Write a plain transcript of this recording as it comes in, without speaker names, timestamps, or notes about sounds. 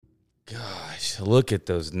gosh, look at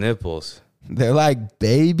those nipples. They're like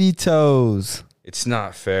baby toes. It's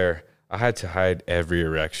not fair. I had to hide every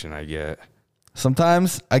erection I get.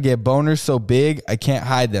 Sometimes I get boners so big I can't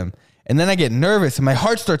hide them. And then I get nervous and my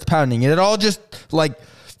heart starts pounding and it all just like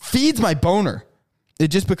feeds my boner. It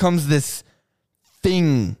just becomes this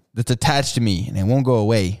thing that's attached to me and it won't go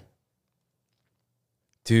away.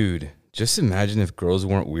 Dude, just imagine if girls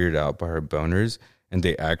weren't weirded out by her boners and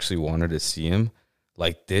they actually wanted to see him.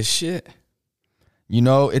 Like this shit. You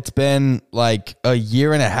know, it's been like a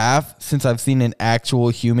year and a half since I've seen an actual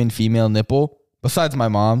human female nipple, besides my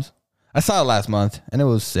mom's. I saw it last month, and it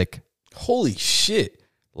was sick. Holy shit.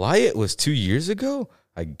 Lyot was 2 years ago?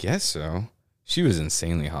 I guess so. She was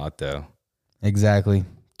insanely hot, though. Exactly.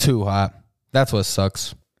 Too hot. That's what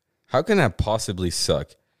sucks. How can that possibly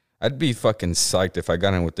suck? I'd be fucking psyched if I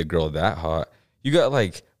got in with the girl that hot. You got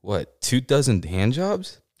like, what, 24 hand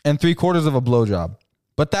jobs? And 3/4 of a blowjob.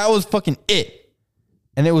 But that was fucking it.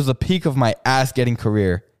 And it was the peak of my ass-getting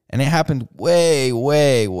career. And it happened way,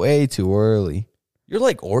 way, way too early. You're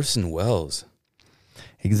like Orson Welles.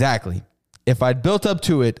 Exactly. If I'd built up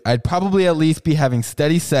to it, I'd probably at least be having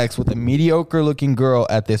steady sex with a mediocre-looking girl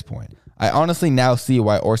at this point. I honestly now see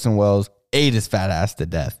why Orson Welles ate his fat ass to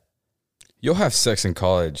death. You'll have sex in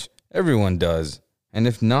college. Everyone does. And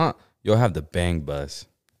if not, you'll have the bang bus.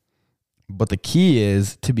 But the key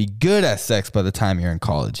is to be good at sex by the time you're in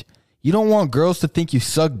college. You don't want girls to think you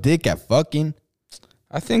suck dick at fucking.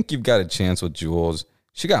 I think you've got a chance with Jules.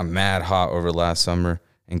 She got mad hot over last summer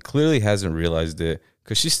and clearly hasn't realized it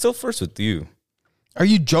because she's still first with you. Are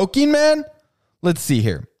you joking, man? Let's see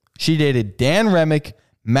here. She dated Dan Remick,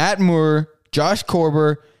 Matt Moore, Josh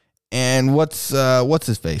Corber, and what's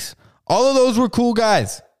his face? All of those were cool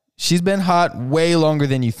guys. She's been hot way longer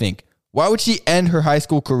than you think. Why would she end her high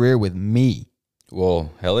school career with me?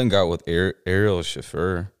 Well, Helen got with Ariel's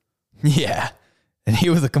chauffeur. Yeah, and he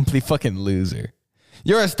was a complete fucking loser.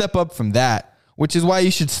 You're a step up from that, which is why you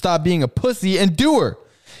should stop being a pussy and do her.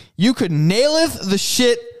 You could naileth the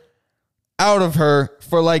shit out of her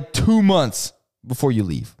for like 2 months before you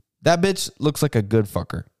leave. That bitch looks like a good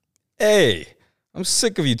fucker. Hey, I'm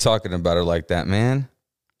sick of you talking about her like that, man.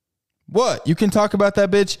 What? You can talk about that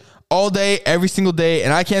bitch all day, every single day,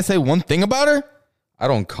 and I can't say one thing about her? I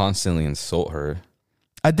don't constantly insult her.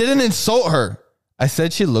 I didn't insult her. I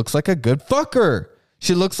said she looks like a good fucker.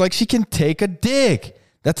 She looks like she can take a dick.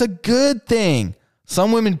 That's a good thing.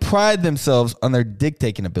 Some women pride themselves on their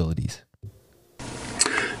dick-taking abilities.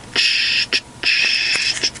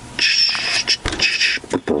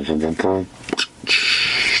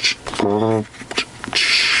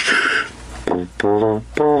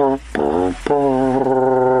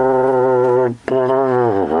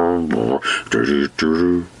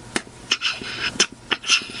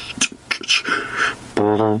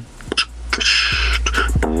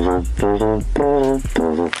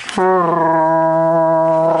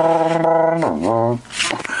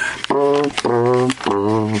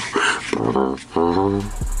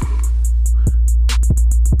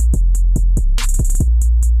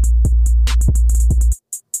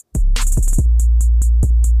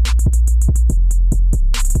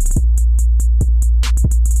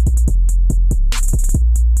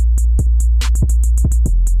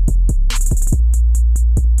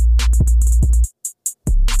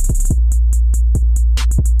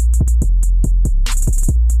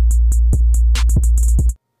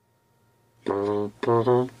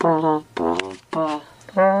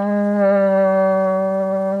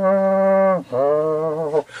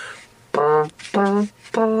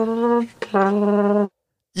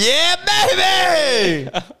 Yeah, baby!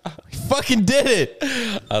 We fucking did it.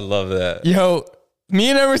 I love that. Yo, me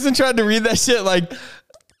and Emerson tried to read that shit like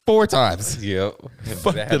 4 times. Yep.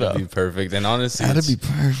 Fucked That it had up. to be perfect. And honestly, That'd be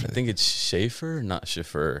perfect. I think it's Schaefer, not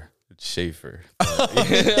chauffeur. It's Schaefer.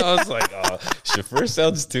 I was like, oh, chauffeur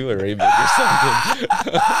sounds too Arabic or something.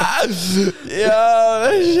 Yo,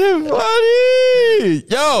 that shit funny.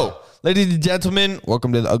 Yo, ladies and gentlemen,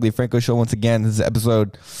 welcome to the Ugly Franco Show once again. This is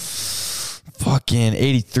episode fucking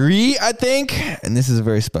 83, I think. And this is a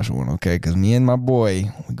very special one, okay? Because me and my boy,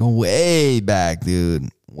 we go way back, dude.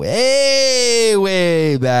 Way,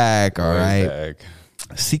 way back, all right? Back.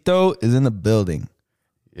 SITO is in the building.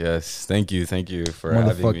 Yes, thank you for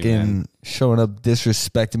having me, man. Showing up,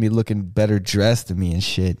 disrespecting me, looking better dressed than me and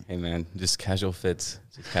shit. Hey, man, just casual fits.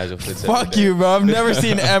 Fuck you, bro. I've never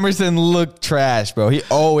seen Emerson look trash, bro. He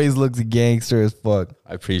always looks gangster as fuck.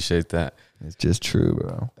 I appreciate that. It's just true,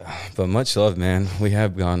 bro. But much love, man. We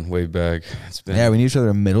have gone way back. It's been We knew each other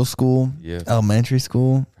in middle school, elementary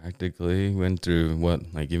school. practically went through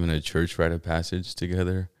like even a church rite of passage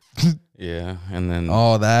together. Yeah, and then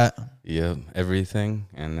All that. Yep, everything.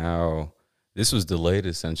 And now this was delayed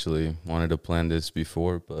essentially. Wanted to plan this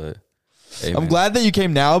before, but hey, I'm man. glad that you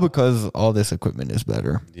came now because all this equipment is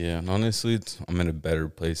better. Yeah, and honestly, I'm in a better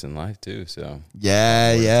place in life too. So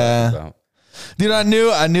Yeah, more to talk yeah. about. Dude, I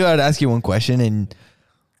knew I'd ask you one question, and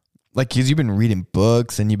like, cause you've been reading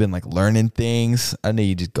books and you've been like learning things. I knew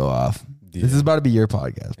you just go off. Yeah. This is about to be your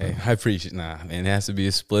podcast, bro. Hey, I appreciate. Nah, man, it has to be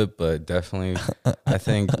a split, but definitely, I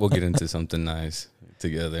think we'll get into something nice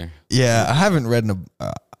together. Yeah, I haven't read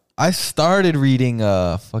I started reading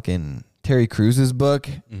fucking Terry Cruz's book.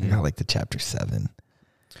 I got like to chapter 7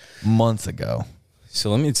 months ago.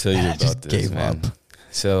 So let me tell you I about just this, gave man. up.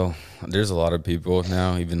 So there's a lot of people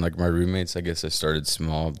now, even like my roommates. I guess I started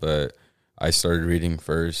small, but I started reading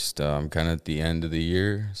first, kind of at the end of the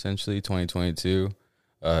year, essentially 2022.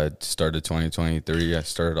 Started 2023. I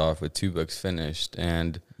started off with 2 books finished,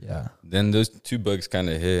 and Yeah. then those 2 books kind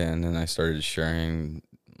of hit, and then I started sharing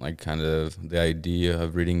like kind of the idea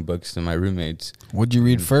of reading books to my roommates. What'd you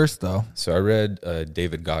read first, though? So I read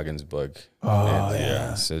David Goggins' book. Oh,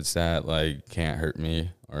 yeah. So it's that like Can't Hurt Me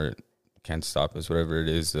or Can't Stop Us, whatever it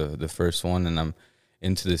is, the first one, and I'm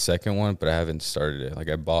into the second one, but I haven't started it. Like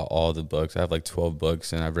I bought all the books. I have like 12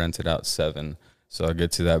 books, and I've rented out 7. So I'll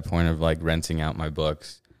get to that point of like renting out my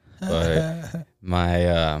books. But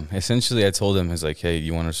my essentially I told him, I was like, hey,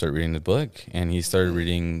 you want to start reading the book? And he started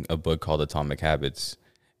reading a book called Atomic Habits.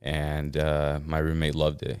 And my roommate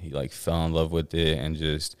loved it. He like fell in love with it, and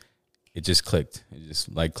it just clicked. It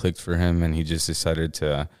just like clicked for him, and he just decided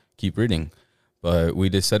to keep reading. But we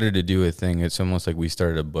decided to do a thing. It's almost like we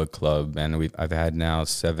started a book club, and I've had now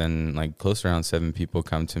 7, like close around 7 people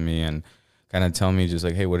come to me and kind of tell me just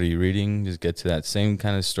like, hey, what are you reading? Just get to that same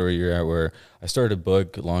kind of story you're at, where I started a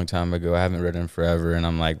book a long time ago. I haven't read it in forever. And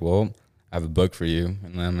I'm like, well, I have a book for you.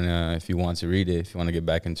 And I'm gonna, if you want to read it, if you want to get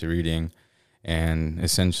back into reading. And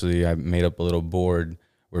essentially I made up a little board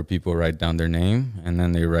where people write down their name, and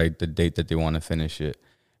then they write the date that they want to finish it.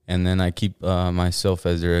 And then I keep myself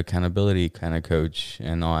as their accountability kind of coach.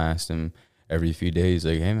 And I'll ask them every few days,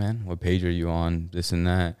 like, hey man, what page are you on? This and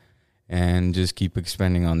that. And just keep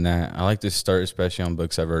expanding on that. I like to start especially on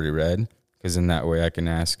books I've already read, because in that way I can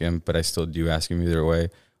ask him, but I still do ask him either way,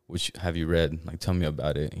 which have you read? Like, tell me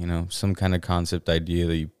about it. You know, some kind of concept idea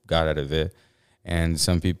that you got out of it. And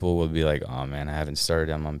some people will be like, oh man, I haven't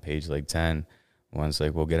started. I'm on page like 10. One's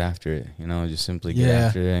like, well, get after it. You know, just simply get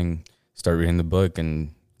after it and start reading the book,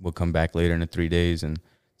 and we'll come back later in 3 days and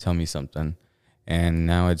tell me something. And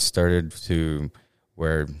now it's started to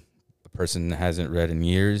where person that hasn't read in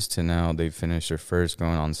years to now they've finished their first,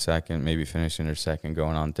 going on second, maybe finishing their second,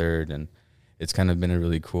 going on third. And it's kind of been a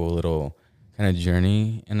really cool little kind of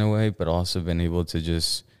journey in a way, but also been able to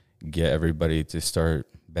just get everybody to start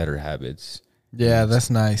better habits. Yeah, that's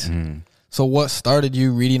nice. Mm-hmm. So what started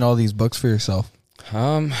you reading all these books for yourself?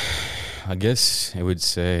 I guess I would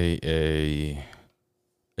say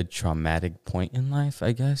a traumatic point in life,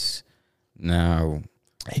 I guess. Now,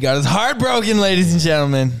 he got his heart broken, ladies and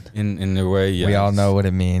gentlemen. In a way, yeah. We all know what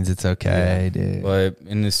it means. It's okay, dude. But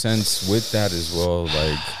in a sense, with that as well,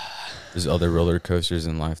 like there's other roller coasters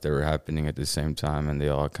in life that were happening at the same time, and they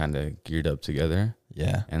all kind of geared up together.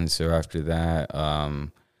 Yeah. And so after that,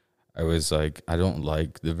 I was like, I don't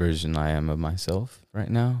like the version I am of myself right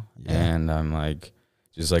now. Yeah. And I'm like,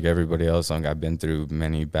 just like everybody else, like I've been through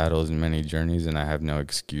many battles and many journeys, and I have no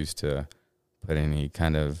excuse to put any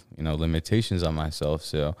kind of, limitations on myself.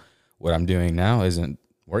 So what I'm doing now isn't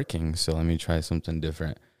working. So let me try something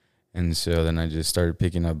different. And so then I just started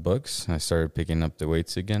picking up books. I started picking up the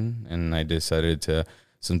weights again. And I decided to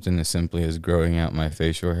something as simply as growing out my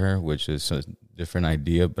facial hair, which is a different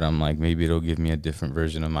idea. But I'm like, maybe it'll give me a different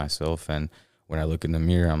version of myself. And when I look in the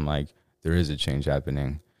mirror, I'm like, there is a change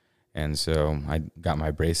happening. And so I got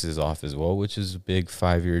my braces off as well, which is a big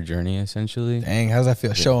 5-year journey, essentially. Dang, how's that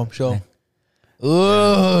feel? Show them.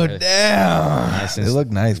 Oh, damn. It looked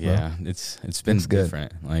nice, bro. Yeah, it's been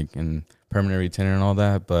different, like in permanent retainer and all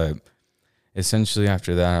that. But essentially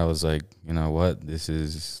after that, I was like, you know what?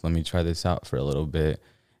 Let me try this out for a little bit.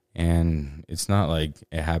 And it's not like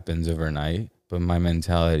it happens overnight, but my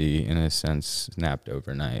mentality, in a sense, snapped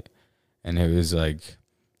overnight. And it was like,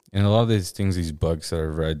 and a lot of these things, these books that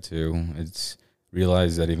I've read too, it's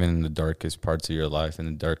realized that even in the darkest parts of your life and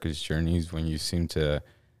the darkest journeys, when you seem to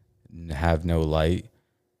have no light,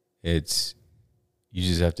 you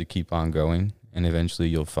just have to keep on going, and eventually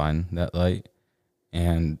you'll find that light.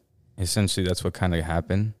 And essentially that's what kind of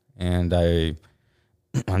happened. And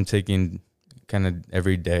I'm taking kind of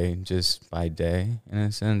every day, just by day in a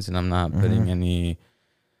sense, and I'm not putting any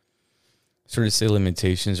sort of say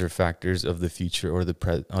limitations or factors of the future or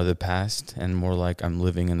the past, and more like I'm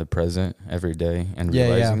living in the present every day and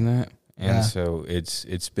realizing that. And so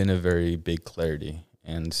it's been a very big clarity.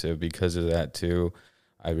 And so because of that too,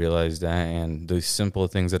 I realized that, and those simple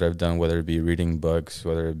things that I've done, whether it be reading books,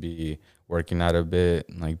 whether it be working out a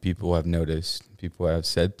bit, like people have noticed, people have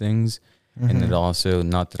said things, and it also,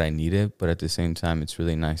 not that I need it, but at the same time, it's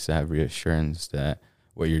really nice to have reassurance that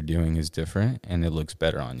what you're doing is different and it looks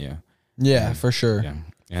better on you. Yeah, and, for sure.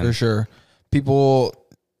 Yeah. For sure. People,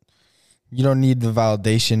 you don't need the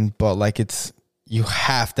validation, but like you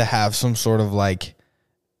have to have some sort of like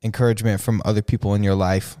encouragement from other people in your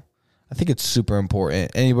life. I think it's super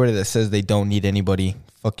important. Anybody that says they don't need anybody,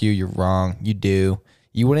 fuck you, you're wrong. You do.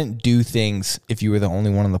 You wouldn't do things if you were the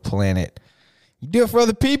only one on the planet. You do it for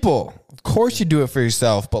other people. Of course you do it for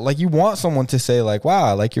yourself, but like you want someone to say like, wow,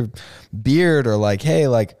 I like your beard, or like, hey,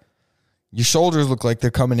 like your shoulders look like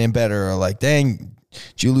they're coming in better, or like, dang,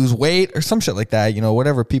 did you lose weight, or some shit like that, you know,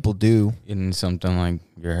 whatever people do. And something like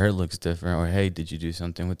your hair looks different, or hey, did you do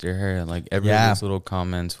something with your hair? Like every of those little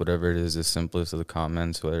comments, whatever it is, the simplest of the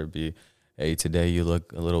comments, whether it be, hey, today you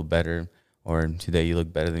look a little better, or today you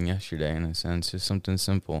look better than yesterday, in a sense, just something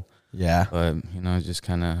simple. Yeah. But, you know, just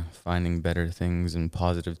kind of finding better things and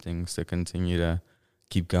positive things to continue to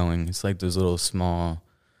keep going. It's like those little small,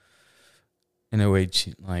 in a way,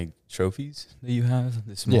 like trophies that you have.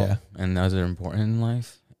 The small, and those are important in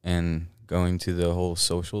life. And going to the whole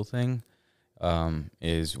social thing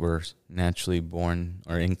is we're naturally born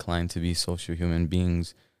or inclined to be social human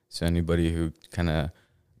beings. So anybody who kind of,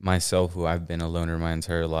 myself, who I've been a loner my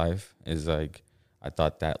entire life, is like, I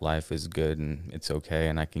thought that life is good and it's okay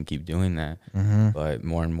and I can keep doing that. But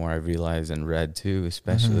more and more I've realized and read too,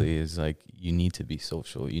 especially, is like you need to be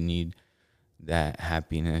social. You need that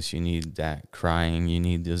happiness. You need that crying. You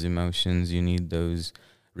need those emotions. You need those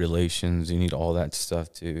relations. You need all that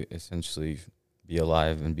stuff to essentially be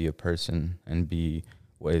alive and be a person and be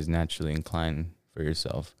what is naturally inclined for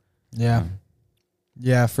yourself. Yeah.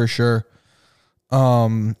 Yeah, for sure.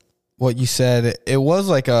 What you said, it was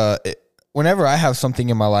like whenever I have something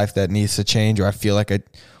in my life that needs to change, or I feel like I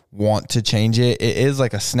want to change it, it is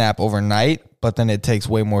like a snap overnight, but then it takes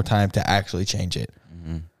way more time to actually change it.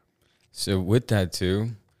 So with that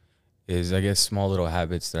too, is I guess small little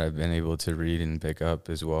habits that I've been able to read and pick up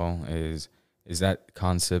as well is that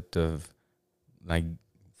concept of like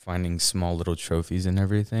finding small little trophies and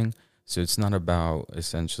everything. So it's not about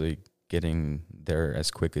essentially getting there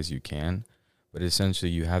as quick as you can, but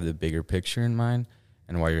essentially you have the bigger picture in mind.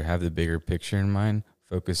 And while you have the bigger picture in mind,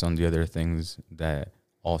 focus on the other things that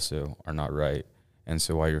also are not right. And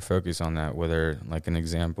so while you're focused on that, whether like an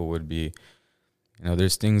example would be, you know,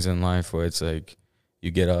 there's things in life where it's like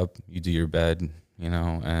you get up, you do your bed, you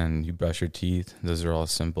know, and you brush your teeth. Those are all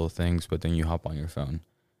simple things, but then you hop on your phone.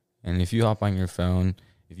 And if you hop on your phone,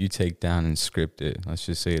 if you take down and script it, let's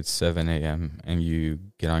just say it's 7 a.m. and you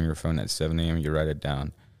get on your phone at 7 a.m., you write it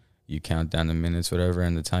down. You count down the minutes, whatever,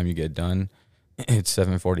 and the time you get done, it's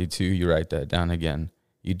 7:42, you write that down again.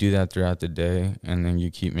 You do that throughout the day, and then you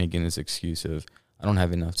keep making this excuse of, I don't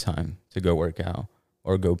have enough time to go work out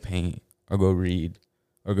or go paint or go read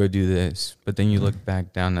or go do this. But then you look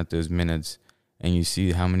back down at those minutes and you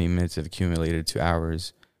see how many minutes have accumulated to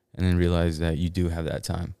hours, and then realize that you do have that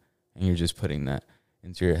time and you're just putting that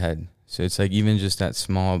into your head. So it's like even just that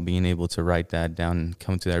small, being able to write that down and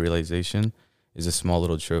come to that realization is a small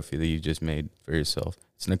little trophy that you just made for yourself.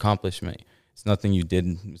 It's an accomplishment. It's nothing you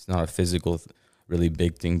did. It's not a physical, really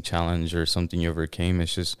big thing, challenge or something you overcame.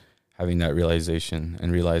 It's just having that realization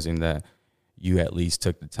and realizing that you at least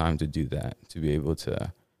took the time to do that, to be able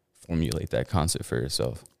to formulate that concept for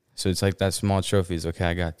yourself. So it's like that small trophy is, okay,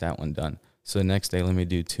 I got that one done. So the next day, let me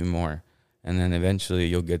do 2 more. And then eventually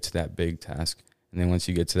you'll get to that big task. And then once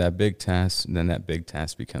you get to that big task, then that big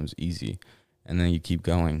task becomes easy. And then you keep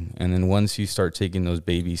going. And then once you start taking those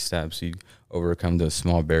baby steps, you overcome those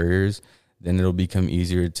small barriers, then it'll become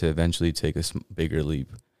easier to eventually take a bigger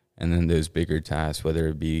leap. And then those bigger tasks, whether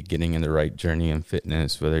it be getting in the right journey in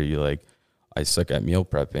fitness, whether you like, I suck at meal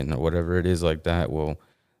prepping or whatever it is like that, well,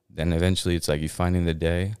 then eventually it's like you finding the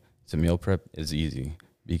day to meal prep is easy,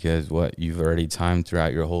 because what you've already timed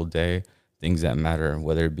throughout your whole day, things that matter,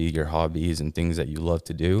 whether it be your hobbies and things that you love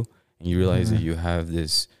to do, and you realize that you have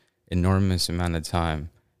this enormous amount of time,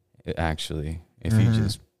 actually, if you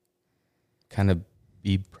just kind of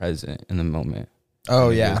be present in the moment. Oh,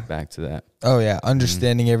 and it yeah. goes back to that. Oh, yeah.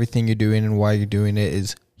 Understanding everything you're doing and why you're doing it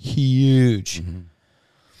is huge.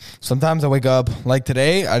 Sometimes I wake up, like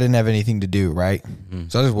today, I didn't have anything to do, right?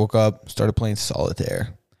 So I just woke up, started playing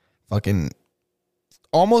solitaire. Fucking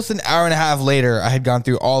almost an hour and a half later, I had gone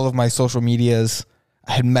through all of my social medias.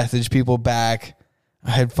 I had messaged people back.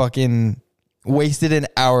 I had fucking wasted an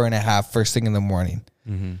hour and a half first thing in the morning.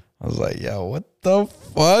 Mm-hmm. I was like, yo, what the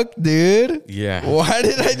fuck, dude? Yeah. Why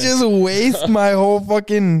did I just waste my whole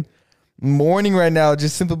fucking morning right now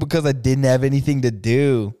just simply because I didn't have anything to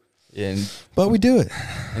do? Yeah, but we do it.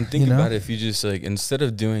 And think about it, if you just like, instead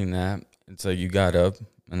of doing that, it's like you got up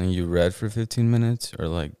and then you read for 15 minutes or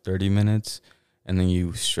like 30 minutes and then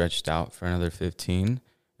you stretched out for another 15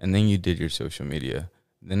 and then you did your social media.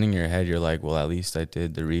 Then in your head, you're like, well, at least I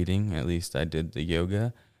did the reading. At least I did the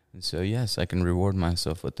yoga. And so, yes, I can reward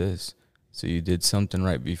myself with this. So you did something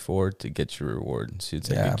right before to get your reward. So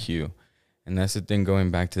it's like a cue. And that's the thing,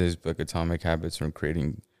 going back to this book, Atomic Habits, from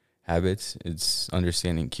creating habits, it's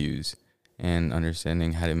understanding cues and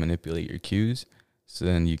understanding how to manipulate your cues so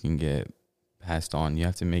then you can get passed on. You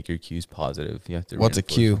have to make your cues positive. You have to. What's a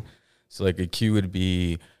cue? Them. So like a cue would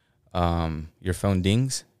be your phone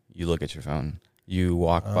dings, you look at your phone. You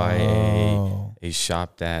walk by a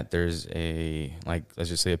shop that there's a, like, let's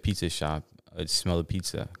just say a pizza shop. I smell the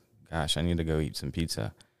pizza. Gosh, I need to go eat some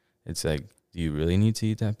pizza. It's like, do you really need to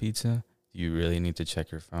eat that pizza? Do you really need to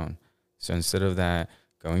check your phone? So instead of that,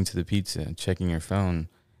 going to the pizza and checking your phone,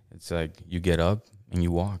 it's like you get up and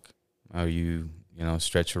you walk. Or you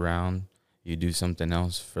stretch around. You do something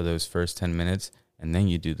else for those first 10 minutes, and then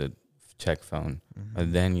you do the check phone. Mm-hmm.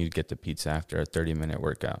 And then you get the pizza after a 30-minute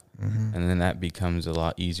workout. Mm-hmm. And then that becomes a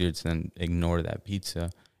lot easier to then ignore that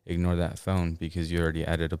pizza, ignore that phone, because you already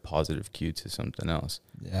added a positive cue to something else.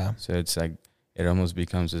 Yeah. So it's like it almost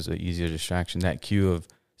becomes as an easier distraction. That cue of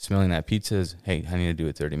smelling that pizza is, hey, I need to do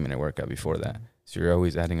a 30-minute workout before that. So you're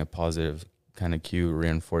always adding a positive kind of cue,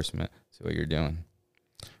 reinforcement to what you're doing.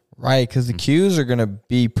 Right, because the cues are going to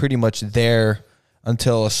be pretty much there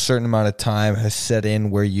until a certain amount of time has set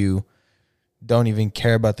in where you don't even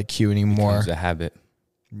care about the cue anymore. It becomes a habit.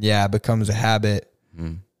 Yeah, it becomes a habit.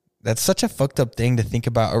 Mm. That's such a fucked up thing to think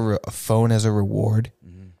about a phone as a reward.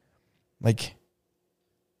 Mm-hmm. Like,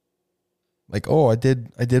 oh, I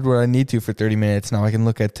did what I need to for 30 minutes. Now I can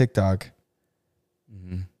look at TikTok.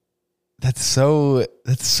 Mm-hmm. That's so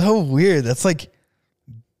weird. That's like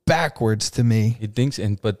backwards to me. It thinks,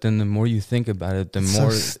 but then the more you think about it, the it's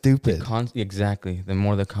more so stupid. Exactly. The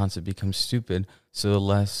more the concept becomes stupid, so the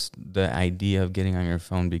less the idea of getting on your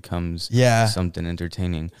phone becomes something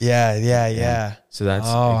entertaining. Yeah. So that's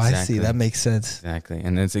I see. That makes sense. Exactly.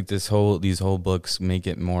 And it's like these whole books make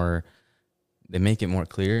it more. They make it more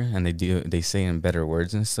clear, and they say in better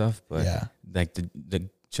words and stuff. But like the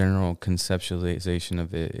general conceptualization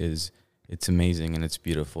of it is, it's amazing and it's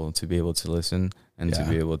beautiful to be able to listen and to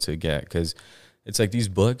be able to get, because it's like these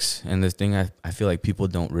books, and the thing I feel like people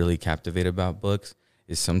don't really captivate about books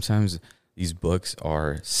is sometimes these books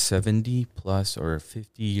are 70 plus or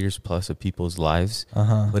 50 years plus of people's lives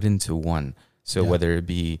put into one. So whether it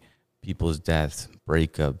be people's death,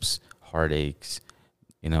 breakups, heartaches,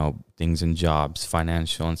 things in jobs,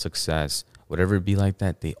 financial and success, whatever it be like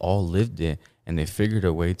that, they all lived it and they figured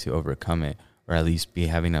a way to overcome it, or at least be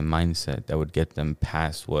having a mindset that would get them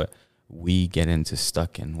past what we get into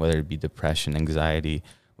stuck in, whether it be depression, anxiety,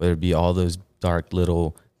 whether it be all those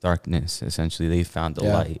darkness. Essentially, they found the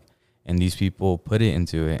light. And these people put it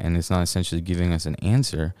into it, and it's not essentially giving us an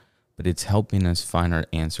answer, but it's helping us find our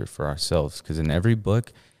answer for ourselves. Because in every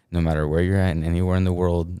book, no matter where you're at and anywhere in the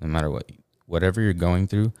world, no matter whatever you're going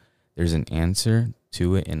through, there's an answer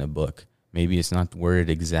to it in a book. Maybe it's not worded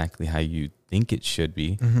exactly how you think it should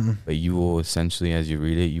be, but you will essentially, as you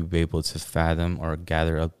read it, you'll be able to fathom or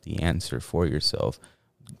gather up the answer for yourself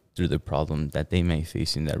through the problem that they may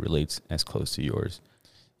facing that relates as close to yours.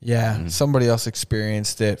 Yeah, somebody else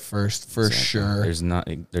experienced it first, for sure.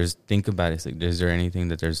 Think about it. It's like, is there anything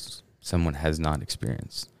that someone has not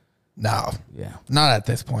experienced? No. Yeah. Not at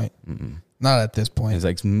this point. Mm-mm. Not at this point. It's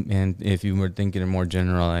like, and if you were thinking of more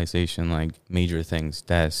generalization, like major things,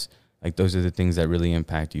 deaths, like those are the things that really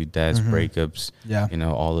impact you. Deaths, breakups,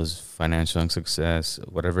 all those financial success,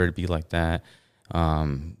 whatever it be like that,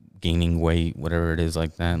 gaining weight, whatever it is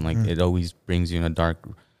like that. And like it always brings you in a dark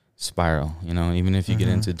spiral, even if you get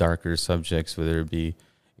into darker subjects, whether it be,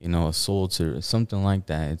 assaults or something like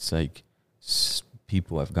that. It's like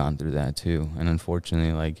people have gone through that too. And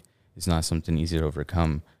unfortunately, like, it's not something easy to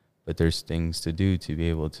overcome, but there's things to do to be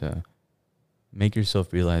able to make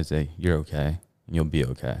yourself realize that you're okay and you'll be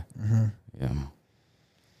okay. Yeah.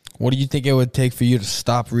 What do you think it would take for you to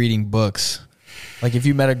stop reading books? Like, if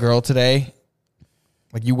you met a girl today,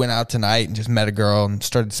 like you went out tonight and just met a girl and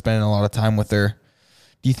started spending a lot of time with her,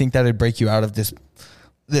 do you think that would break you out of this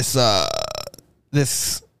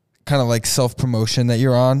kind kind of like self-promotion that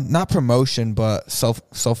you're on? Not promotion, but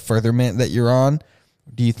self-furtherment that you're on.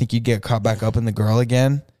 Do you think you get caught back up in the girl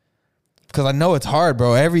again? Because I know it's hard,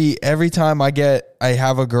 bro. Every time I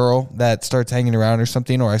have a girl that starts hanging around or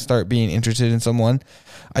something, or I start being interested in someone,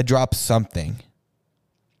 I drop something.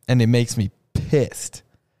 And it makes me pissed.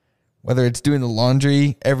 Whether it's doing the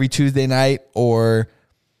laundry every Tuesday night or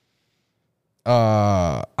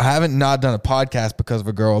I haven't not done a podcast because of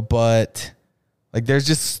a girl, but like there's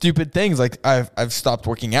just stupid things. Like I've stopped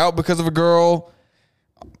working out because of a girl.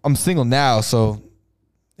 I'm single now, so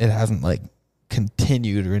it hasn't like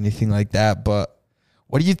continued or anything like that. But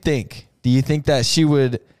what do you think? Do you think that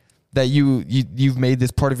you've made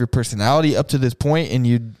this part of your personality up to this point, and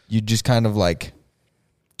you just kind of like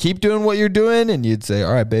keep doing what you're doing, and you'd say,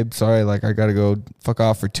 all right, babe, sorry, like I gotta go fuck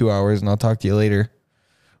off for 2 hours and I'll talk to you later?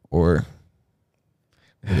 Or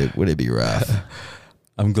would it be rough?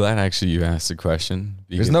 I'm glad actually you asked the question.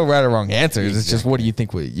 There's no right or wrong answers. Exactly. It's just, what do you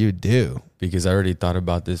think what you'd do? Because I already thought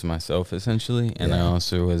about this myself, essentially. And I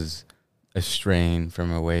also was straying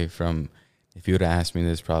away from, if you would have asked me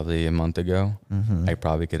this probably a month ago, I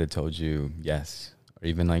probably could have told you yes. Or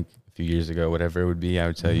even like a few years ago, whatever it would be, I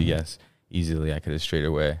would tell you yes. Easily, I could have strayed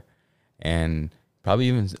away. And probably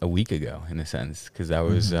even a week ago, in a sense, because I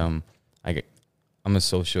was, I'm a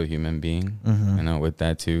social human being. You know, with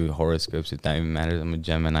that too, horoscopes, if that even matters, I'm a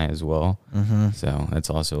Gemini as well. So that's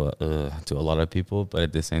also to a lot of people, but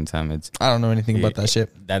at the same time, I don't know anything about that shit.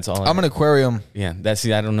 That's all. I'm an Aquarium. Yeah,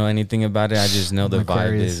 I don't know anything about it. I just know the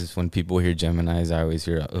vibe is when people hear Geminis, I always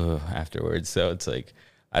hear afterwards. So it's like,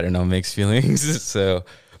 I don't know, mixed feelings. So,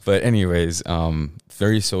 but anyways,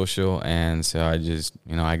 very social, and so I just,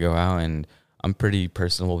 I go out, and I'm pretty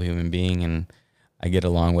personable human being, and I get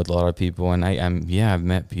along with a lot of people, and I've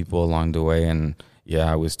met people along the way, and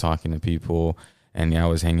I was talking to people, and I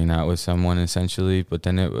was hanging out with someone essentially, but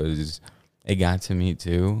then it got to me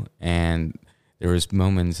too, and there was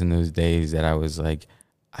moments in those days that I was like,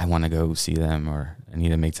 I want to go see them, or I need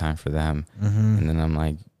to make time for them, and then I'm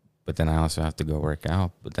like, but then I also have to go work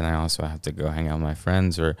out, but then I also have to go hang out with my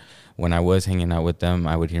friends, or when I was hanging out with them,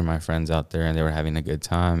 I would hear my friends out there and they were having a good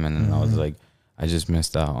time, and then I was like, I just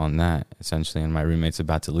missed out on that, essentially, and my roommate's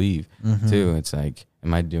about to leave, too. It's like,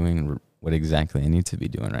 am I doing what exactly I need to be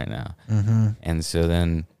doing right now? And so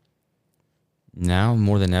then, now,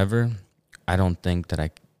 more than ever, I don't think that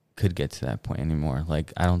I could get to that point anymore.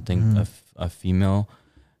 Like, I don't think a female,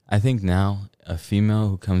 I think now, a female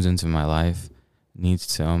who comes into my life needs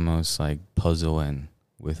to almost, like, puzzle in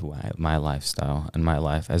with my lifestyle and my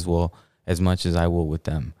life as well, as much as I will with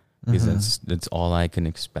them. Because that's all I can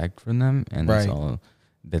expect from them, and that's all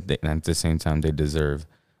that they, and at the same time, they deserve.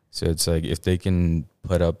 So it's like, if they can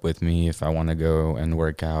put up with me if I want to go and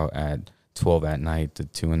work out at 12 at night to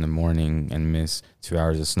 2 in the morning and miss 2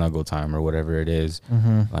 hours of snuggle time or whatever it is,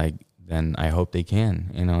 like, then I hope they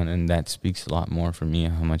can, and that speaks a lot more for me,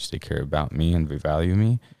 how much they care about me and value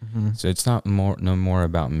me. So it's no more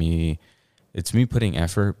about me. It's me putting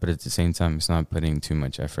effort, but at the same time, it's not putting too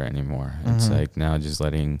much effort anymore. It's like now just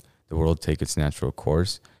letting the world take its natural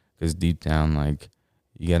course, because deep down, like,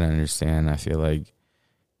 you got to understand, I feel like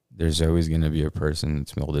there's always going to be a person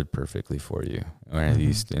that's molded perfectly for you, or at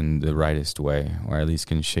least in the rightest way, or at least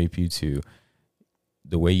can shape you to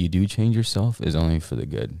the way you do change yourself is only for the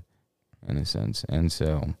good, in a sense. And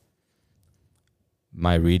so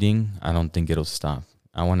my reading, I don't think it'll stop.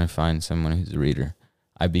 I want to find someone who's a reader.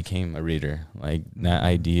 I became a reader. Like, that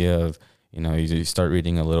idea of, you start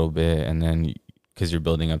reading a little bit, and then because you're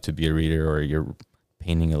building up to be a reader, or you're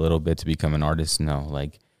painting a little bit to become an artist. No,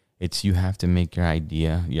 like, it's, you have to make your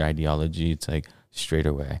ideology. It's like, straight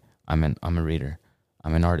away, I'm a reader,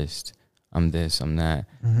 I'm an artist, I'm this, I'm that.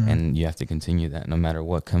 And you have to continue that no matter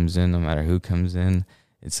what comes in, no matter who comes in.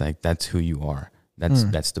 It's like, that's who you are.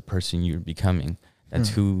 That's the person you're becoming. That's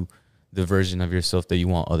who, the version of yourself that you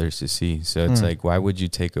want others to see. So it's like, why would you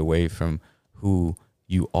take away from who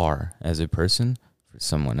you are as a person for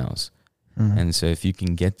someone else? And so if you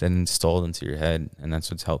can get that installed into your head, and that's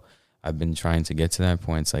what's helped, I've been trying to get to that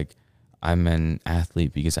point. It's like, I'm an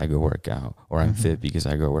athlete because I go work out, or I'm fit because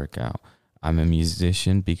I go work out. I'm a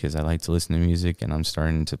musician because I like to listen to music, and I'm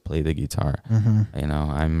starting to play the guitar.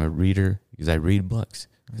 I'm a reader because I read books,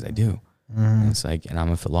 because I do. And it's like, and I'm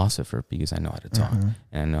a philosopher because I know how to talk, and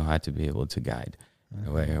I know how to be able to guide in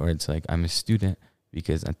a way. Or it's like, I'm a student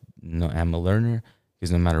because I'm a learner,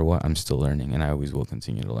 because no matter what, I'm still learning, and I always will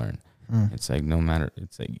continue to learn. It's like,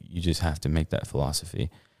 it's like, you just have to make that philosophy.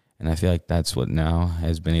 And I feel like that's what now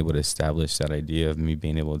has been able to establish that idea of me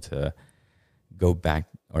being able to go back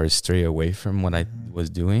or stray away from what I was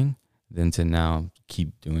doing, than to now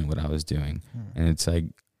keep doing what I was doing. And it's like,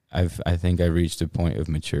 I think I reached a point of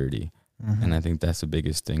maturity, and I think that's the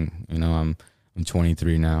biggest thing. You know, I'm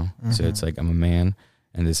 23 now, so it's like I'm a man,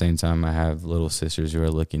 and at the same time I have little sisters who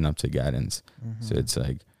are looking up to guidance. So it's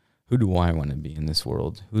like, who do I want to be in this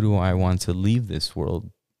world? Who do I want to leave this world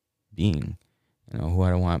being? You know, who I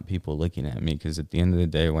don't want people looking at me, because at the end of the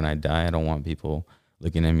day, when I die, I don't want people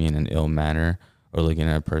looking at me in an ill manner or looking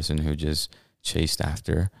at a person who just chased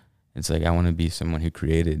after. It's like, I want to be someone who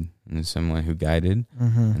created and someone who guided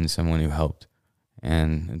and someone who helped.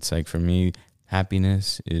 And it's like, for me,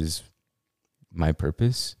 happiness is my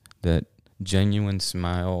purpose. That genuine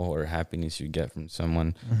smile or happiness you get from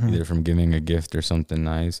someone, either from giving a gift or something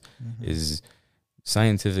nice, is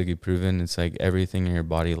scientifically proven. It's like everything in your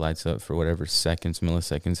body lights up for whatever seconds,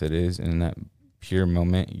 milliseconds it is, and in that pure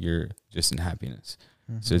moment you're just in happiness.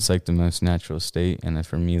 So it's like the most natural state, and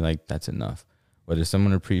for me, like, that's enough. Whether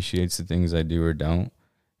someone appreciates the things I do or don't,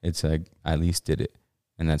 it's like, I at least did it,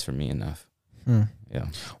 and that's for me enough. Yeah.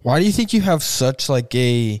 Why do you think you have such like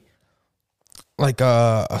a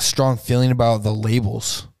strong feeling about the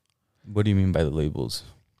labels? What do you mean by the labels?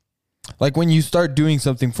 Like, when you start doing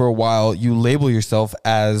something for a while, you label yourself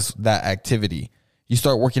as that activity. You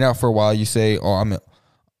start working out for a while, you say, "Oh,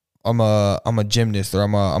 I'm a gymnast," or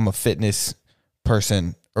I'm a fitness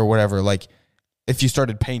person, or whatever. Like, if you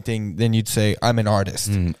started painting, then you'd say, "I'm an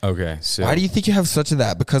artist." Okay. So why do you think you have such of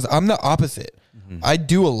that? Because I'm the opposite. I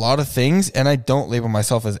do a lot of things, and I don't label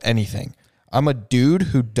myself as anything. I'm a dude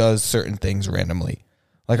who does certain things randomly.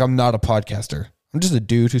 Like, I'm not a podcaster. I'm just a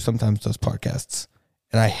dude who sometimes does podcasts.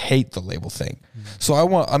 And I hate the label thing. So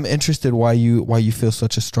I'm interested why you feel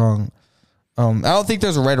such a strong. I don't think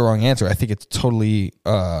there's a right or wrong answer. I think it's totally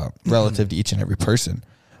relative to each and every person.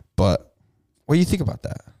 But what do you think about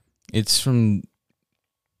that? It's from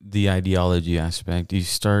the ideology aspect. You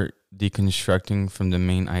start deconstructing from the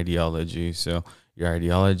main ideology. So your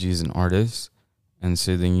ideology is an artist, and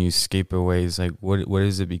so then you escape away. It's like, what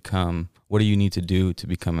does it become? What do you need to do to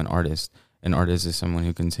become an artist? An artist is someone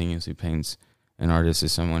who continuously paints. An artist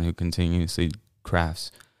is someone who continuously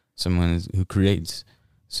crafts, someone who creates.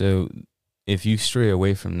 So if you stray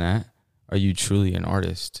away from that, are you truly an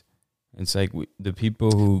artist? It's like the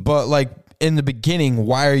people who... But like, in the beginning,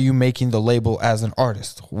 why are you making the label as an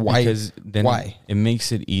artist? Why? Because then why? It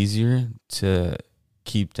makes it easier to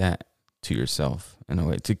keep that to yourself, in a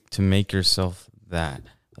way, to make yourself that.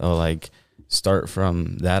 Or like, start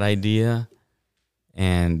from that idea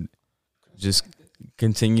and just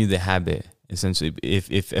continue the habit. Essentially,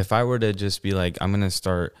 if I were to just be like, I'm going to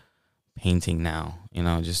start painting now, you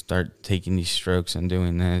know, just start taking these strokes and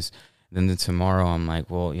doing this, then tomorrow I'm like,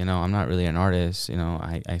 well, you know, I'm not really an artist. You know,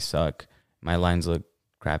 I suck. My lines look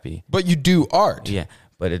crappy. But you do art. Yeah.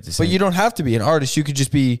 But at the same, but you don't have to be an artist. You could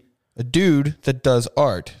just be a dude that does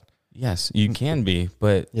art. Yes, you can be.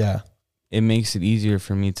 But yeah, it makes it easier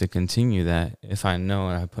for me to continue that if I know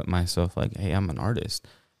and I put myself like, hey, I'm an artist.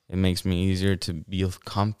 It makes me easier to be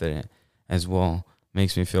confident as well.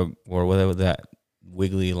 Makes me feel, or whatever that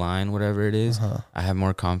wiggly line, whatever it is, I have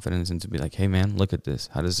more confidence and to be like, hey man, look at this.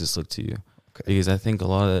 How does this look to you? Okay. Because I think a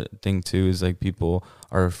lot of the thing too is like, people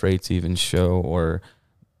are afraid to even show or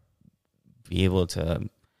be able to,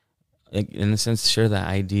 like, in a sense, share that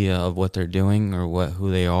idea of what they're doing or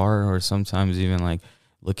who they are, or sometimes even like,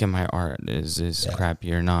 look at my art. Is this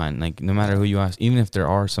crappy or not? And like, no matter who you ask, even if there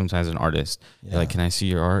are sometimes an artist, you're like, can I see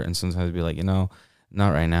your art? And sometimes be like, you know,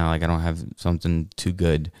 not right now. Like, I don't have something too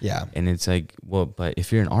good. Yeah. And it's like, well, but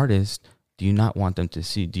if you're an artist, do you not want them to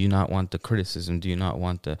see? Do you not want the criticism? Do you not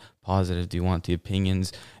want the positive? Do you want the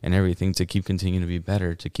opinions and everything to keep continuing to be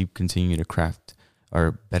better, to keep continuing to craft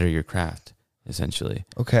or better your craft, essentially?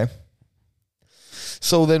 Okay.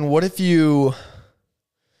 So then what if you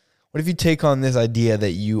take on this idea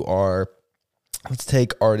that you are, let's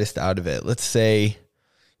take artist out of it. Let's say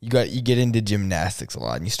you get into gymnastics a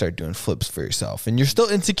lot and you start doing flips for yourself and you're still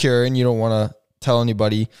insecure and you don't want to tell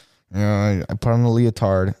anybody, you know, I put on a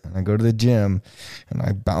leotard and I go to the gym and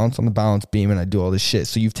I balance on the balance beam and I do all this shit.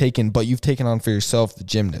 So you've taken on for yourself the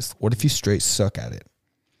gymnast. What if you straight suck at it?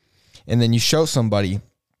 And then you show somebody,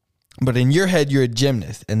 but in your head you're a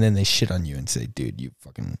gymnast, and then they shit on you and say, dude, you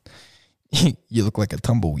fucking you look like a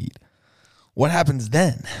tumbleweed. What happens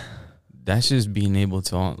then? That's just being able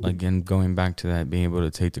to, again, going back to that, being able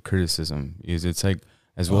to take the criticism. Because it's like,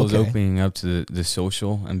 as well as opening up to the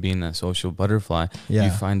social and being that social butterfly, you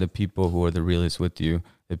find the people who are the realest with you,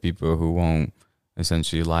 the people who won't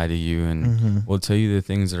essentially lie to you and will tell you the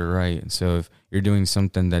things that are right. So if you're doing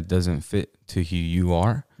something that doesn't fit to who you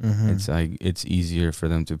are, it's like, it's easier for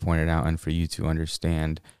them to point it out and for you to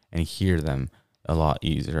understand and hear them a lot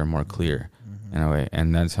easier, more clear in a way.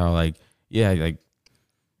 And that's how, like, yeah, like,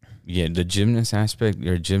 Yeah, the gymnast aspect,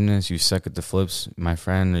 you're a gymnast, you suck at the flips. My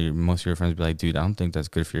friend or most of your friends be like, dude, I don't think that's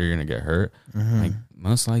good for you. You're going to get hurt. Like,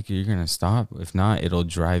 most likely you're going to stop. If not, it'll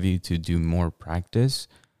drive you to do more practice,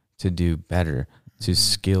 to do better, to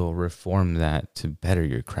skill, reform that, to better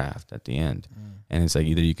your craft at the end. And it's like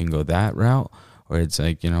either you can go that route, or it's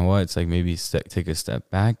like, you know what, it's like maybe take a step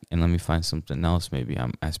back and let me find something else. Maybe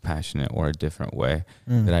I'm as passionate or a different way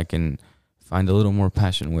that I can find a little more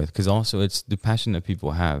passion with. Because also it's the passion that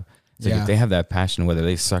people have. It's like if they have that passion, whether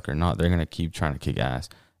they suck or not, they're going to keep trying to kick ass.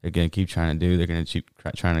 They're going to keep trying to do, they're going to keep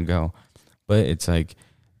trying to go. But it's like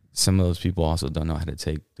some of those people also don't know how to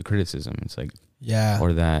take the criticism. It's like,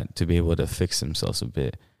 or that to be able to fix themselves a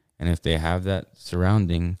bit. And if they have that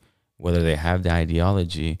surrounding, whether they have the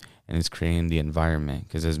ideology, and it's creating the environment,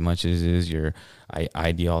 because as much as it is your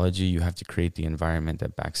ideology, you have to create the environment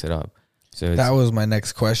that backs it up. So that was my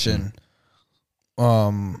next question.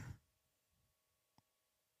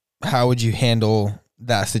 How would you handle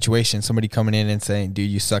that situation? Somebody coming in and saying,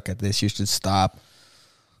 dude, you suck at this, you should stop.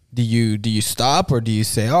 Do you stop, or do you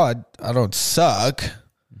say, oh, I don't suck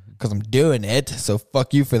because I'm doing it, so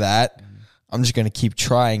fuck you for that. I'm just going to keep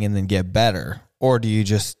trying and then get better? Or do you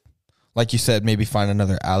just, like you said, maybe find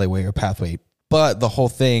another alleyway or pathway, but the whole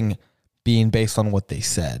thing being based on what they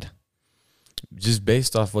said? Just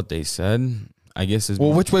based off what they said, I guess.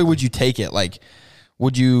 Which way would you take it? Like,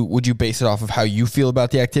 would you base it off of how you feel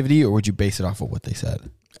about the activity, or would you base it off of what they said?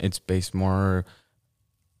 It's based more,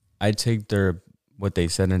 I take what they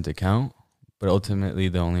said into account, but ultimately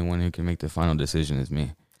the only one who can make the final decision is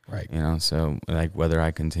me. Right. You know, so like whether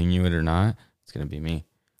I continue it or not, it's going to be me.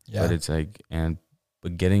 Yeah. But it's like,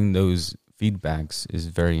 but getting those feedbacks is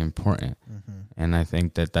very important. And I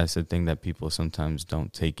think that's the thing that people sometimes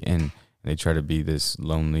don't take in. They try to be this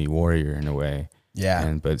lonely warrior in a way.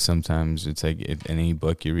 Yeah. But sometimes it's like any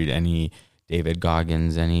book you read, any David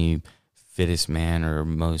Goggins, any fittest man or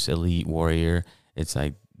most elite warrior, it's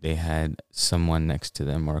like they had someone next to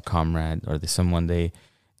them or a comrade or someone they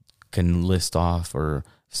can list off or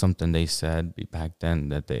something they said back then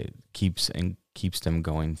that keeps them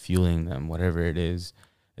going, fueling them, whatever it is.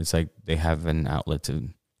 It's like they have an outlet to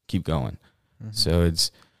keep going. So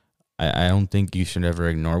I don't think you should ever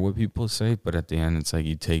ignore what people say, but at the end, it's like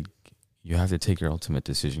you have to take your ultimate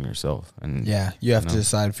decision yourself. And you have to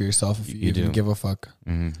decide for yourself if you even give a fuck.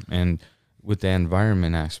 And with the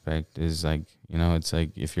environment aspect is like, you know, it's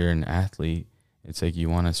like if you're an athlete, it's like you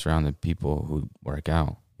want to surround the people who work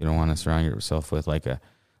out. You don't want to surround yourself with like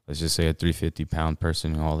let's just say a 350-pound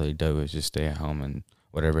person who all they do is just stay at home and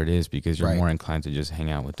whatever it is, because you're more inclined to just hang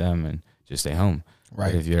out with them and just stay home.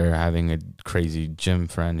 Right. But if you're having a crazy gym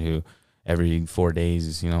friend who every 4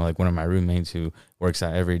 days, you know, like one of my roommates who works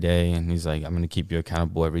out every day, and he's like, I'm going to keep you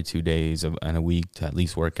accountable every 2 days and a week to at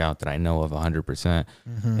least work out that I know of 100%.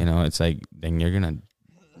 You know, it's like, then you're going to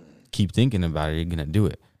keep thinking about it. You're going to do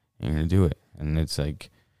it. You're going to do it. And it's like,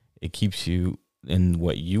 it keeps you in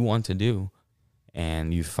what you want to do,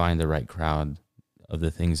 and you find the right crowd of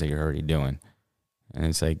the things that you're already doing. And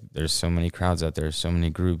it's like, there's so many crowds out there, so many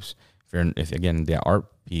groups. If again, the art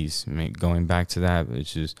piece, going back to that,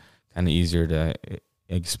 which is kind of easier to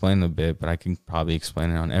explain a bit, but I can probably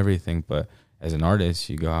explain it on everything. But as an artist,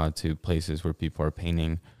 you go out to places where people are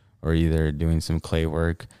painting or either doing some clay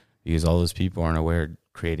work, because all those people aren't aware of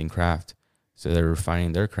creating craft. So they're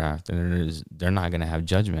refining their craft, and they're not going to have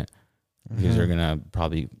judgment, because they're going to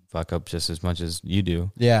probably fuck up just as much as you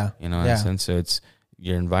do. Yeah. You know, in a sense. So it's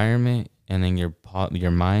your environment, and then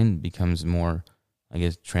your mind becomes more, I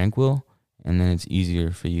guess, tranquil, and then it's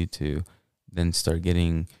easier for you to then start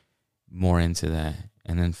getting more into that,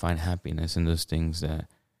 and then find happiness in those things that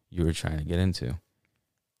you were trying to get into.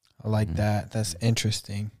 I like that. That's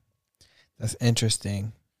interesting.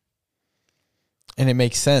 And it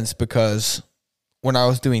makes sense, because when I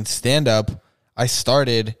was doing stand-up, I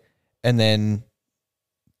started and then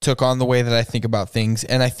took on the way that I think about things.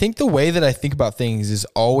 And I think the way that I think about things is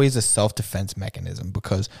always a self-defense mechanism,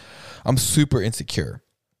 because I'm super insecure.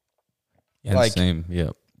 Yeah, like, same.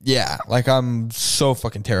 Yep. Yeah. Like, I'm so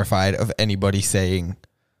fucking terrified of anybody saying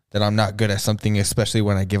that I'm not good at something, especially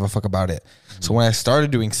when I give a fuck about it. So when I started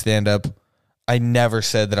doing stand-up, I never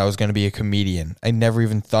said that I was going to be a comedian. I never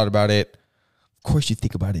even thought about it. Of course, you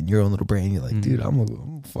think about it in your own little brain. You're like, dude, I'm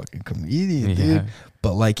a fucking comedian, dude.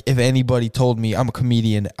 But like, if anybody told me I'm a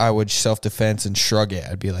comedian, I would self-defense and shrug it.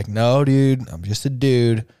 I'd be like, no, dude, I'm just a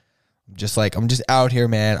dude. I'm just out here,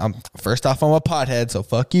 man. First off, I'm a pothead, so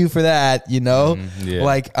fuck you for that, you know?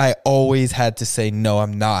 Like, I always had to say, no,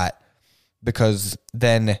 I'm not. Because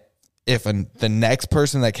then if the next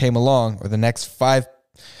person that came along, or the next 5,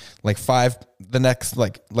 like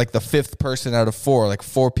the fifth person out of four, like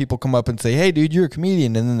 4 people come up and say, hey dude, you're a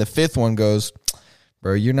comedian. And then the fifth one goes,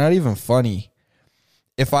 bro, you're not even funny.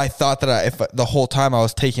 If I thought that if the whole time I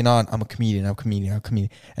was taking on, I'm a comedian.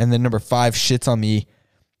 And then number 5 shits on me,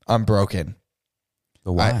 I'm broken.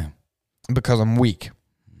 But why? Because I'm weak.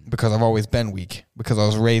 Because I've always been weak. Because I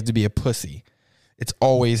was raised to be a pussy. It's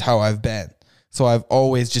always how I've been. So I've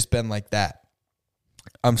always just been like that.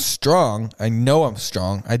 I'm strong. I know I'm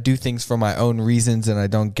strong. I do things for my own reasons and I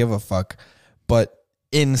don't give a fuck. But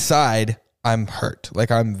inside, I'm hurt.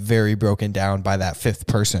 Like I'm very broken down by that fifth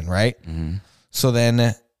person, right? Mm-hmm. So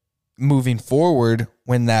then moving forward,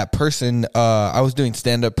 when that person, I was doing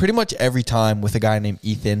stand-up pretty much every time with a guy named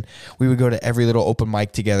Ethan. We would go to every little open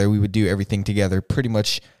mic together. We would do everything together. Pretty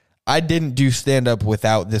much, I didn't do stand-up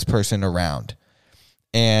without this person around.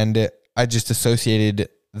 And I just associated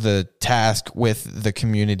the task with the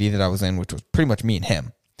community that I was in, which was pretty much me and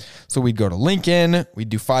him. So we'd go to Lincoln, we'd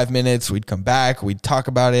do 5 minutes, we'd come back, we'd talk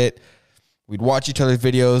about it, we'd watch each other's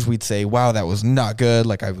videos, we'd say, wow, that was not good,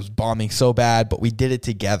 like I was bombing so bad, but we did it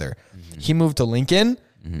together. Mm-hmm. He moved to Lincoln.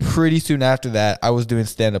 Mm-hmm. Pretty soon after that, I was doing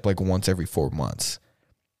stand-up like once every 4 months.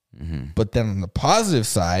 Mm-hmm. But then on the positive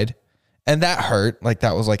side, and that hurt, like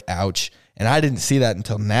that was like, ouch, and I didn't see that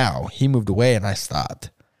until now. He moved away and I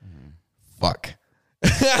stopped. Mm-hmm. Fuck.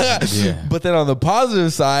 Yeah. But then on the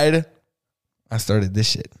positive side, I started this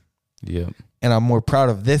shit. Yep. And I'm more proud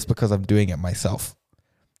of this because I'm doing it myself.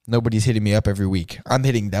 Nobody's hitting me up every week. I'm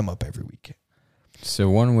hitting them up every week. So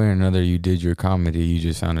one way or another, you did your comedy. You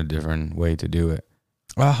just found a different way to do it.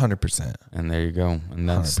 100%. And there you go. And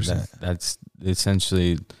that's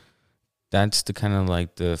essentially, that's the kind of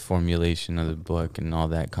like the formulation of the book and all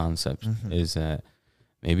that concept is that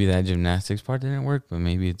maybe that gymnastics part didn't work, but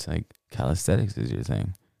maybe it's like calisthenics is your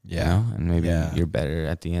thing. Yeah. You know? And maybe you're better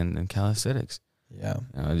at the end than calisthenics. Yeah.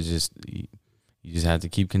 You know, it's just, you just have to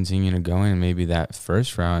keep continuing to going. And maybe that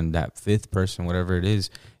first round, that fifth person, whatever it is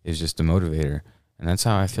just a motivator. And that's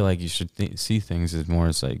how I feel like you should see things as more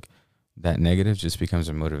as like that negative just becomes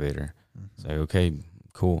a motivator. Mm-hmm. It's like, okay,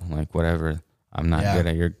 cool. Like whatever. I'm not good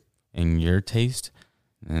at your taste.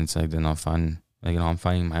 And it's like, then I'll find, like, you know, I'm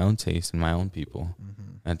finding my own taste and my own people. Mm-hmm.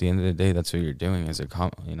 At the end of the day, that's what you're doing as a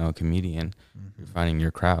comedian. Mm-hmm. You're finding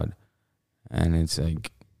your crowd. And it's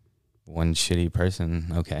like one shitty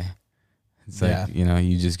person, okay. It's like, you know,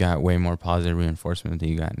 you just got way more positive reinforcement than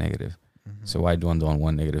you got negative. Mm-hmm. So why dwindle on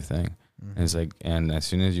one negative thing? Mm-hmm. And it's like, and as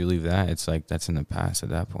soon as you leave that, it's like, that's in the past at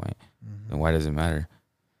that point. Mm-hmm. Then why does it matter?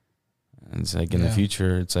 And it's like in the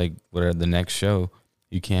future, it's like, whatever the next show,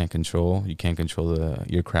 you can't control. You can't control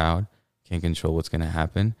your crowd. You can't control what's going to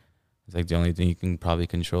happen. It's like the only thing you can probably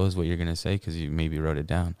control is what you're going to say because you maybe wrote it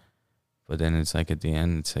down. But then it's like at the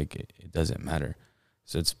end, it's like it doesn't matter.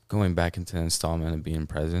 So it's going back into the installment of being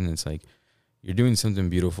present. It's like you're doing something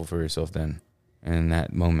beautiful for yourself then and in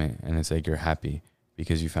that moment. And it's like you're happy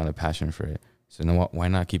because you found a passion for it. So why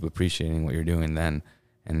not keep appreciating what you're doing then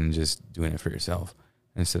and just doing it for yourself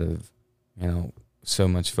instead of, you know, so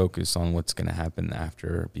much focus on what's going to happen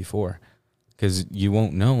after or before. Because you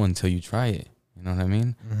won't know until you try it. You know what I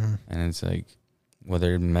mean? Mm-hmm. And it's like,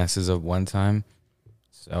 whether it messes up one time,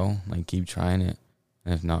 so like keep trying it.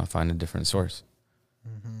 And if not, find a different source.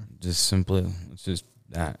 Mm-hmm. Just simply, it's just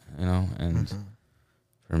that, you know? And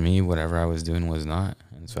for me, whatever I was doing was not.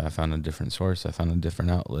 And so I found a different source. I found a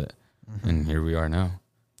different outlet. Mm-hmm. And here we are now.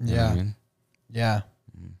 You know what I mean? Yeah.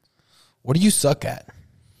 Mm-hmm. What do you suck at?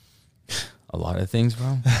 A lot of things,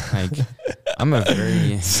 bro. Like, I'm a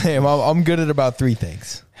very... Same. I'm good at about 3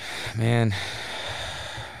 things. Man,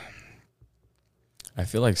 I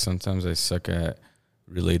feel like sometimes I suck at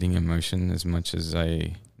relating emotion as much as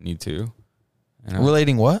I need to. You know?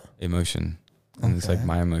 Relating what? Emotion. And it's like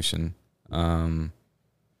my emotion. Sometimes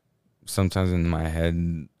in my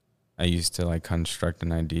head, I used to like construct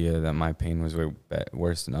an idea that my pain was way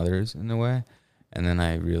worse than others in a way. And then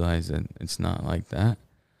I realized that it's not like that.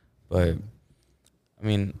 But, I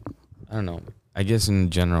mean, I don't know. I guess in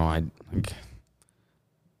general,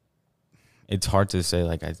 it's hard to say,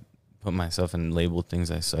 like, I put myself and label things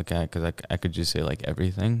I suck at because I could just say, like,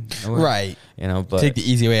 everything. Right. You know, but... Take the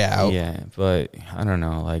easy way out. Yeah, but I don't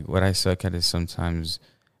know. Like, what I suck at is sometimes...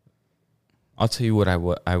 I'll tell you what I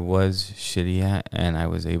was shitty at and I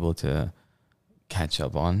was able to catch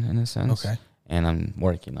up on, in a sense. Okay. And I'm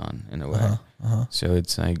working on, in a way. So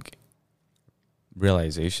it's, like,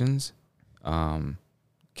 realizations.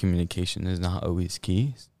 Communication is not always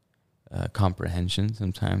key. Comprehension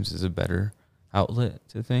sometimes is a better outlet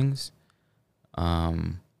to things. I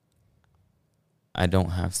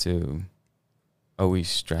don't have to always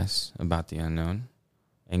stress about the unknown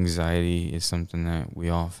anxiety is something that we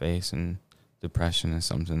all face, and depression is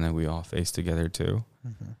something that we all face together too.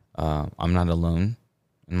 I'm not alone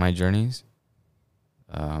in my journeys.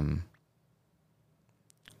 I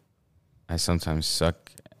sometimes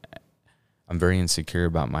suck. I'm very insecure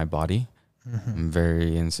about my body. I'm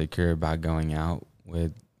very insecure about going out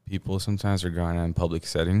with people sometimes, or going out in public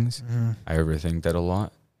settings. I overthink that a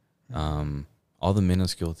lot. All the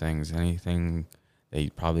minuscule things, anything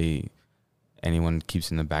that probably anyone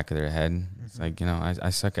keeps in the back of their head, it's like, you know, I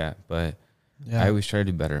suck at, but I always try to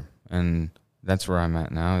do better. And that's where I'm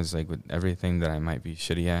at now, is like with everything that I might be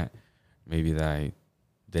shitty at, maybe that I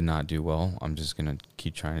did not do well, I'm just going to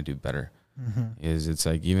keep trying to do better. It's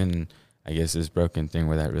like, even, I guess, this broken thing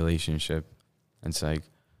with that relationship, it's like,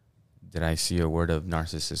 did I see a word of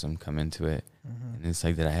narcissism come into it? And it's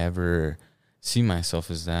like, did I ever see myself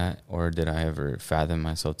as that, or did I ever fathom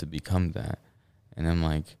myself to become that? And I'm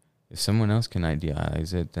like, if someone else can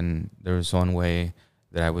idealize it, then there was one way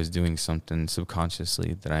that I was doing something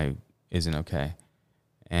subconsciously that isn't okay.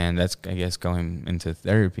 And that's, I guess, going into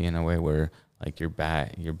therapy in a way where, like, your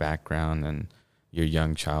background and your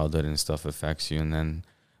young childhood and stuff affects you. And then,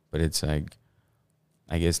 but it's like,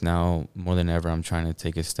 I guess now more than ever, I'm trying to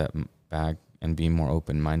take a step back and be more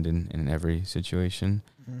open-minded in every situation.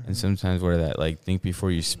 And sometimes where that, like, think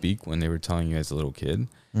before you speak, when they were telling you as a little kid,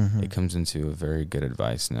 it comes into a very good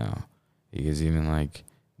advice now. Because even, like,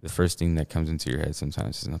 the first thing that comes into your head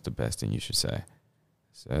sometimes is not the best thing you should say.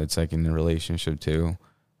 So it's like in a relationship too,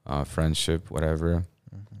 friendship, whatever.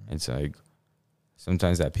 It's like,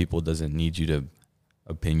 sometimes that people doesn't need you to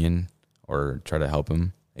opinion or try to help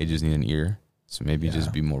them. They just need an ear. So maybe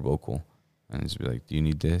just be more vocal and just be like, do you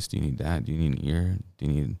need this? Do you need that? Do you need an ear? Do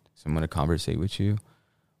you need someone to conversate with you?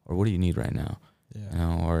 Or what do you need right now? You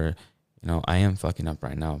know, or, you know, I am fucking up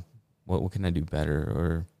right now. What can I do better?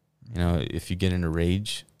 Or, you know, if you get in a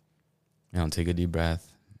rage, you know, take a deep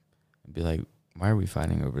breath and be like, why are we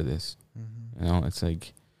fighting over this? You know, it's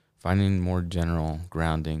like finding more general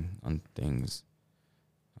grounding on things.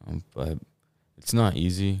 But it's not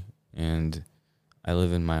easy, and I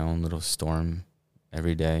live in my own little storm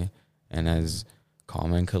every day. And as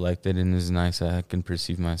calm and collected and as nice as I can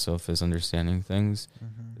perceive myself as understanding things,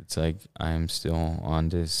 it's like I am still on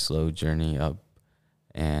this slow journey up.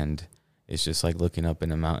 And it's just like looking up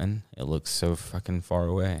in a mountain. It looks so fucking far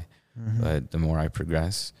away. But the more I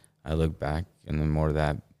progress, I look back, and the more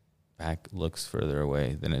that back looks further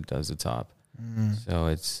away than it does the top. So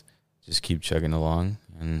it's just keep chugging along,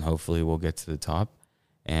 and hopefully we'll get to the top.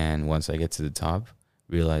 And once I get to the top,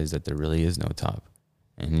 realize that there really is no top,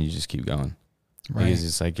 and you just keep going. Right. Because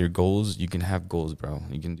it's like your goals, you can have goals, bro.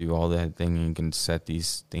 You can do all that thing, and you can set these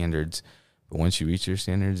standards. But once you reach your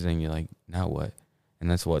standards, then you're like, now what? And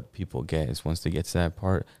that's what people get, is once they get to that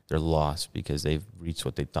part, they're lost because they've reached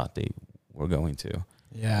what they thought they were going to.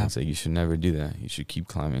 Yeah. And so you should never do that. You should keep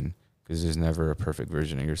climbing, because there's never a perfect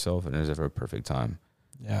version of yourself, and there's never a perfect time.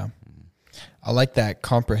 Yeah. I like that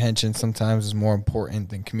comprehension sometimes is more important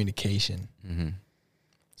than communication.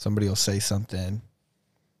 Somebody will say something,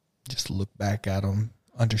 just look back at them,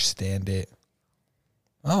 understand it.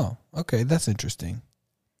 Oh, okay, that's interesting.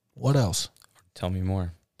 What else? Tell me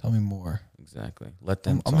more. Tell me more. Exactly. Let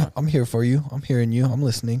them talk. I'm here for you. I'm hearing you. I'm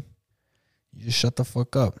listening. You just shut the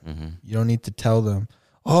fuck up. You don't need to tell them,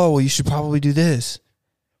 oh, well, you should probably do this.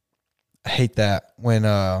 I hate that when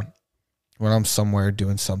I'm somewhere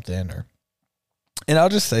doing something, and I'll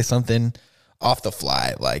just say something off the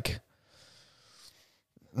fly, like,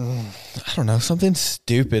 I don't know, something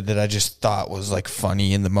stupid that I just thought was like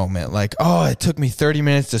funny in the moment. Like, oh, it took me 30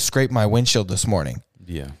 minutes to scrape my windshield this morning.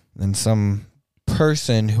 Yeah. And some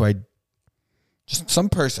person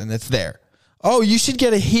that's there, oh, you should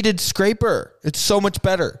get a heated scraper. It's so much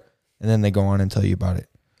better. And then they go on and tell you about it.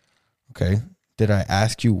 Okay. Did I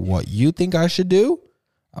ask you what you think I should do?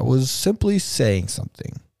 I was simply saying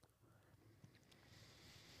something.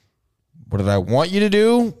 What did I want you to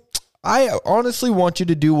do? I honestly want you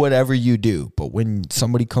to do whatever you do. But when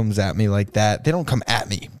somebody comes at me like that, they don't come at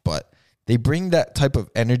me, but they bring that type of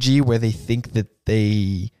energy where they think that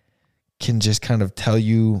they can just kind of tell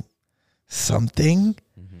you something.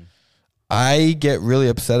 I get really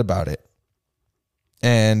upset about it.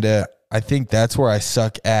 And I think that's where I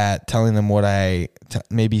suck at telling them what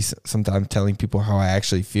maybe sometimes telling people how I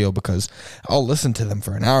actually feel, because I'll listen to them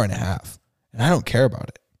for an hour and a half and I don't care about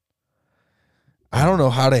it. I don't know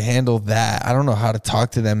how to handle that. I don't know how to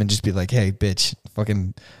talk to them and just be like, hey, bitch,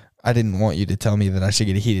 fucking, I didn't want you to tell me that I should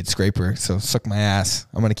get a heated scraper, so suck my ass.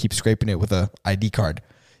 I'm going to keep scraping it with a ID card.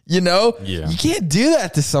 You know? Yeah. You can't do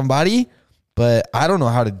that to somebody, but I don't know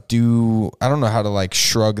how to like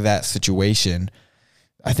shrug that situation.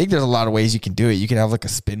 I think there's a lot of ways you can do it. You can have like a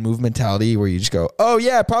spin move mentality where you just go, oh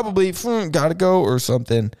yeah, probably gotta go or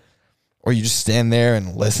something. Or you just stand there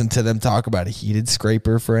and listen to them talk about a heated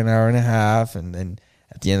scraper for an hour and a half. And then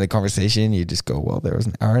at the end of the conversation, you just go, well, there was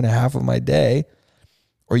an hour and a half of my day.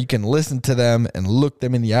 Or you can listen to them and look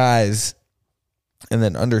them in the eyes and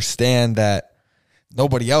then understand that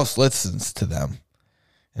nobody else listens to them.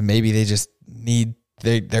 And maybe they just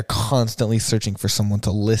they're constantly searching for someone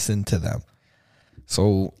to listen to them.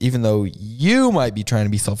 So even though you might be trying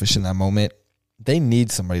to be selfish in that moment, they need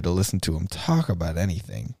somebody to listen to them talk about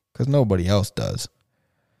anything because nobody else does.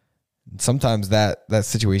 And sometimes that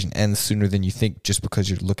situation ends sooner than you think just because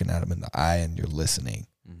you're looking at them in the eye and you're listening.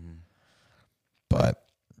 Mm-hmm. But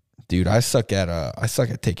dude, I suck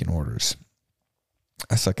at taking orders.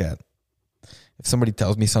 I suck at if somebody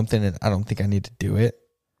tells me something and I don't think I need to do it.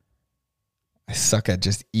 I suck at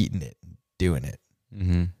just eating it and doing it.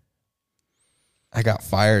 Mm-hmm. I got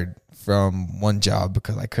fired from one job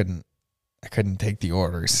because I couldn't take the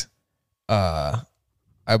orders.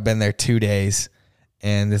 I've been there 2 days,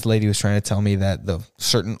 and this lady was trying to tell me that the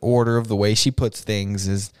certain order of the way she puts things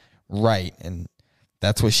is right, and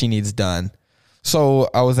that's what she needs done. So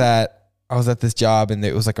I was at this job, and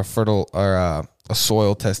it was like a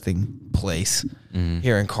soil testing place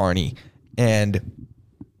here in Kearney, and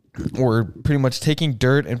we're pretty much taking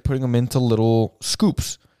dirt and putting them into little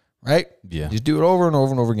scoops. Right? Yeah. Just do it over and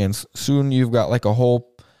over and over again. Soon you've got like a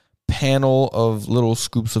whole panel of little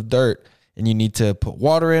scoops of dirt, and you need to put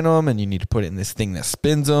water in them, and you need to put it in this thing that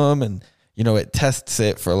spins them, and it tests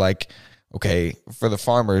it for like, okay, for the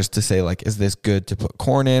farmers to say like, is this good to put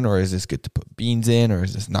corn in, or is this good to put beans in, or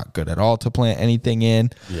is this not good at all to plant anything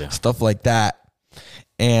in? Yeah. Stuff like that.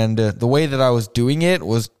 And the way that I was doing it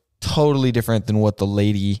was totally different than what the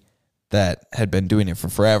lady that had been doing it for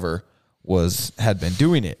forever had been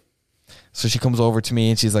doing it. So she comes over to me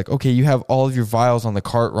and she's like, okay, you have all of your vials on the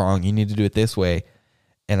cart wrong. You need to do it this way.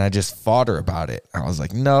 And I just fought her about it. I was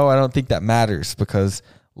like, no, I don't think that matters because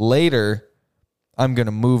later I'm going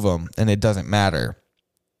to move them and it doesn't matter.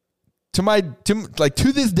 To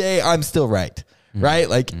this day, I'm still right. Right?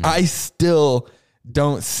 Like I still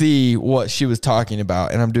don't see what she was talking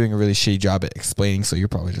about. And I'm doing a really shitty job at explaining. So you're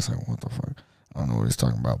probably just like, what the fuck? I don't know what he's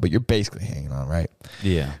talking about, but you're basically hanging on, right?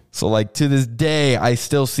 Yeah. So like to this day, I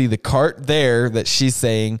still see the cart there that she's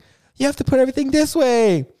saying, you have to put everything this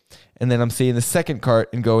way. And then I'm seeing the second cart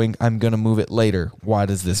and going, I'm going to move it later. Why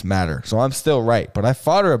does this matter? So I'm still right, but I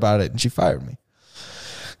fought her about it and she fired me.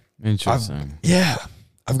 Interesting.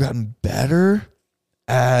 I've gotten better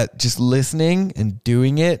at just listening and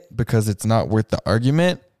doing it because it's not worth the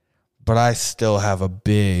argument, but I still have a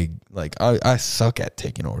big, I suck at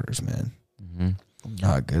taking orders, man. I'm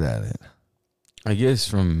not good at it. I guess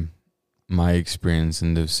from my experience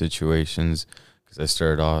in those situations, because I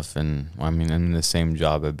started off I'm in the same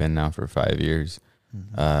job I've been now for 5 years,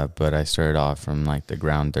 but I started off from like the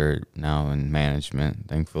ground dirt now in management,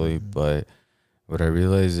 thankfully. But what I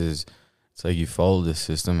realized is it's like you follow the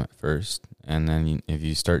system at first, and then if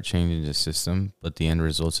you start changing the system, but the end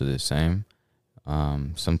results are the same,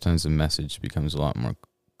 sometimes the message becomes a lot more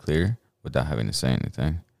clear without having to say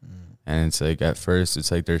anything. And it's like at first it's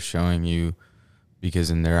like they're showing you, because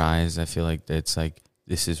in their eyes I feel like it's like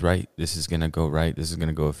this is right, this is gonna go right, this is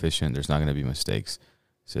gonna go efficient, there's not gonna be mistakes.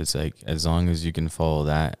 So it's like as long as you can follow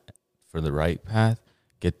that for the right path,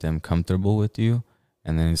 get them comfortable with you,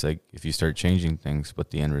 and then it's like if you start changing things but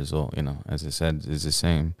the end result, as I said, is the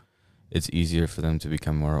same, it's easier for them to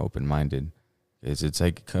become more open-minded. It's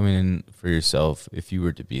like coming in for yourself. If you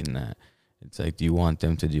were to be in that, it's like, do you want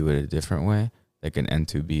them to do it a different way that can end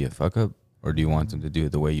to be a fuck up, or do you want them to do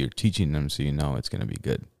it the way you're teaching them so it's going to be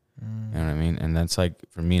good? You know what I mean? And that's like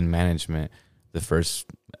for me in management,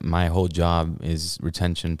 my whole job is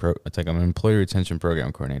it's like I'm an employee retention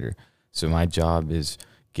program coordinator. So my job is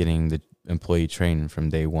getting the employee trained from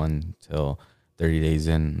day one till 30 days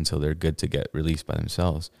in until they're good to get released by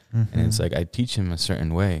themselves. And it's like I teach them a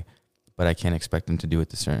certain way, but I can't expect them to do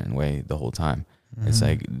it a certain way the whole time. It's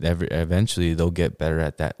like eventually they'll get better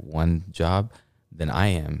at that one job than I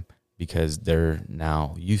am because they're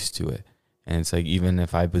now used to it. And it's like even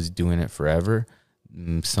if I was doing it forever,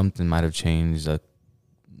 something might have changed,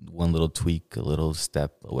 one little tweak, a little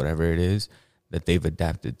step, or whatever it is that they've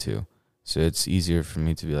adapted to. So it's easier for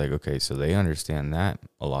me to be like, okay, so they understand that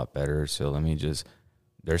a lot better. So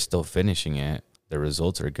they're still finishing it. Their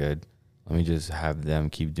results are good. Let me just have them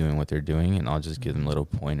keep doing what they're doing, and I'll just give them little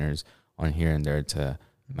pointers on here and there to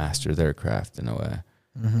master their craft in a way.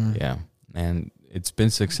 Yeah. And it's been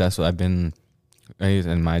successful. And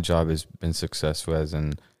my job has been successful as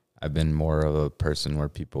in I've been more of a person where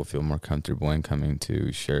people feel more comfortable in coming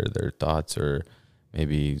to share their thoughts or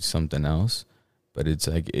maybe something else. But it's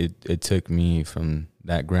like it took me from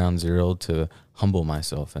that ground zero to humble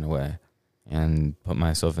myself in a way and put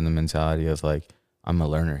myself in the mentality of like, I'm a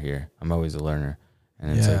learner here. I'm always a learner.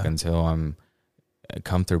 And it's like until I'm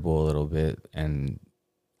comfortable a little bit and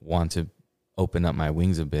want to open up my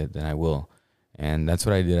wings a bit, then I will. And that's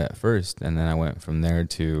what I did at first. And then I went from there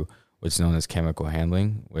to what's known as chemical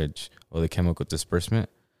handling, the chemical disbursement.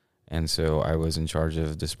 And so I was in charge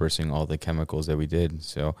of dispersing all the chemicals that we did.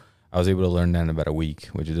 So I was able to learn that in about a week,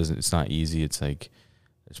 which it's not easy. It's like,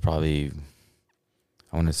 there's probably,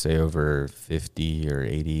 I want to say over 50 or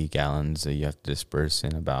 80 gallons that you have to disperse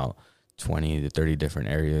in about 20 to 30 different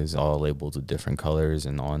areas, all labeled with different colors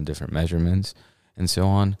and all in different measurements and so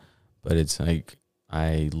on. But it's like,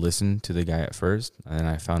 I listened to the guy at first, and then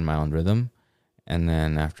I found my own rhythm. And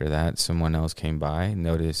then after that, someone else came by,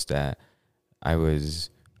 noticed that I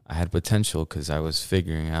had potential because I was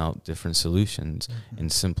figuring out different solutions in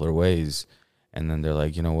simpler ways. And then they're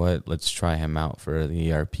like, you know what, let's try him out for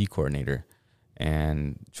the ERP coordinator.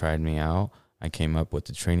 And tried me out. I came up with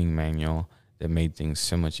the training manual that made things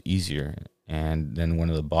so much easier. And then one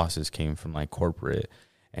of the bosses came from like corporate,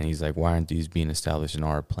 and he's like, why aren't these being established in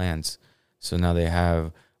our plants? So now they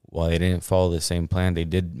have, while they didn't follow the same plan, they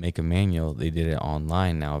did make a manual. They did it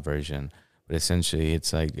online now version. But essentially,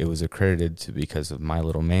 it's like it was accredited to because of my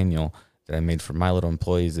little manual that I made for my little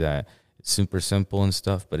employees that it's super simple and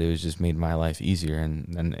stuff, but it was just made my life easier. And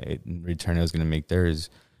then in return, I was going to make theirs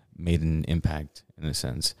made an impact in a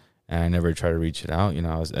sense. And I never tried to reach it out. You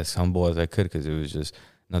know, I was as humble as I could because it was just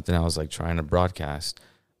nothing I was like trying to broadcast.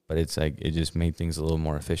 But it's like it just made things a little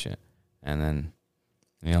more efficient. And then,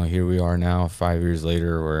 you know, here we are now 5 years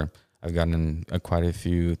later where I've gotten quite a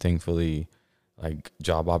few, thankfully, like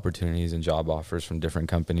job opportunities and job offers from different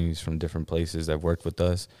companies, from different places that have worked with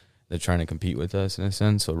us. They're trying to compete with us in a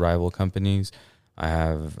sense. So rival companies,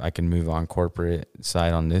 I can move on corporate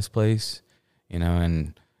side on this place, you know,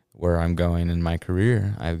 and where I'm going in my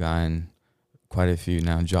career, I've gotten quite a few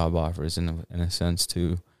now job offers in a sense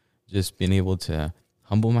to just being able to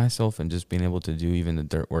humble myself and just being able to do even the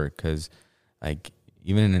dirt work. Because like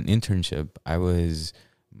even in an internship,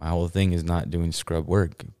 my whole thing is not doing scrub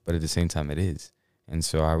work, but at the same time it is. And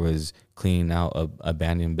so I was cleaning out a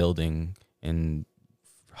abandoned building in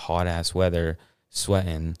hot ass weather,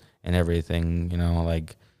 sweating and everything, you know,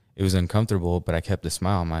 like it was uncomfortable, but I kept a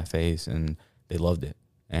smile on my face and they loved it.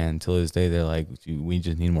 And till this day, they're like, we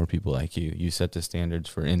just need more people like you. You set the standards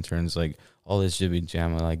for interns, like all this jibby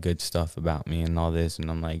jamma, like good stuff about me and all this. And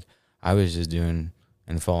I'm like, I was just doing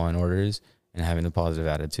and following orders and having a positive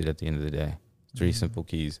attitude at the end of the day. 3 simple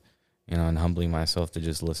keys, you know, and humbling myself to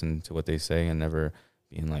just listen to what they say and never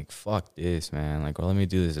being like, fuck this, man. Like, well, let me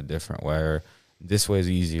do this a different way, or this way is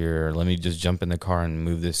easier. Or let me just jump in the car and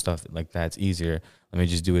move this stuff like that's easier. Let me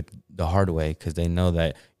just do it the hard way, because they know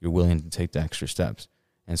that you're willing to take the extra steps.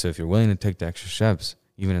 And so if you're willing to take the extra steps,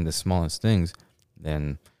 even in the smallest things,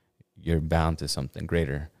 then you're bound to something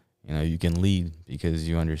greater. You know, you can lead because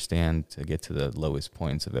you understand to get to the lowest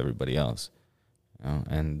points of everybody else. You know,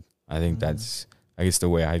 and I think that's, I guess, the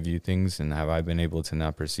way I view things and how I've been able to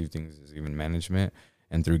now perceive things as even management,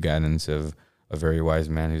 and through guidance of a very wise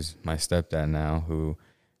man who's my stepdad now, who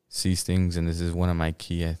sees things. And this is one of my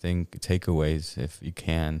key, I think, takeaways, if you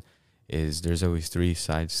can, is there's always 3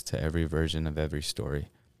 sides to every version of every story.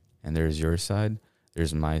 And there's your side,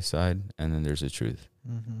 there's my side, and then there's the truth.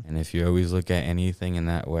 And if you always look at anything in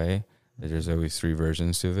that way, that there's always 3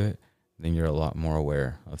 versions to it, then you're a lot more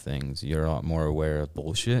aware of things. You're a lot more aware of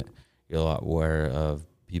bullshit. You're a lot aware of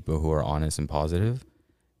people who are honest and positive,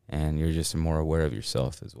 and you're just more aware of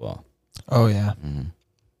yourself as well. Oh, yeah.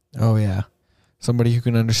 Oh, yeah. Somebody who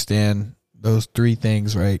can understand those 3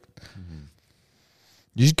 things, right?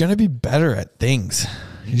 You're just going to be better at things.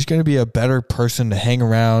 You're just going to be a better person to hang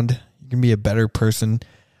around. You can be a better person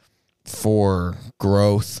for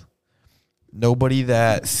growth. Nobody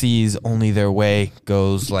that sees only their way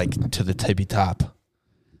goes like to the tippy top.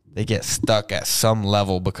 They get stuck at some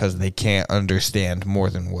level because they can't understand more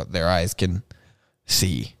than what their eyes can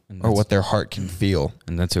see or what their heart can feel.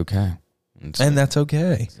 And that's okay. And that's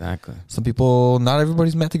okay. Exactly. Some people, not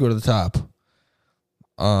everybody's meant to go to the top.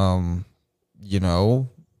 You know,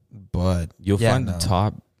 but you'll find the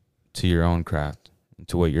top to your own craft,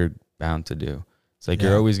 to what you're bound to do. It's like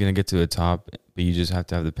you're always going to get to the top, but you just have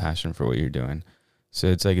to have the passion for what you're doing. So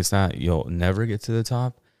it's like, it's not you'll never get to the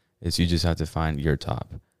top. It's you just have to find your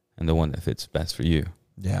top and the one that fits best for you.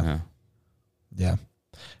 Yeah.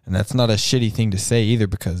 And that's not a shitty thing to say either,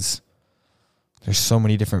 because there's so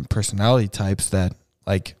many different personality types that,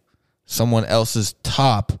 like, someone else's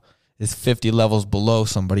top is 50 levels below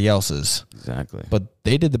somebody else's. Exactly. But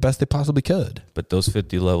they did the best they possibly could. But those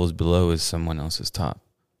 50 levels below is someone else's top.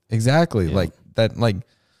 Exactly. Yeah. Like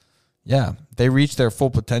that, they reached their full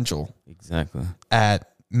potential. Exactly. At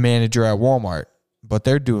manager at Walmart, but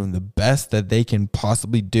they're doing the best that they can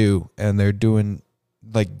possibly do, and they're doing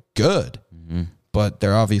like good. Mm-hmm. But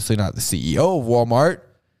they're obviously not the CEO of Walmart.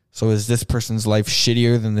 So is this person's life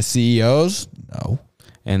shittier than the CEO's? No.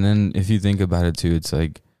 And then if you think about it too, it's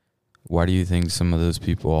like, why do you think some of those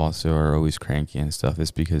people also are always cranky and stuff?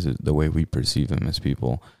 It's because of the way we perceive them as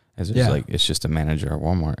people. As it's like, it's just a manager at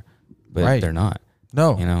Walmart, but they're not.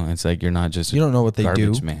 No. You know, it's like, you're not just, you don't know what they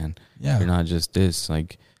garbage do, man. Yeah. You're not just this.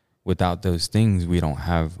 Like, without those things, we don't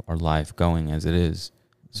have our life going as it is.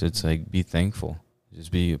 So it's like, be thankful.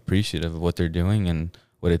 Just be appreciative of what they're doing and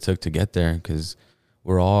what it took to get there. Because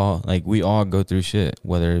we all go through shit,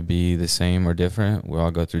 whether it be the same or different. We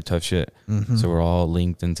all go through tough shit. Mm-hmm. So we're all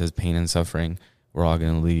linked into pain and suffering. We're all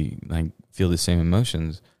going to feel the same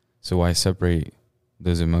emotions. So why separate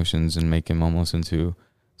those emotions and make them almost into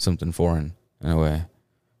something foreign in a way?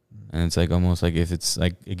 And it's like almost like if it's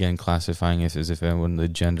like, again, classifying it as if it was the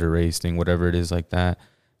gender, race thing, whatever it is like that,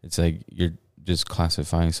 it's like you're just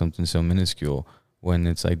classifying something so minuscule when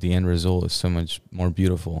it's like the end result is so much more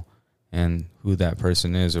beautiful. And who that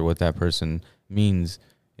person is or what that person means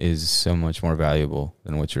is so much more valuable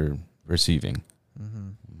than what you're receiving. Mm-hmm.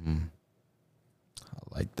 Mm-hmm.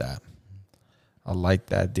 I like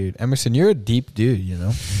that, dude. Emerson, you're a deep dude, you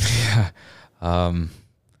know? Yeah.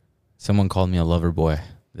 Someone called me a lover boy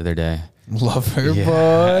the other day. Lover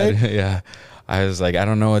boy? Yeah. I was like, I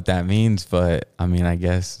don't know what that means, but I mean, I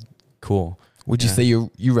guess cool. Would you say you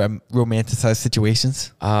romanticize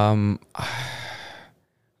situations?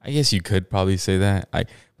 I guess you could probably say that. But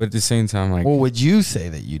at the same time, like, what would you say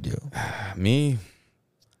that you do? Me,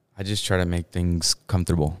 I just try to make things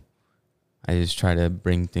comfortable. I just try to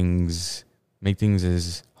make things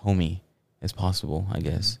as homey as possible, I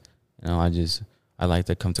guess. You know, I like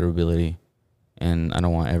the comfortability, and I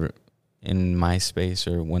don't want in my space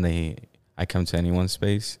or when I come to anyone's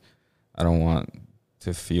space, I don't want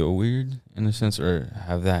to feel weird in a sense or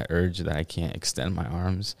have that urge that I can't extend my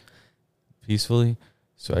arms peacefully.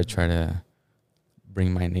 So I try to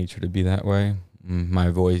bring my nature to be that way. My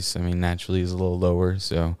voice, I mean, naturally is a little lower.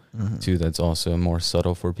 So, too, that's also more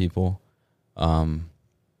subtle for people.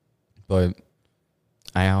 But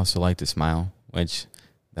I also like to smile, which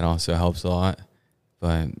that also helps a lot.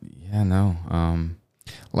 But, yeah, no.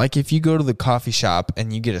 Like if you go to the coffee shop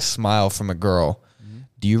and you get a smile from a girl,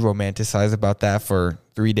 do you romanticize about that for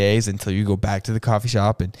 3 days until you go back to the coffee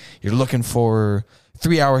shop and you're looking for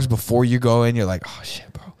 3 hours before you go in? You're like, oh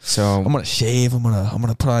shit, bro. So I'm gonna shave. I'm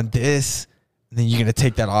gonna put on this, and then you're gonna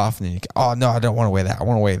take that off, and then oh no, I don't want to wear that. I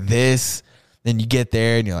want to wear this. Then you get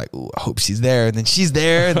there and you're like, ooh, I hope she's there. And then she's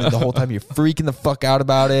there, and then the whole time you're freaking the fuck out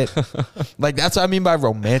about it. Like that's what I mean by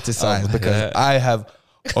romanticize, because I have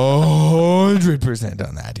 100%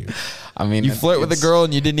 done that, dude. I mean, you flirt with a girl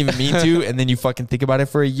and you didn't even mean to, and then you fucking think about it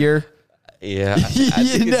for a year. Yeah,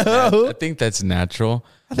 I think that's natural.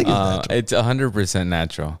 I think it's natural. It's 100%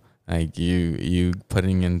 natural. Like you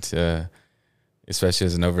putting into, especially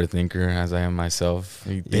as an overthinker, as I am myself,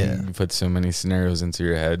 you put so many scenarios into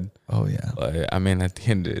your head. Oh yeah. But I mean, at the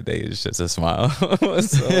end of the day, it's just a smile.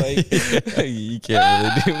 So like, you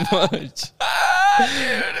can't really do much.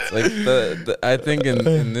 It's like I think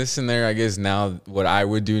in this scenario, I guess now what I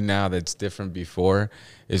would do now that's different before,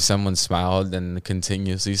 if someone smiled and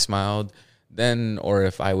continuously smiled, then, or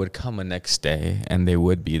if I would come a next day and they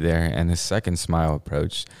would be there and a second smile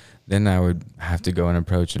approached, then I would have to go and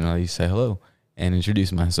approach and at least say hello and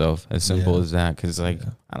introduce myself. As simple as that. Because I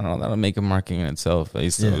don't know, that'll make a marking in itself. At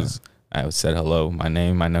least I said hello, my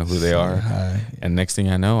name, I know who they are. Hi. And next thing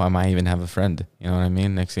I know, I might even have a friend. You know what I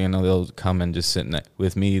mean? Next thing I know, they'll come and just sit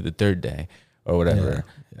with me the third day or whatever.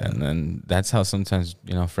 Yeah. And then that's how sometimes,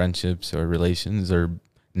 you know, friendships or relations are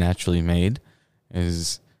naturally made,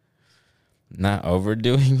 is not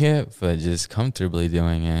overdoing it, but just comfortably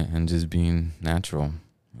doing it and just being natural.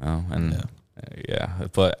 You know? And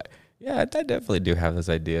but yeah, I definitely do have those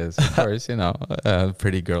ideas. Of course, you know,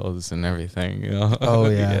 pretty girls and everything, you know. Oh,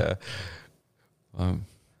 yeah.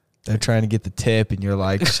 They're trying to get the tip, and you're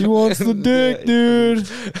like, she wants the dick, dude.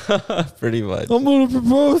 Pretty much. I'm going to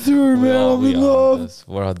propose to her, man. I'm in love.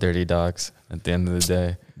 We're all dirty dogs at the end of the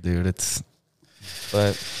day. Dude,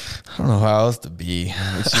 but I don't know how else to be.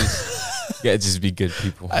 Just be good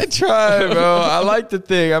people. I try, bro. I like to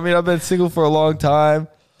think. I mean, I've been single for a long time.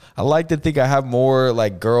 I like to think I have more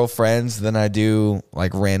like girlfriends than I do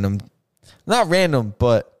like not random,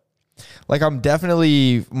 but like I'm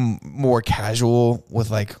definitely more casual with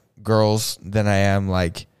like girls than I am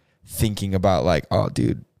like thinking about like, oh,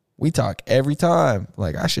 dude, we talk every time.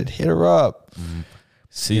 Like I should hit her up.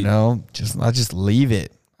 See, you know, I just leave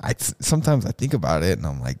it. Sometimes I think about it and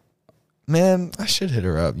I'm like, man, I should hit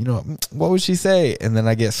her up. You know, what would she say? And then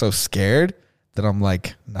I get so scared that I'm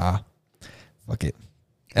like, nah, fuck it.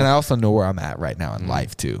 And I also know where I'm at right now in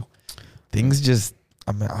life too. Things just,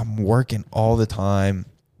 I'm working all the time.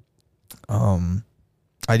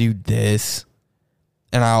 I do this,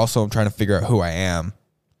 and I also am trying to figure out who I am.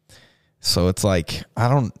 So it's like,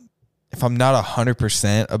 if I'm not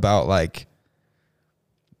 100% about like,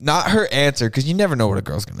 not her answer, because you never know what a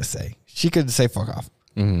girl's going to say. She could say fuck off.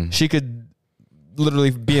 Mm-hmm. She could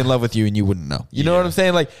literally be in love with you and you wouldn't know. You know what I'm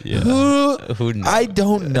saying? Like, who knows? I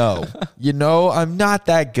don't know. You know, I'm not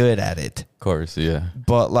that good at it. Of course, yeah.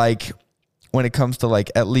 But like, when it comes to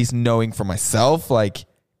like at least knowing for myself, like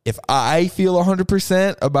if I feel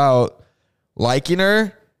 100% about liking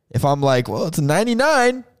her, if I'm like, well, it's a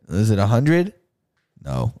 99, is it 100?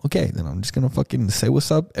 No. Okay, then I'm just going to fucking say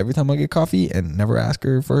what's up every time I get coffee and never ask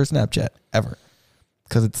her for her Snapchat ever.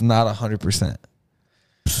 Because it's not 100%.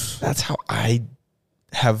 That's how I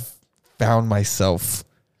have found myself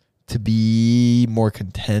to be more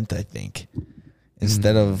content, I think.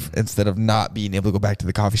 Instead of not being able to go back to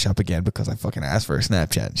the coffee shop again because I fucking asked for a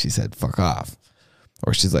Snapchat and she said fuck off,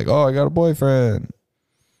 or she's like, oh, I got a boyfriend.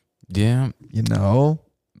 Yeah, you know,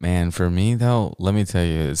 man. For me though, let me tell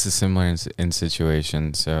you, it's a similar in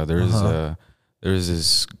situation. So there's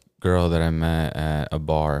this girl that I met at a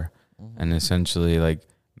bar, and essentially like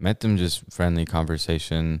met them just friendly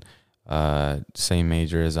conversation, same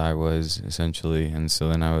major as I was essentially, and so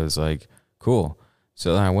then I was like, cool.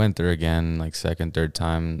 So then I went there again, like second, third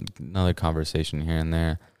time, another conversation here and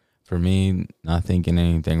there. For me, not thinking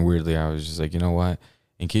anything weirdly, I was just like, you know what?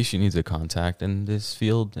 In case she needs a contact in this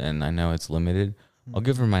field, and I know it's limited, I'll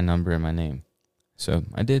give her my number and my name. So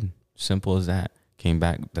I did. Simple as that. Came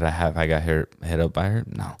back. Did I got hit up by her?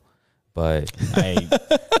 No. But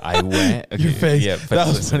I went. Okay, your face. Yeah, that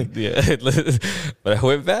was funny. Yeah, but I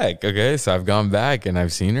went back. Okay, so I've gone back and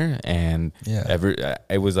I've seen her, and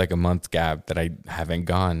it was like a month gap that I haven't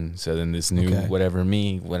gone. So then this new whatever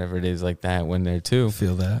it is like that went there too.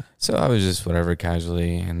 Feel that. So I was just whatever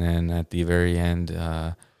casually, and then at the very end,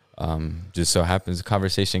 just so happens the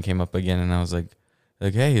conversation came up again, and I was like,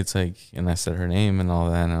 hey, it's like, and I said her name and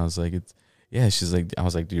all that, and I was like, she's like, I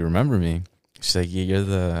was like, do you remember me? She's like, yeah, you're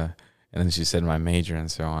the. And then she said my major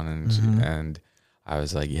and so on. And and I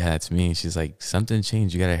was like, yeah, it's me. She's like, something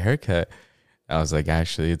changed. You got a haircut. I was like,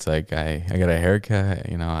 actually, it's like I got a haircut.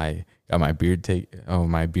 You know, I got my beard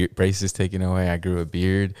braces taken away. I grew a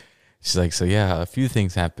beard. She's like, so yeah, a few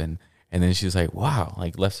things happened. And then she was like, wow,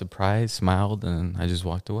 like left surprised, smiled, and I just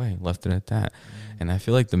walked away, left it at that. And I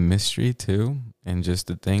feel like the mystery too, and just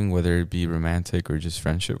the thing, whether it be romantic or just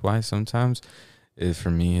friendship wise sometimes, for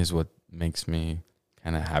me is what makes me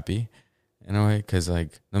kind of happy in a way, because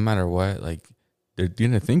like no matter what, like they're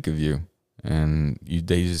gonna think of you, and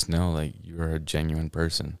they just know like you're a genuine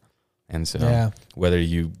person. And so whether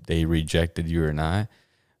they rejected you or not,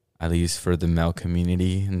 at least for the male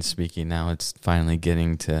community, and speaking now, it's finally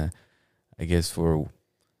getting to, I guess,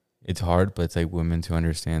 it's hard, but it's like women to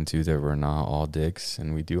understand too that we're not all dicks,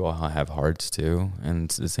 and we do all have hearts too.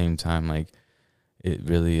 And at the same time, like it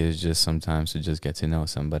really is just sometimes to just get to know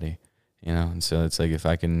somebody. You know, and so it's like if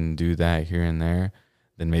I can do that here and there,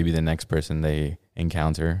 then maybe the next person they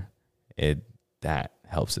encounter, that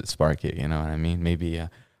helps it spark it. You know what I mean? Maybe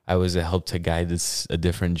I was a help to guide this a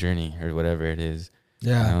different journey or whatever it is.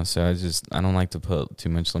 Yeah. You know? So I don't like to put too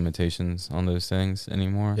much limitations on those things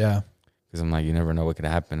anymore. Yeah. Because I'm like, you never know what could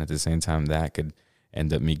happen. At the same time, that could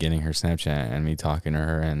end up me getting her Snapchat and me talking to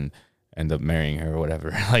her and end up marrying her or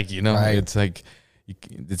whatever. Like, you know, it's like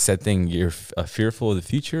it's that thing. You're fearful of the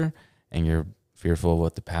future. And you're fearful of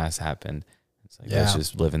what the past happened. It's like, let's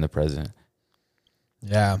just live in the present.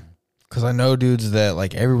 Yeah. Because I know dudes that,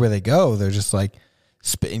 like, everywhere they go, they're just, like,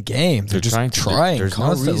 spitting games. They're just trying there's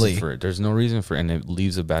constantly. No reason for it. There's no reason for it, and it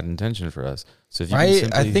leaves a bad intention for us. So if you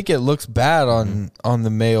I think it looks bad on the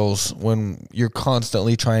males when you're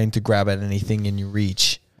constantly trying to grab at anything in your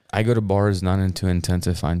reach. I go to bars not into intent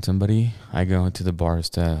to find somebody. I go into the bars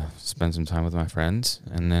to spend some time with my friends.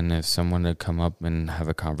 And then if someone to come up and have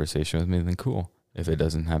a conversation with me, then cool. If it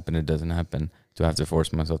doesn't happen, it doesn't happen. Do I have to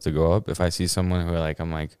force myself to go up? If I see someone who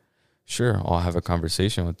I'm like, sure, I'll have a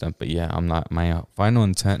conversation with them. But yeah, my final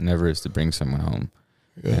intent never is to bring someone home.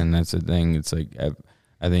 Yeah. And that's the thing. It's like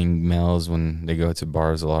I think males, when they go to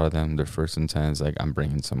bars, a lot of them, their first intent is like, I'm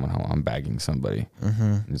bringing someone home, I'm bagging somebody.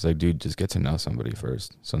 It's like, dude, just get to know somebody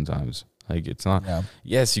first. Sometimes, like, it's not. Yeah.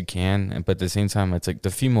 Yes, you can, but at the same time, it's like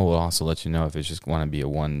the female will also let you know if it's just want to be a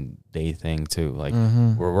 1 day thing too. Like,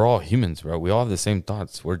 we're all humans, bro. We all have the same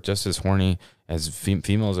thoughts. We're just as horny as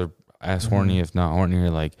females are, as horny, if not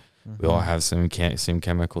hornier. Like, we all have same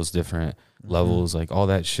chemicals, different levels, like all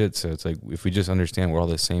that shit. So it's like, if we just understand we're all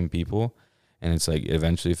the same people. And it's like,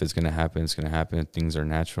 eventually, if it's going to happen, it's going to happen. If things are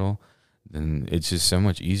natural, then it's just so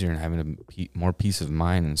much easier and having more peace of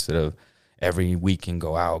mind instead of every weekend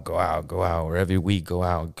go out, or every week go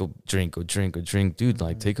out, go drink. Dude,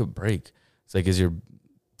 like, take a break. It's like, is your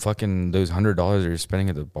fucking those $100 that you're spending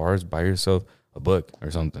at the bars, buy yourself a book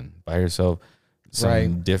or something. Buy yourself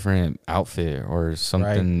some different outfit or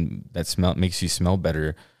something that makes you smell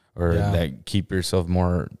better or that keep yourself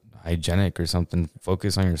more hygienic or something.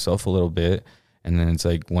 Focus on yourself a little bit, and then it's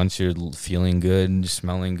like, once you're feeling good,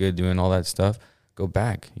 smelling good, doing all that stuff, go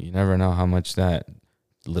back. You never know how much that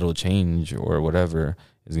little change or whatever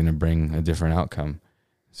is going to bring a different outcome.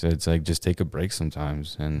 So it's like, just take a break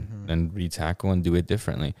sometimes and then retackle and do it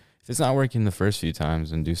differently. If it's not working the first few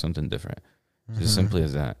times, then do something different. Just simply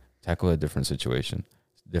as that. Tackle a different situation,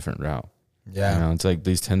 different route. Yeah. You know, it's like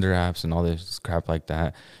these Tinder apps and all this crap like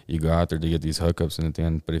that. You go out there to get these hookups and at the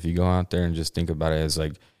end, but if you go out there and just think about it as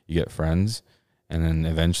like, you get friends and then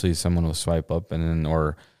eventually someone will swipe up and then,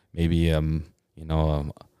 or maybe, you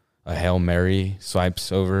know, a Hail Mary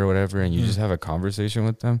swipes over or whatever, and you just have a conversation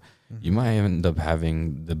with them, you might end up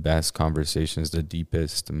having the best conversations, the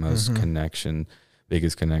deepest, the most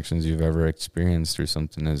biggest connections you've ever experienced through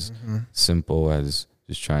something as simple as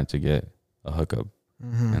just trying to get a hookup.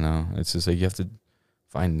 You know, it's just like, you have to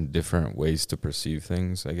find different ways to perceive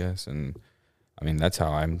things, I guess. And I mean, that's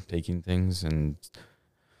how I'm taking things. And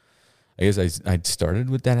I guess I started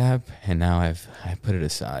with that app, and now I put it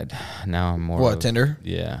aside. Now I'm more Tinder?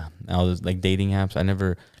 Yeah. Now there's like dating apps.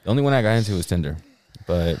 The only one I got into was Tinder,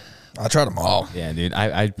 but I tried them all. Yeah, dude.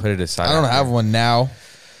 I put it aside. I don't have one now.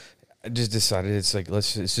 I just decided it's like,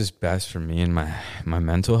 it's just best for me and my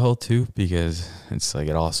mental health too, because it's like,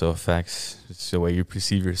 it also affects the way you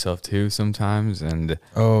perceive yourself too sometimes. And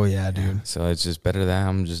oh yeah, dude. So it's just better that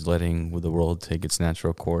I'm just letting the world take its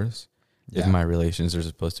natural course. If my relations are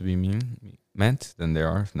supposed to be meant, then they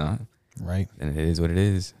are. If not, right, then it is what it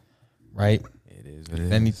is. Right. It is what it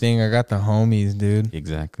is. Anything, I got the homies, dude.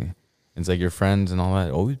 Exactly. It's like your friends and all that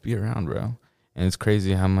always be around, bro. And it's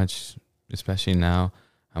crazy how much, especially now,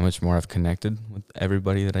 how much more I've connected with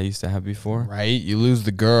everybody that I used to have before. Right. You lose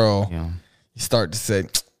the girl. Yeah. You start to say,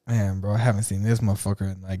 man, bro, I haven't seen this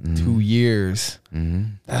motherfucker in like 2 years.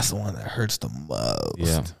 That's the one that hurts the most.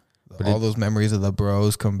 Yeah. But all those memories of the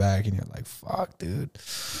bros come back and you're like, fuck, dude.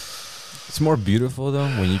 It's more beautiful though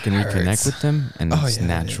when you can reconnect with them and it's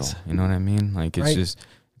natural. You know what I mean? Like, it's just,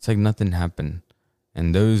 it's like nothing happened.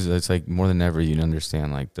 And those, it's like more than ever you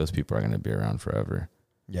understand, like, those people are going to be around forever.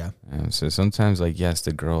 Yeah. So sometimes, like, yes,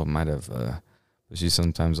 the girl might have, but she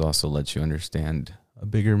sometimes also lets you understand a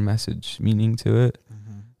bigger message, meaning to it.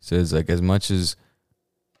 So it's like, as much as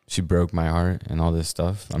she broke my heart and all this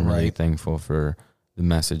stuff, I'm really thankful for the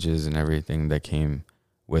messages and everything that came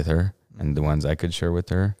with her and the ones I could share with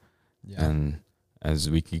her. Yeah. And as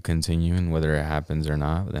we keep continuing, whether it happens or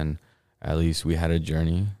not, then at least we had a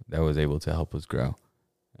journey that was able to help us grow.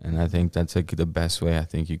 And I think that's like the best way I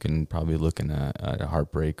think you can probably look in a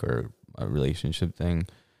heartbreak or a relationship thing.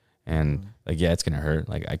 And like, yeah, it's going to hurt.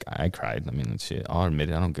 Like, I cried. I mean, shit, I'll admit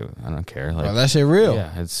it. I don't care. Like, oh, that shit real.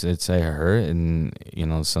 Yeah, it's a hurt. And, you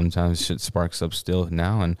know, sometimes shit sparks up still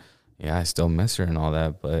now. And yeah, I still miss her and all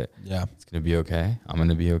that, but yeah, it's going to be okay. I'm going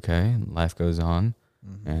to be okay. Life goes on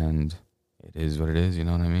and it is what it is. You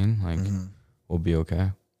know what I mean? Like, we'll be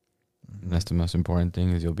okay. And that's the most important thing,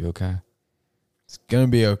 is you'll be okay. It's going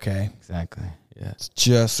to be okay. Exactly. Yeah. It's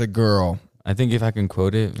just a girl. I think if I can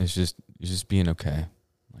quote it, it's just being okay.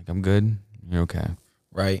 Like, I'm good. You're okay.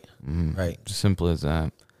 Right. Right. Just simple as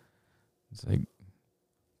that. It's like,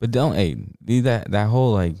 but don't, leave that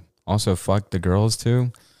whole, like, also fuck the girls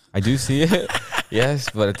too. I do see it. Yes.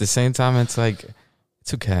 But at the same time, it's like,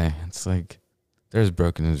 it's okay. It's like, they're as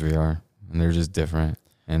broken as we are and they're just different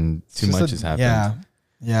and too much has happened. Yeah.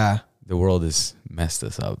 Yeah. The world has messed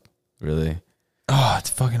us up, really. Oh, it's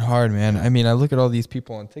fucking hard, man. I mean, I look at all these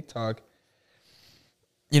people on TikTok.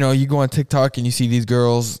 You know, you go on TikTok and you see these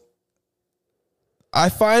girls. I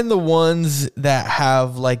find the ones that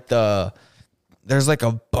have like the there's like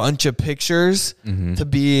a bunch of pictures to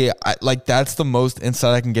be like, that's the most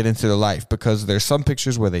insight I can get into their life, because there's some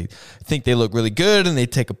pictures where they think they look really good and they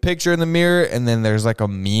take a picture in the mirror, and then there's like a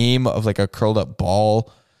meme of like a curled up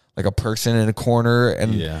ball, like a person in a corner,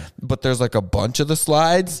 and but there's like a bunch of the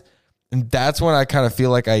slides, and that's when I kind of feel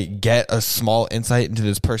like I get a small insight into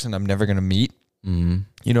this person I'm never gonna meet. You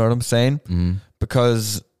know what I'm saying?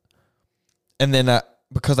 Because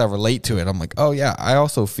I relate to it, I'm like, oh yeah, I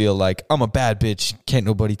also feel like I'm a bad bitch. Can't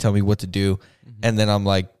nobody tell me what to do. And then I'm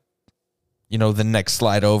like, you know, the next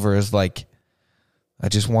slide over is like, I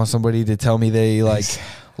just want somebody to tell me they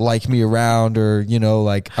like me around, or, you know,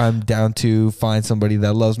 like I'm down to find somebody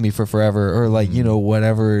that loves me for forever, or like, you know,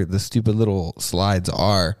 whatever the stupid little slides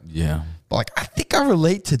are. Yeah. But like, I think I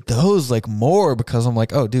relate to those like more, because I'm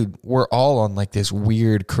like, oh dude, we're all on like this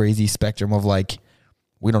weird, crazy spectrum of like,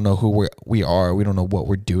 we don't know who we are. We don't know what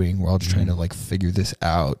we're doing. We're all just trying to like figure this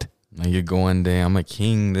out. Like you go one day, I'm a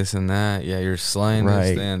king, this and that. Yeah, you're slaying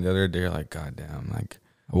this day. And the other day, you're like, God damn. Like,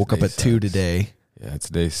 I woke up at 2 today. Yeah,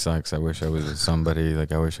 today sucks. I wish I was with somebody.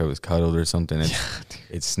 Like, I wish I was cuddled or something.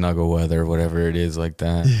 It's snuggle weather, whatever it is, like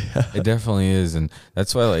that. Yeah. It definitely is. And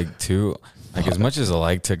that's why, like, too, like, as much as I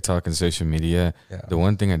like TikTok and social media, the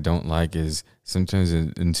one thing I don't like is sometimes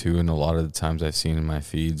and a lot of the times I've seen in my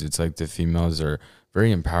feeds, it's like the females are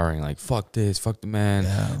very empowering, like, fuck this, fuck the man.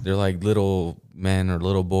 Yeah. They're like little men or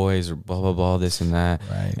little boys or blah, blah, blah, this and that.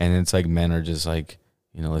 Right. And it's like men are just like,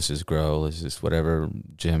 you know, let's just grow, let's just whatever,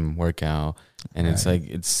 gym, workout. And it's like,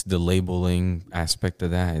 it's the labeling aspect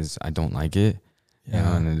of that is I don't like it. You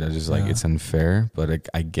know, and I just like, it's unfair, but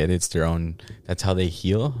I get it's their own, that's how they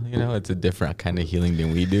heal. You know, it's a different kind of healing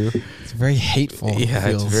than we do. It's very hateful. Yeah,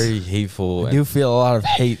 it's very hateful. I do feel a lot of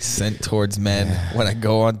hate sent towards men when I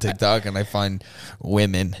go on TikTok and I find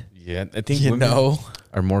women. Yeah, I think women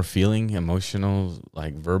are more feeling, emotional,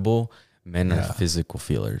 like verbal. Men are physical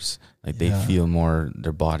feelers. Like they feel more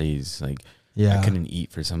their bodies. Like I couldn't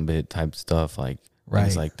eat for some bit type stuff. Like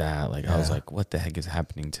things like that. Like I was like, what the heck is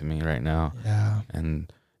happening to me right now? Yeah.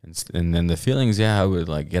 And then the feelings, I would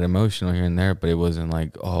like get emotional here and there, but it wasn't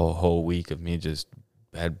like a whole week of me just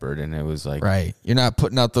bed burden. It was like you're not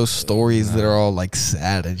putting out those stories that are all like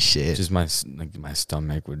sad and shit. Just my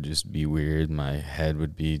stomach would just be weird. My head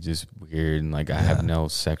would be just weird, and like I have no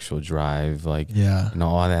sexual drive. Like and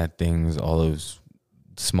all that things, all those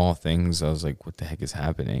small things. I was like, what the heck is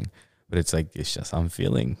happening? But it's like, it's just I'm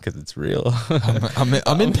feeling, because it's real. I'm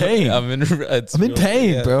in pain. I'm in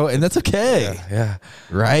pain, bro, and that's okay. Yeah.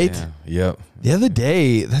 Right? Yeah. Yep. The other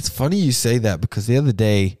day, that's funny you say that, because the other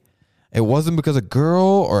day, it wasn't because of girl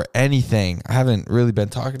or anything. I haven't really been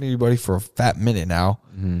talking to anybody for a fat minute now.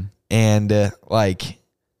 And like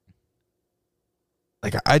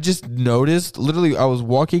I just noticed, literally, I was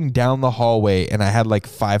walking down the hallway and I had like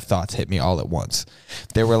 5 thoughts hit me all at once.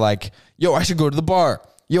 They were like, yo, I should go to the bar.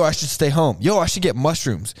 Yo, I should stay home. Yo, I should get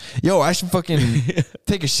mushrooms. Yo, I should fucking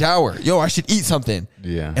take a shower. Yo, I should eat something.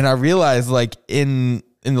 Yeah. And I realized, like, in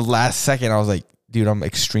the last second, I was like, dude, I'm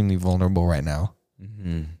extremely vulnerable right now.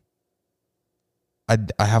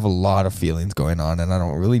 I have a lot of feelings going on, and I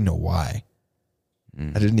don't really know why.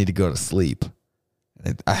 I just need to go to sleep.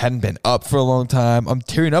 I hadn't been up for a long time. I'm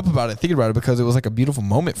tearing up about it, thinking about it, because it was like a beautiful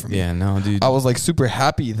moment for me. Yeah, no, dude. I was like super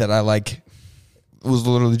happy that I like was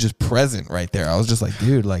literally just present right there. I was just like,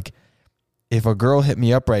 dude, like if a girl hit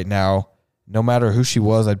me up right now, no matter who she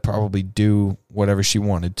was, I'd probably do whatever she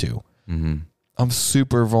wanted to. I'm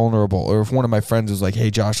super vulnerable. Or if one of my friends was like,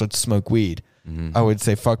 hey Josh, let's smoke weed, I would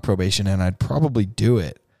say fuck probation, and I'd probably do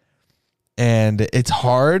it. And it's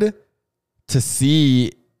hard to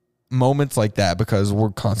see moments like that because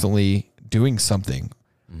we're constantly doing something.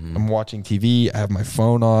 I'm watching TV, I have my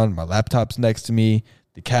phone on, my laptop's next to me,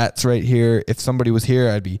 the cat's right here. If somebody was here,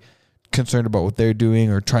 I'd be concerned about what they're doing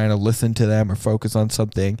or trying to listen to them or focus on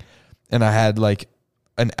something. And I had like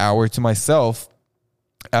an hour to myself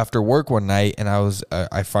after work one night, and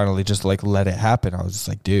I finally just like let it happen. I was just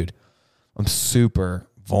like, dude, I'm super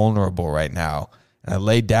vulnerable right now. And I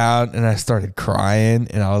laid down and I started crying,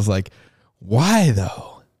 and I was like, why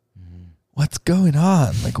though? What's going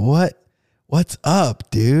on? Like what's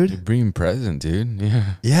up, dude? You're being present, dude.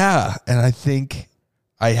 Yeah. Yeah. And I think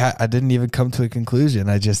I didn't even come to a conclusion.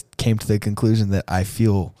 I just came to the conclusion that I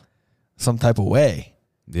feel some type of way.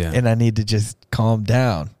 Yeah. And I need to just calm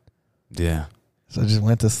down. Yeah. So I just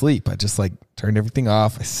went to sleep. I just like turned everything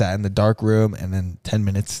off. I sat in the dark room, and then 10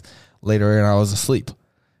 minutes later and I was asleep.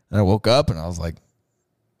 And I woke up and I was like,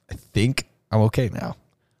 I think I'm okay now.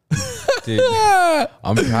 Dude,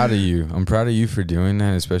 I'm proud of you. I'm proud of you for doing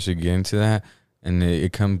that, especially getting to that. And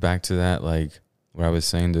it comes back to that, like what I was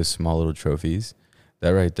saying, those small little trophies. that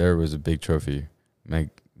right there was a big trophy.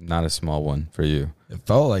 Like, not a small one for you. It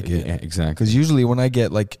felt like it. Yeah, exactly. Because usually when I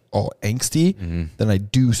get like all angsty, then I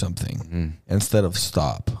do something instead of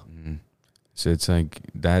stop. So it's like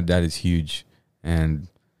that is huge. And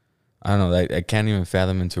I don't know, I can't even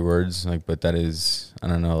fathom into words, like, but that is, I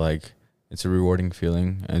don't know, like, it's a rewarding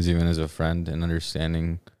feeling as even as a friend and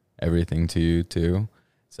understanding everything to you too.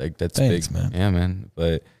 It's like, that's Thanks, big, man. Yeah, man.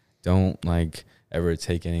 But don't like ever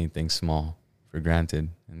take anything small for granted,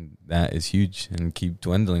 and that is huge. And keep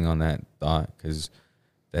dwindling on that thought, because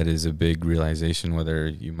that is a big realization. Whether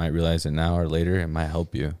you might realize it now or later, it might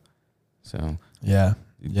help you. So yeah,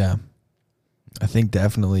 I think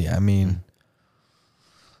definitely. I mean,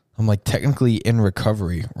 I'm like technically in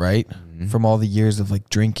recovery, right? From all the years of like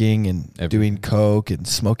drinking and doing coke and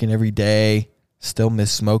smoking every day. Still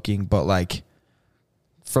miss smoking, but like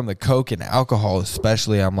from the coke and alcohol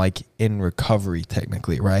especially, I'm like in recovery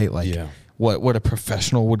technically, right? Like what a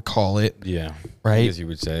professional would call it. Yeah. Right? I guess you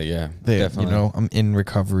would say, definitely. You know, I'm in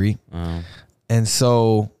recovery. And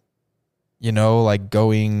so, you know, like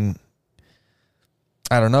going,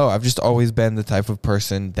 I don't know, I've just always been the type of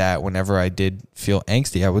person that whenever I did feel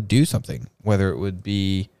angsty, I would do something, whether it would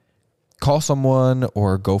be call someone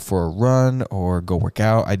or go for a run or go work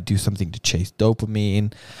out. I'd do something to chase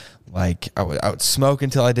dopamine. Like I would smoke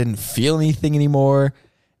until I didn't feel anything anymore.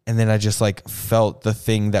 And then I just like felt the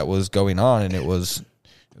thing that was going on, and it was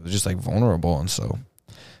just like vulnerable. And so,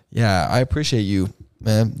 yeah, I appreciate you,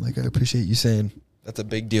 man. Like I appreciate you saying that's a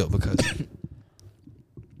big deal, because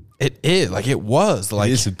it is like, it was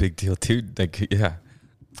like, it's a big deal too. Like, yeah,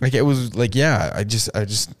 like it was like, yeah,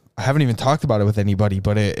 I haven't even talked about it with anybody,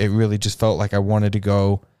 but it really just felt like I wanted to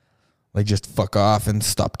go like just fuck off and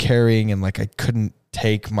stop caring. And like, I couldn't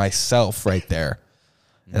take myself right there.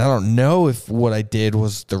 And I don't know if what I did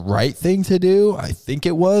was the right thing to do. I think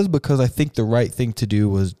it was, because I think the right thing to do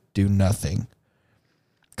was do nothing.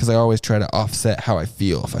 Because I always try to offset how I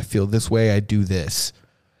feel. If I feel this way, I do this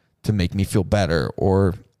to make me feel better.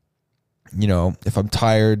 Or, you know, if I'm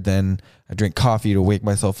tired, then I drink coffee to wake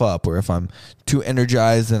myself up. Or if I'm too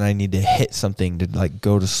energized, then I need to hit something to like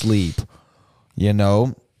go to sleep, you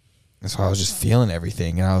know? And so I was just feeling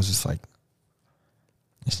everything. And I was just like,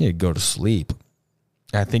 I just need to go to sleep.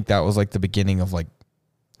 I think that was like the beginning of like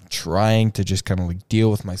trying to just kind of like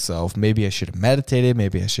deal with myself. Maybe I should have meditated.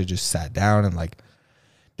 Maybe I should have just sat down and like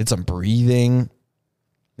did some breathing.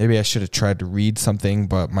 Maybe I should have tried to read something,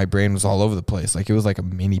 but my brain was all over the place. Like it was like a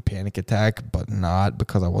mini panic attack, but not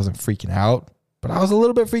because I wasn't freaking out. But I was a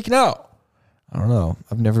little bit freaking out. I don't know.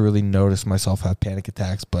 I've never really noticed myself have panic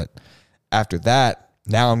attacks, but after that,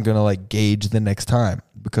 now I'm going to like gauge the next time,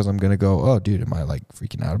 because I'm going to go, oh dude, am I like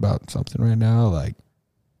freaking out about something right now? Like,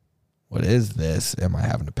 what is this? Am I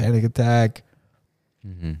having a panic attack?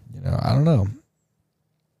 You know, I don't know.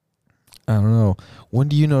 When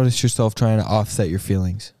do you notice yourself trying to offset your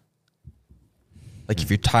feelings? Like if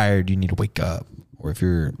you're tired, you need to wake up. Or if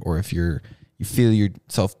you feel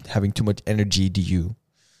yourself having too much energy, do you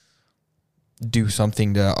do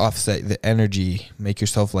something to offset the energy, make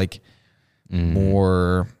yourself like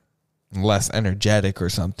less energetic or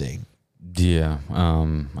something? Yeah,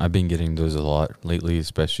 I've been getting those a lot lately,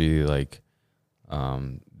 especially like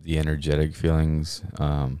the energetic feelings.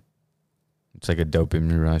 It's like a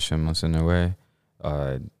dopamine rush almost in a way.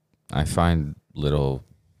 I find little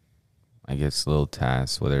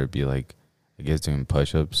tasks, whether it be like, I guess doing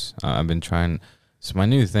push-ups. I've been trying. So my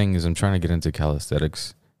new thing is I'm trying to get into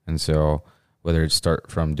calisthenics, and so whether it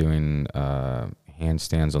start from doing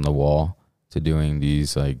handstands on the wall to doing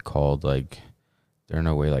these like called like, they're in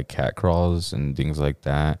a way like cat crawls and things like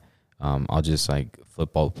that. I'll just like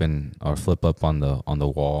flip up on the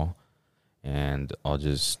wall, and I'll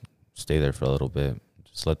just stay there for a little bit.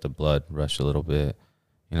 Just let the blood rush a little bit.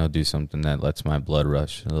 You know, do something that lets my blood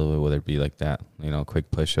rush a little bit, whether it be like that, you know, quick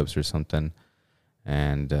push-ups or something,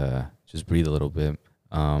 and just breathe a little bit.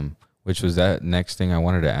 Which was that next thing I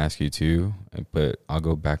wanted to ask you too, but I'll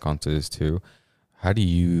go back onto this too. What do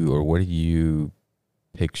you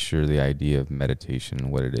picture the idea of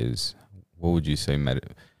meditation, what it is? What would you say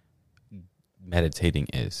meditating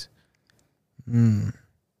is?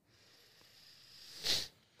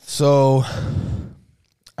 So,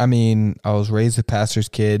 I mean, I was raised a pastor's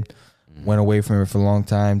kid, went away from it for a long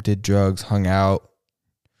time, did drugs, hung out,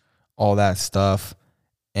 all that stuff.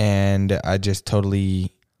 And I just I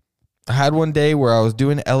had one day where I was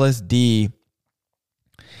doing LSD,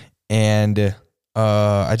 and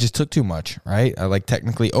I just took too much, right? I like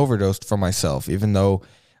technically overdosed for myself, even though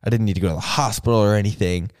I didn't need to go to the hospital or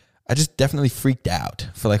anything. I just definitely freaked out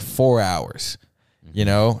for like 4 hours. You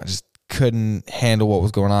know, I just couldn't handle what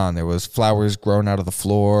was going on. There was flowers growing out of the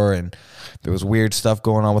floor, and there was weird stuff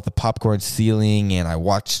going on with the popcorn ceiling, and I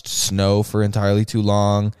watched snow for entirely too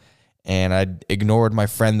long, and I ignored my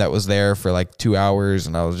friend that was there for like 2 hours,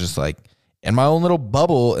 and I was just like in my own little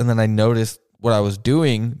bubble. And then I noticed what I was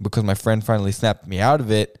doing because my friend finally snapped me out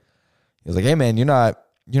of it. He was like, "Hey man, you're not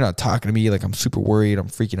talking to me. Like, I'm super worried. I'm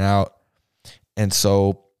freaking out." And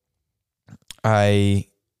so I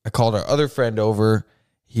called our other friend over.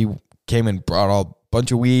 He came and brought a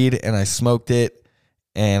bunch of weed, and I smoked it,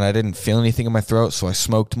 and I didn't feel anything in my throat. So I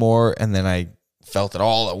smoked more, and then I felt it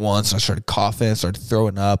all at once. I started coughing, I started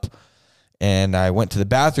throwing up, and I went to the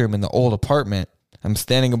bathroom in the old apartment. I'm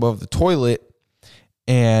standing above the toilet,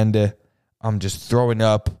 and I'm just throwing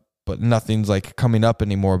up, but nothing's like coming up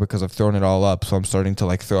anymore because I've thrown it all up. So I'm starting to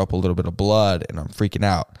like throw up a little bit of blood, and I'm freaking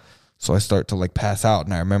out. So I start to like pass out,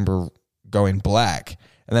 and I remember going black.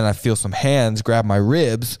 And then I feel some hands grab my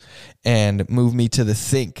ribs and move me to the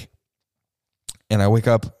sink. And I wake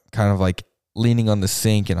up kind of like leaning on the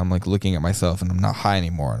sink, and I'm like looking at myself, and I'm not high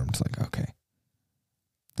anymore. And I'm just like, okay,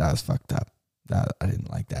 that was fucked up. I didn't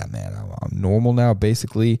like that, man. I'm normal now,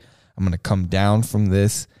 basically. I'm going to come down from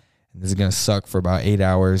this, and this is going to suck for about 8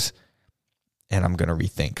 hours, and I'm going to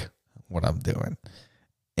rethink what I'm doing.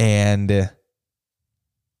 And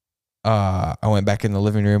I went back in the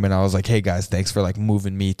living room, and I was like, "Hey guys, thanks for like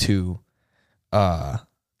moving me to,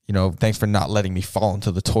 thanks for not letting me fall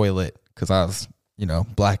into the toilet because I was,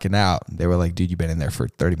 blacking out." And they were like, "Dude, you've been in there for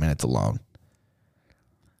 30 minutes alone."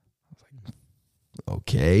 I was like,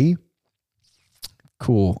 "Okay,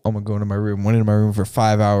 cool. I'm gonna go into my room." Went into my room for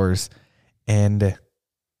 5 hours, and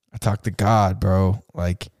I talked to God, bro.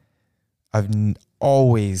 Like, I've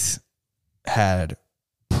always had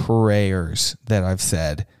prayers that I've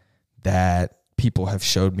said that people have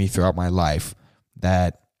showed me throughout my life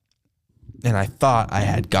and I thought I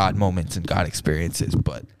had God moments and God experiences,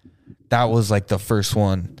 but that was like the first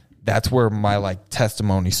one. That's where my like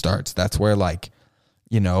testimony starts. That's where like,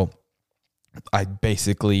 I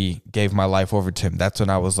basically gave my life over to him. That's when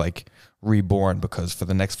I was like reborn, because for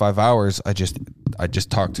the next 5 hours, I just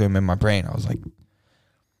talked to him in my brain. I was like,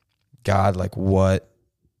 "God, like what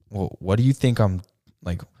do you think I'm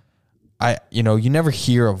like?" You never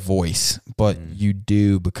hear a voice, but you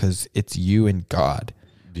do, because it's you and God,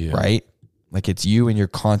 right? Like, it's you and your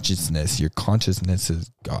consciousness. Your consciousness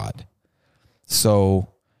is God. So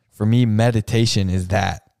for me, meditation is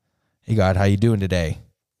that. Hey God, how you doing today?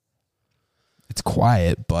 It's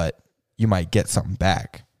quiet, but you might get something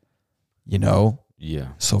back, Yeah.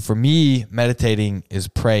 So for me, meditating is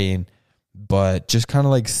praying, but just kind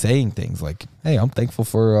of like saying things like, "Hey, I'm thankful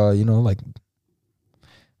for, like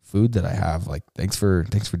food that I have. Like, thanks for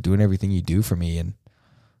doing everything you do for me. And,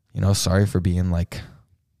 sorry for being like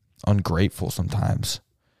ungrateful sometimes."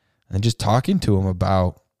 And just talking to him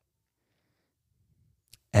about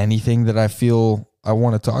anything that I feel I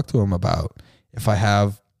want to talk to him about. If I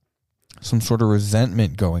have some sort of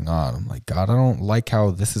resentment going on, I'm like, "God, I don't like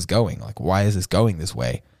how this is going. Like, why is this going this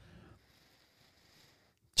way?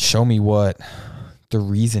 Show me what the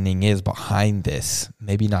reasoning is behind this.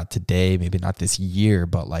 Maybe not today, maybe not this year,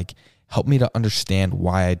 but like, help me to understand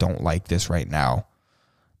why I don't like this right now."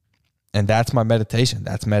 And that's my meditation.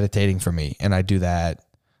 That's meditating for me. And I do that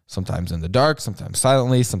sometimes in the dark, sometimes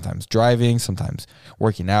silently, sometimes driving, sometimes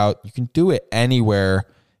working out. You can do it anywhere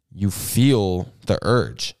you feel the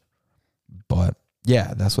urge. But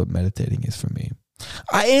yeah, that's what meditating is for me.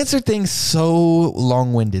 I answer things so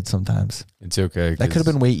long-winded sometimes. It's okay. That could have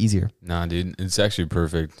been way easier. Nah, dude, it's actually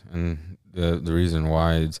perfect. And the reason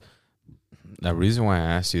why I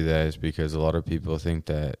asked you that is because a lot of people think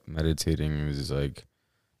that meditating is like,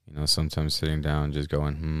 sometimes sitting down, just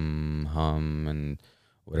going, hum, and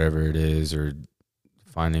whatever it is, or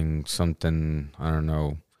finding something, I don't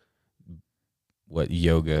know, what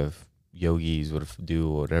yogis would do,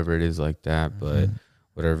 whatever it is like that. But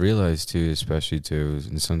what I've realized too, especially too,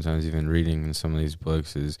 and sometimes even reading in some of these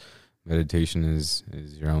books, is meditation is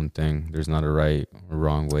your own thing. There's not a right or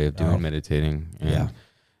wrong way of doing meditating. And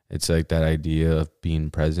it's like that idea of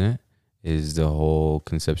being present is the whole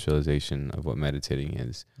conceptualization of what meditating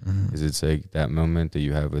is. Is it's like that moment that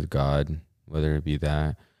you have with God, whether it be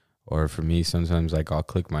that, or for me, sometimes like I'll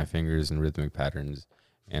click my fingers in rhythmic patterns,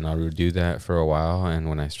 and I'll do that for a while. And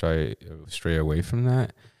when I stray away from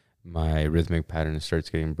that, my rhythmic pattern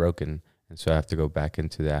starts getting broken. And so I have to go back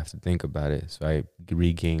into that. I have to think about it. So I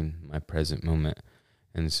regain my present moment.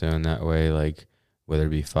 And so in that way, like, whether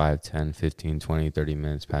it be 5, 10, 15, 20, 30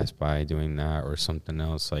 minutes pass by doing that, or something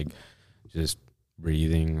else, like just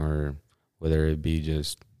breathing, or whether it be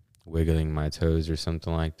just wiggling my toes or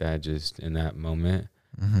something like that, just in that moment,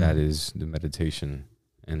 that is the meditation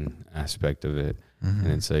and aspect of it. And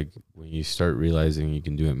it's like when you start realizing you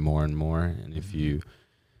can do it more and more, and if you're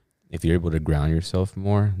able to ground yourself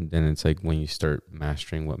more, then it's like when you start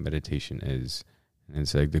mastering what meditation is. And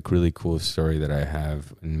it's like the really cool story that I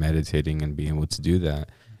have in meditating and being able to do that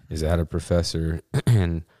is I had a professor,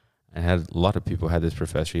 and I had a lot of people had this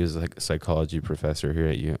professor. He was like a psychology professor here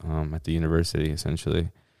at the university,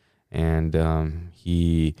 essentially. And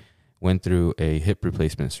he went through a hip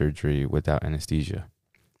replacement surgery without anesthesia.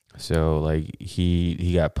 So like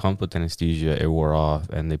he got pumped with anesthesia, it wore off,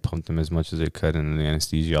 and they pumped him as much as they could, and the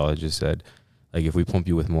anesthesiologist said, like, if we pump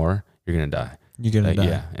you with more, you're gonna die. You're gonna die.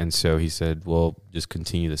 Yeah. And so he said, well, just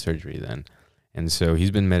continue the surgery then. And so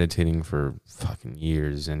he's been meditating for fucking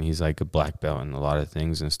years, and he's like a black belt in a lot of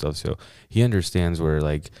things and stuff. So he understands where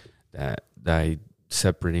like that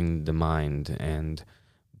separating the mind and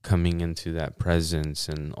coming into that presence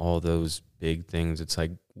and all those big things. It's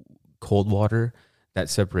like cold water. That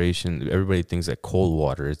separation, everybody thinks that cold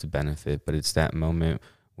water is the benefit, but it's that moment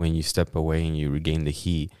when you step away and you regain the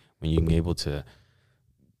heat, when you're able to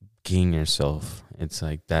gain yourself. It's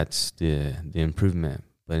like that's the improvement.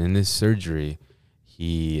 But in this surgery,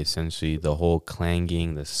 he essentially, the whole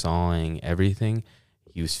clanging, the sawing, everything,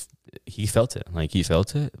 he felt it. Like he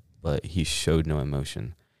felt it, but he showed no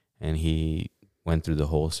emotion. And he went through the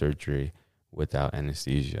whole surgery without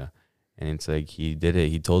anesthesia. And it's like he did it.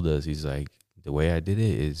 He told us, he's like, the way I did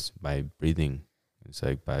it is by breathing. It's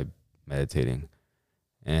like by meditating.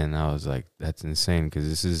 And I was like, that's insane, because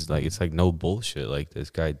this is like, it's like no bullshit. Like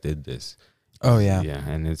this guy did this. Oh, yeah. Yeah.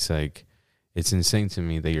 And it's like, it's insane to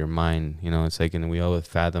me that your mind, it's like, and we all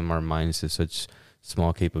fathom our minds to such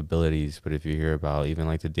small capabilities. But if you hear about even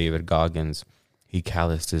like the David Goggins, he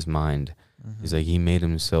calloused his mind. He's like, he made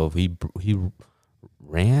himself, he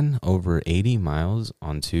ran over 80 miles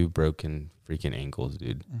on 2 broken freaking ankles,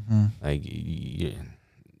 dude. Like,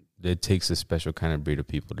 it takes a special kind of breed of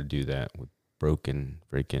people to do that with broken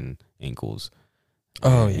freaking ankles.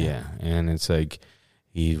 Oh, yeah. And it's like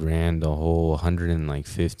he ran the whole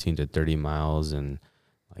 115 to 30 miles in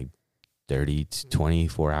like 30 to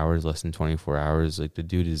 24 hours, less than 24 hours. Like the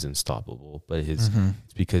dude is unstoppable, but it's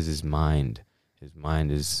because his mind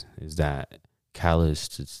is that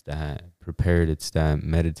calloused, it's that prepared, it's that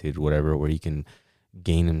meditated, whatever, where he can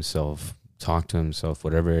gain himself, talk to himself,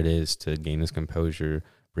 whatever it is, to gain his composure,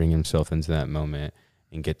 bring himself into that moment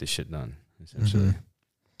and get the shit done, essentially.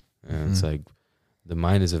 And it's like the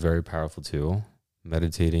mind is a very powerful tool.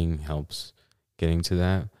 Meditating helps getting to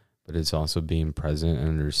that, but it's also being present and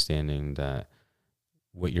understanding that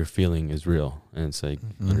what you're feeling is real. And it's like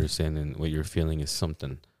understanding what you're feeling is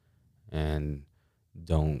something, and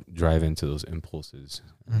don't drive into those impulses.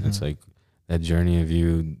 And it's like that journey of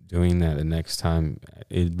you doing that the next time,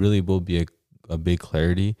 it really will be a big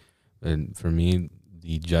clarity. And for me,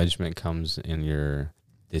 the judgment comes in your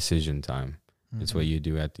decision time. It's what you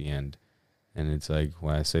do at the end. And it's like,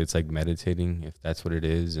 when I say it's like meditating, if that's what it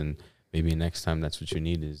is, and maybe next time that's what you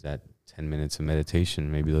need is that 10 minutes of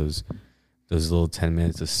meditation. Maybe those little 10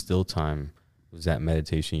 minutes of still time was that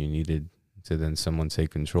meditation you needed to then someone take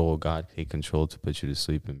control, God take control, to put you to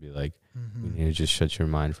sleep and be like, you need to just shut your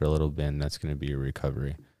mind for a little bit, and that's going to be your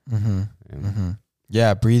recovery.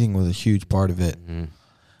 Yeah, breathing was a huge part of it.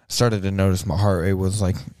 Started to notice my heart rate was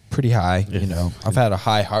like pretty high. I've had a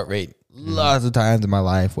high heart rate lots of times in my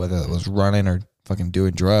life, whether it was running or fucking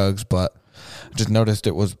doing drugs, but I just noticed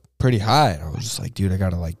it was pretty high. I was just like, dude, I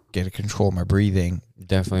gotta like get a control of my breathing.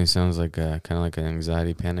 Definitely sounds like kind of like an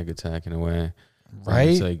anxiety panic attack in a way, right?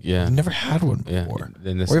 It's like, yeah, I've never had one before.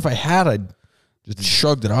 Or if I had, I just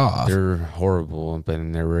shrugged it off. They're horrible, but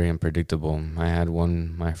they're very unpredictable. I had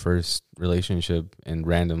my first relationship, and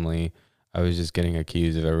randomly I was just getting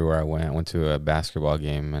accused of everywhere I went. I went to a basketball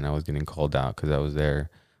game and I was getting called out because I was there.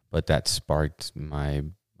 But that sparked my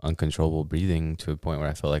uncontrollable breathing to a point where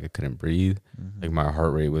I felt like I couldn't breathe. Like my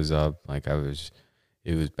heart rate was up. Like it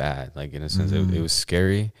was bad. Like in a sense, it was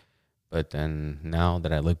scary. But then now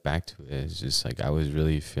that I look back to it, it's just like I was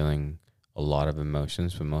really feeling a lot of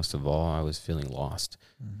emotions. But most of all, I was feeling lost.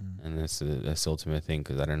 And that's the ultimate thing,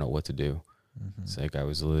 because I didn't know what to do. It's like I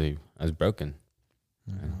was broken.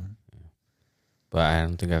 But I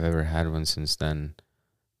don't think I've ever had one since then.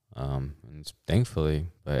 And thankfully,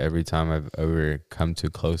 but every time I've ever come too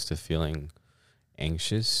close to feeling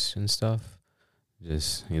anxious and stuff,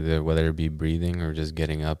 just either whether it be breathing or just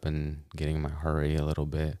getting up and getting my heart rate a little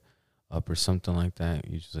bit up or something like that,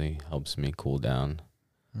 usually helps me cool down.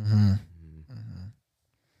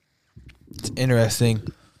 It's interesting.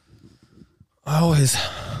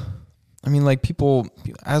 Like people,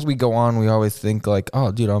 as we go on, we always think like,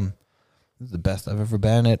 oh, dude, I'm this is the best I've ever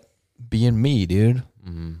been at being me, dude.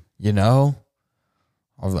 Mm-hmm. You know,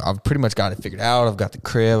 I've pretty much got it figured out. I've got the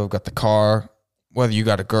crib, I've got the car. Whether you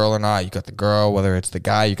got a girl or not, you got the girl. Whether it's the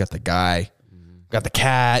guy, you got the guy. Got the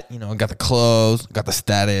cat, you know, got the clothes, got the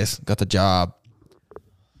status, got the job.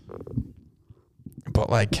 But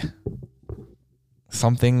like,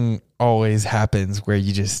 something always happens where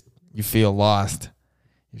you feel lost.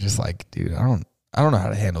 You're just like, dude, I don't know how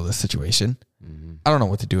to handle this situation. Mm-hmm. I don't know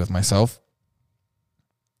what to do with myself.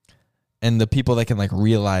 And the people that can like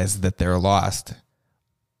realize that they're lost,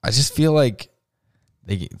 I just feel like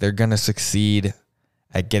they're going to succeed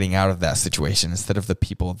at getting out of that situation instead of the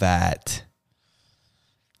people that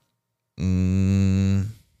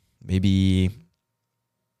maybe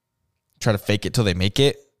try to fake it till they make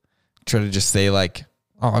it. Try to just say like,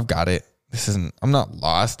 oh, I've got it. I'm not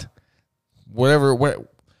lost.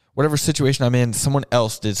 Whatever situation I'm in, someone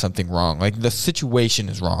else did something wrong. Like the situation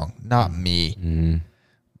is wrong, not me. Mm-hmm.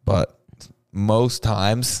 But most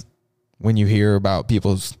times when you hear about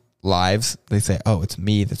people's lives, they say, oh, it's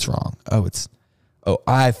me that's wrong. Oh,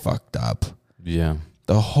 I fucked up. Yeah.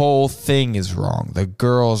 The whole thing is wrong. The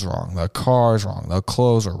girl's wrong. The car's wrong. The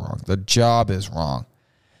clothes are wrong. The job is wrong.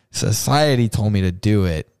 Society told me to do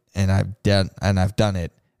it, and I've done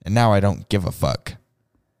it, and now I don't give a fuck. And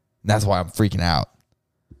that's why I'm freaking out.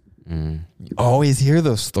 Mm. You always hear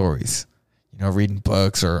those stories. You know, reading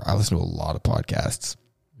books, or I listen to a lot of podcasts.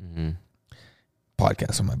 Mm-hmm.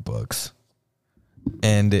 Podcasts are my books.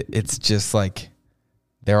 And it's just like,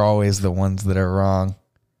 they're always the ones that are wrong.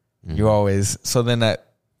 Mm-hmm. So then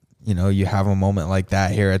that, you know, you have a moment like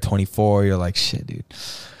that here at 24, you're like, shit, dude.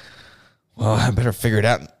 Well, I better figure it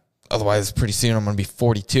out. Otherwise, pretty soon I'm going to be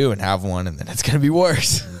 42 and have one, and then it's going to be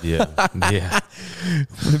worse. Yeah. Yeah. I'm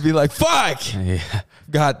going to be like, fuck. Yeah.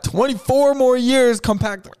 Got 24 more years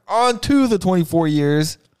compact onto the 24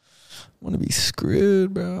 years. I'm going to be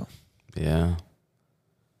screwed, bro. Yeah.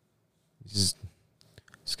 Just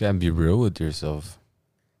got to be real with yourself,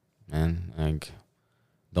 man. Like,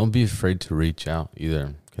 don't be afraid to reach out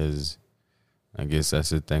either, because I guess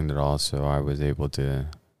that's the thing that also I was able to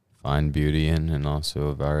find beauty in, and also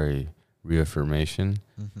a very reaffirmation,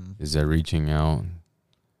 is that reaching out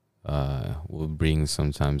will bring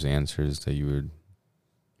sometimes answers that you were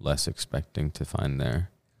less expecting to find there.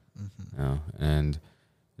 You know? And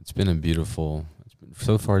it's been a beautiful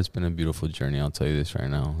journey. I'll tell you this right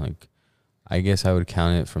now. Like, I guess I would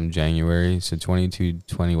count it from January, so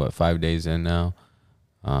 5 days in now.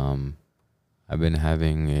 I've been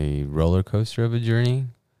having a roller coaster of a journey.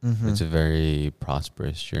 It's a very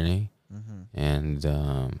prosperous journey. And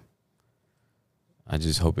I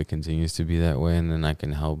just hope it continues to be that way, and then I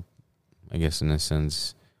can help, I guess, in a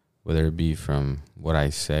sense, whether it be from what I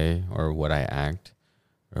say or what I act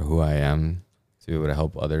or who I am, to be able to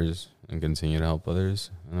help others and continue to help others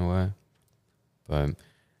in a way. But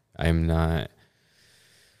I'm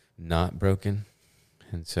not broken.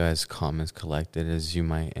 And so as calm as collected as you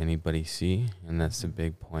might anybody see. And that's the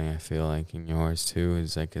big point I feel like in yours too,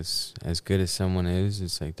 is like as good as someone is,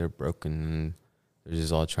 it's like they're broken and they're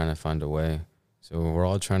just all trying to find a way. So we're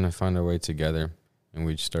all trying to find our way together, and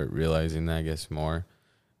we start realizing that, I guess, more,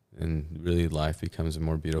 and really life becomes a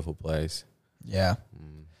more beautiful place. Yeah.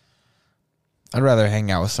 I'd rather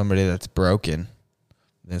hang out with somebody that's broken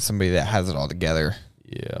than somebody that has it all together.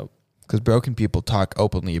 Yeah. Because broken people talk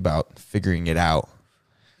openly about figuring it out.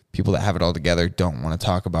 People that have it all together don't want to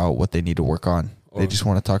talk about what they need to work on. They just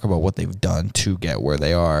want to talk about what they've done to get where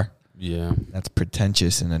they are. Yeah. That's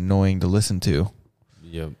pretentious and annoying to listen to.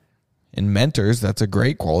 Yep. In mentors, that's a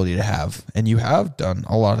great quality to have. And you have done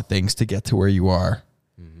a lot of things to get to where you are.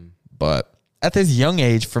 But at this young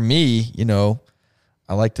age, for me, you know,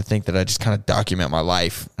 I like to think that I just kind of document my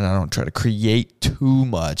life and I don't try to create too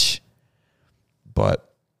much.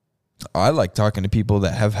 But I like talking to people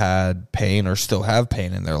that have had pain or still have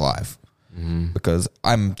pain in their life, because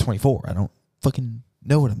I'm 24. I don't fucking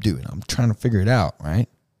know what I'm doing. I'm trying to figure it out, right?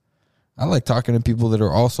 I like talking to people that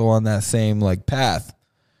are also on that same like path.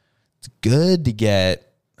 It's good to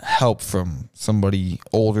get help from somebody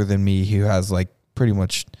older than me who has like pretty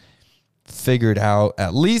much figured out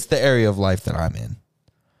at least the area of life that I'm in.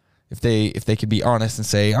 If they could be honest and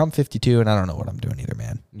say, I'm 52 and I don't know what I'm doing either,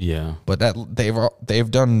 man. Yeah. But that they've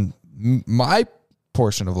done my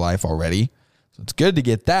portion of life already. So it's good to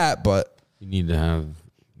get that, but You need to have,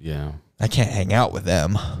 yeah. I can't hang out with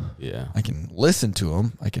them. Yeah. I can listen to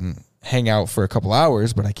them. I can hang out for a couple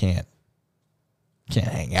hours, but I can't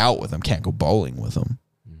hang out with them. Can't go bowling with them.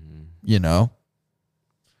 You know?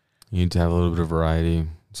 You need to have a little bit of variety.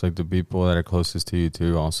 It's like the people that are closest to you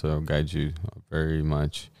too also guide you very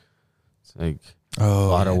much. It's like A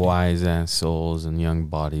lot of wise ass souls and young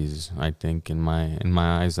bodies. I think in my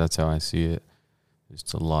eyes, that's how I see it.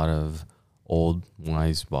 Just a lot of old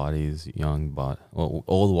wise bodies,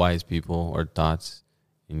 old wise people or thoughts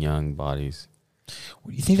in young bodies.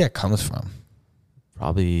 What do you think that comes from?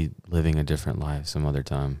 Probably living a different life some other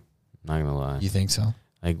time. Not gonna lie. You think so?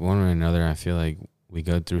 Like one way or another, I feel like we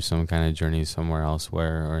go through some kind of journey somewhere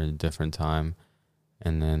elsewhere or a different time,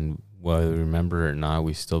 and then whether we remember it or not,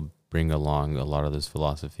 we still bring along a lot of those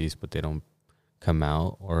philosophies, but they don't come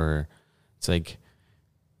out, or it's like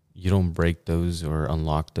you don't break those or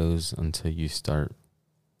unlock those until you start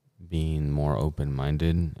being more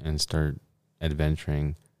open-minded and start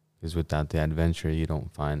adventuring. Because without the adventure, you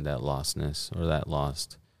don't find that lostness or that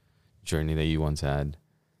lost journey that you once had.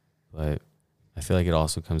 But I feel like it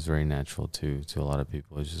also comes very natural to a lot of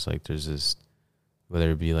people. It's just like there's this,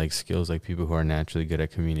 whether it be like skills, like people who are naturally good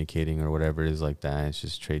at communicating or whatever it is like that. It's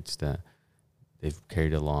just traits that they've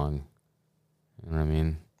carried along. You know what I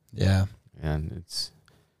mean? Yeah. And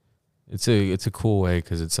it's a cool way,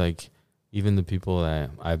 because it's like even the people that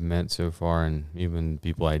I've met so far, and even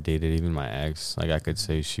people I dated, even my ex, like I could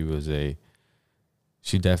say she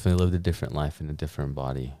definitely lived a different life in a different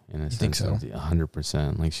body. In a sense, think so?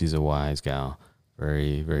 100%. Like she's a wise gal,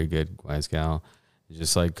 very, very good wise gal.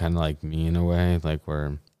 Just like kind of like me in a way, like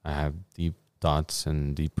where I have deep thoughts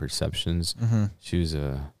and deep perceptions. Mm-hmm. She was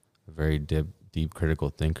a very deep critical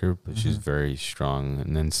thinker, but she's very strong.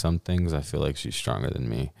 And then some things I feel like she's stronger than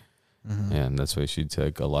me. Mm-hmm. And that's why she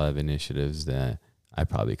took a lot of initiatives that I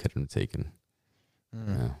probably couldn't have taken.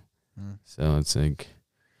 Mm-hmm. Yeah. So it's like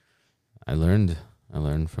I learned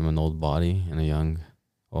from an old body and an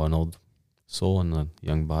old soul and a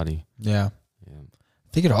young body. Yeah. Yeah.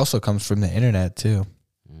 I think it also comes from the internet too.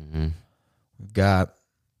 Mm-hmm.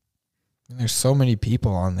 There's so many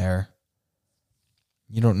people on there.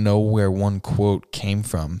 You don't know where one quote came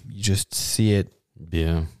from. You just see it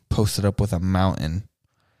posted up with a mountain.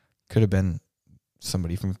 Could have been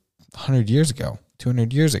somebody from 100 years ago,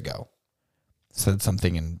 200 years ago said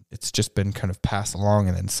something, and it's just been kind of passed along,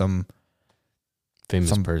 and then some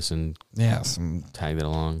famous person tagged it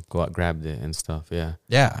along, grabbed it and stuff.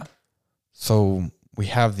 Yeah. So we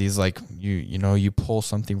have these, like, you pull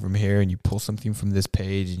something from here and you pull something from this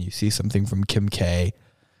page and you see something from Kim K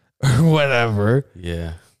or whatever.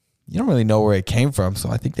 Yeah. You don't really know where it came from. So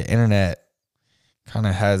I think the internet kind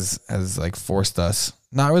of has like forced us,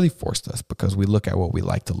 not really forced us, because we look at what we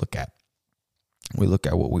like to look at. We look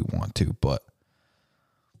at what we want to, but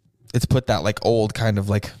it's put that like old kind of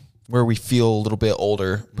like where we feel a little bit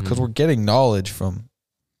older because we're getting knowledge from,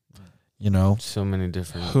 so many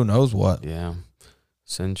different, who knows what. Yeah.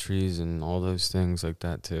 Centuries and all those things like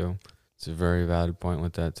that too. It's a very valid point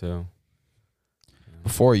with that too.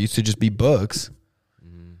 Before it used to just be books,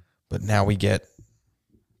 but now we get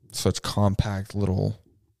such compact little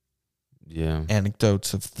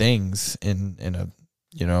anecdotes of things in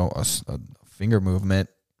a finger movement.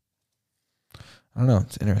 I don't know.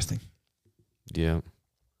 It's interesting. Yeah. What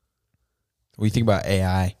do you think about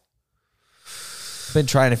AI? I've been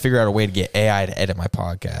trying to figure out a way to get AI to edit my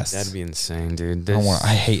podcast. That'd be insane, dude.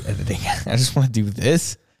 I hate editing. I just want to do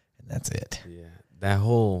this, and that's it. Yeah. That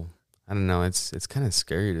whole, I don't know, it's kind of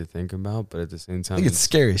scary to think about, but at the same time, I think it's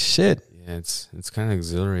scary as shit. Yeah, it's kind of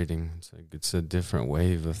exhilarating. It's like it's a different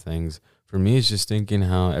wave of things. For me, it's just thinking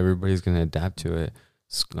how everybody's going to adapt to it.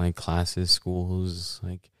 It's like classes, schools,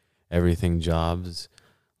 like everything, jobs.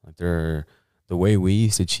 Like the way we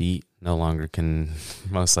used to cheat, no longer can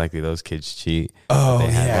most likely those kids cheat. Oh,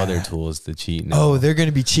 they have other tools to cheat now. Oh, they're going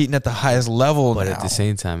to be cheating at the highest level but now. At the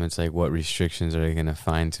same time, it's like, what restrictions are they going to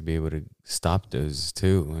find to be able to stop those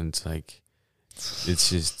too? And it's like, it's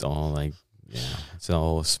just all like, it's a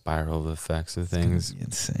whole spiral of effects of things.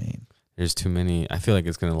 Insane. There's too many. I feel like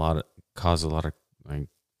it's going to cause a lot of like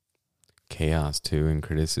chaos too and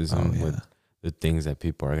criticism with the things that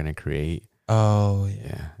people are going to create. Oh,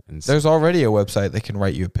 yeah. And there's already a website that can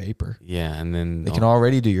write you a paper. Yeah, and then they can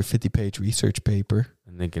already do your 50-page research paper.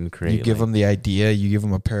 And they can create. You give them the idea. You give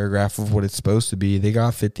them a paragraph of what it's supposed to be. They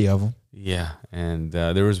got 50 of them. Yeah, and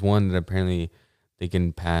there was one that apparently they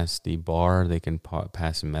can pass the bar. They can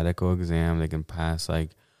pass a medical exam. They can pass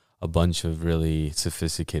like a bunch of really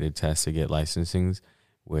sophisticated tests to get licensings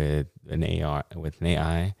with an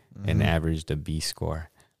AI, and averaged a B score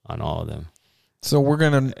on all of them. So we're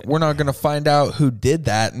not gonna find out who did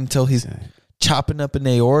that until he's chopping up an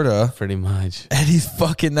aorta, pretty much, and he's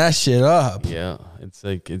fucking that shit up. Yeah, it's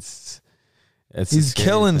like he's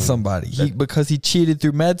killing somebody because he cheated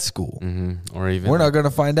through med school. Mm-hmm. Or even we're not gonna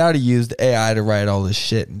find out he used AI to write all this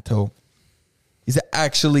shit until he's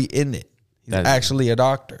actually in it. He's actually a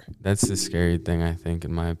doctor. That's the scary thing, I think,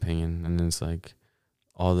 in my opinion. And it's like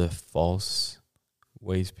all the false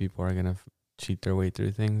ways people are gonna cheat their way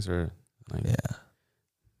through things, or like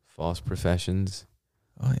false professions.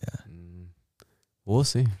 Oh yeah. We'll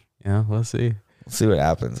see. Yeah, we'll see. We'll see what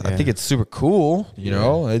happens. Yeah. I think it's super cool. You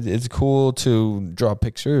know, it's cool to draw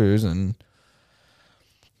pictures and,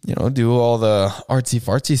 you know, do all the artsy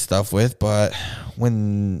fartsy stuff with. But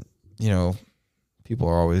when, you know, people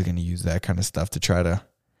are always going to use that kind of stuff to try to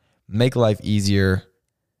make life easier,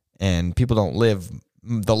 and people don't live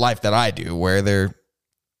the life that I do, where they're,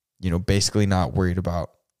 you know, basically not worried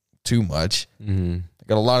about too much. Mm-hmm. They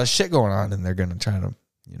got a lot of shit going on, and they're going to try to,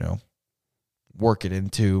 you know, work it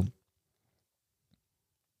into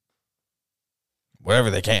whatever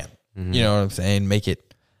they can. Mm-hmm. You know what I'm saying? Make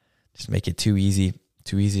it too easy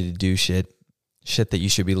to do shit that you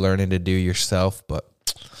should be learning to do yourself. But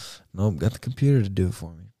nope, got the computer to do it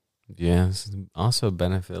for me. Yeah, it's also a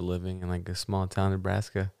benefit of living in like a small town,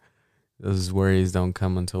 Nebraska. Those worries don't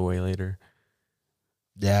come until way later.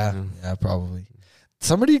 Yeah, probably.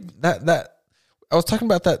 Somebody that I was talking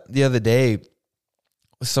about that the other day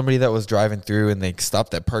with somebody that was driving through, and they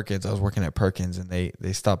stopped at Perkins. I was working at Perkins, and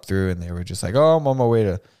they stopped through, and they were just like, "Oh, I'm on my way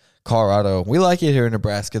to Colorado. We like it here in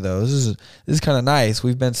Nebraska, though. This is kind of nice.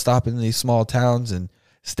 We've been stopping in these small towns and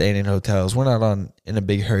staying in hotels. We're not in a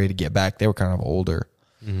big hurry to get back." They were kind of older,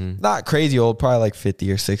 not crazy old, probably like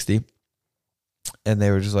 50 or 60. And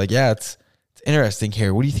they were just like, "Yeah, it's interesting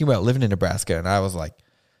here. What do you think about living in Nebraska?" And I was like,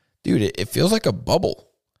 "Dude, it feels like a bubble.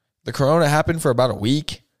 The corona happened for about a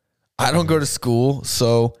week. I don't go to school,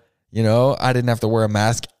 so, you know, I didn't have to wear a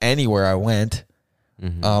mask anywhere I went.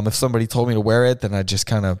 If somebody told me to wear it, then I'd just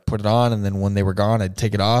kind of put it on, and then when they were gone, I'd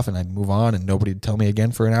take it off, and I'd move on, and nobody'd tell me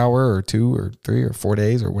again for an hour or 2 or 3 or 4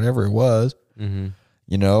 days or whatever it was. You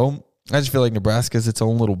know, I just feel like Nebraska's its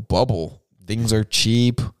own little bubble. Things are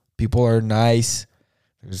cheap. People are nice.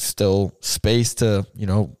 There's still space to, you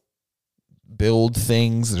know, build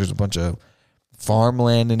things. There's a bunch of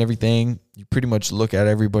farmland and everything. You pretty much look at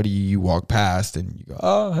everybody you walk past, and you go,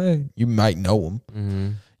 "Oh, hey," you might know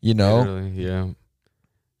them. You know, Literally, yeah.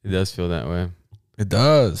 It does feel that way. It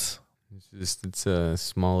does. It's a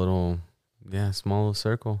small little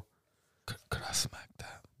circle. Could I smack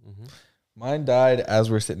that? Mine died as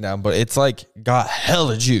we're sitting down, but it's like got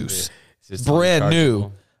hella juice. It's just brand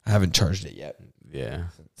new. I haven't charged it yet. Yeah.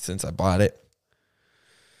 Since I bought it.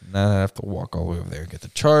 Now I have to walk all the way over there and get the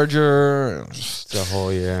charger. It's a whole,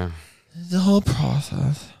 The whole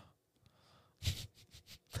process.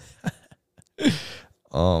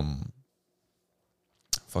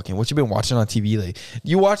 Fucking, what you been watching on TV lately? Do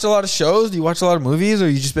you watch a lot of shows? Do you watch a lot of movies? Or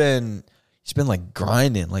you just been like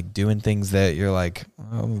grinding, like doing things that you're like,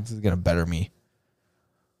 "Oh, this is gonna better me"?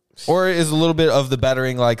 Or is a little bit of the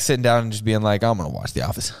bettering like sitting down and just being like, "I'm gonna watch The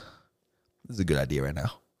Office. This is a good idea right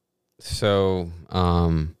now." So,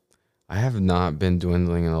 I have not been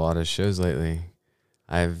dwindling in a lot of shows lately.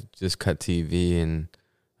 I've just cut TV, and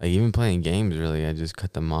like even playing games, really, I just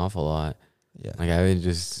cut them off a lot. Yeah. Like I've been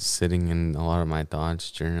just sitting in a lot of my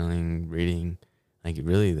thoughts, journaling, reading, like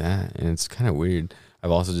really that. And it's kind of weird.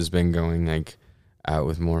 I've also just been going like out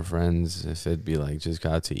with more friends, if it'd be like just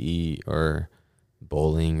got to eat or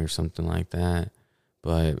bowling or something like that.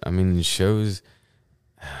 But I mean, shows,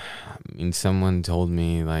 someone told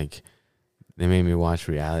me like they made me watch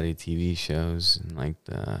reality TV shows and like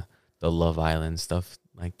the Love Island stuff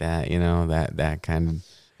like that, you know, that kind of.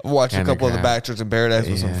 I've watched a couple of the Bachelors in Paradise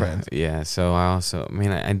with some friends. Yeah, so I also,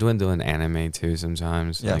 I dwindle in anime too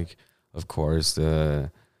sometimes. Yeah. Like, of course, what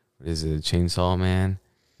is it, Chainsaw Man?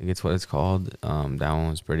 I think it's what it's called. That one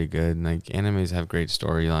was pretty good. Like, animes have great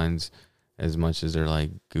storylines as much as they're, like,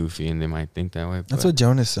 goofy and they might think that way. That's what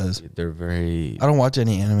Jonas says. They're very... I don't watch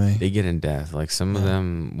any anime. They get in depth. Like, some of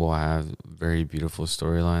them will have very beautiful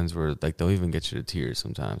storylines where, like, they'll even get you to tears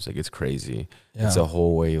sometimes. Like, it's crazy. Yeah. It's a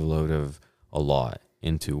whole wave load of a lot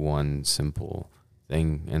into one simple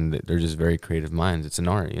thing, and they're just very creative minds. It's an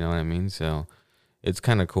art, you know what I mean? So it's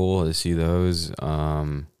kind of cool to see those.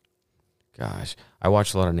 Gosh, I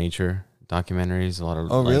watch a lot of nature documentaries, a lot of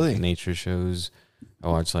really? Nature shows. I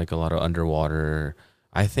watch like a lot of underwater.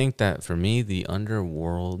 I think that for me, the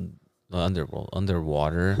underwater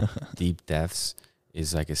deep depths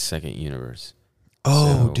is like a second universe.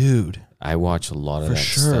 Oh, so dude, I watch a lot of that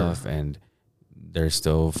stuff, and they're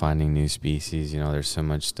still finding new species. You know, there's so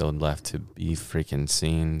much still left to be freaking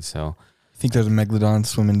seen. So Think there's a megalodon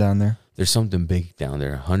swimming down there? There's something big down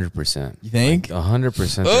there, 100%. You think?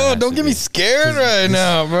 100%. Oh, don't get me scared right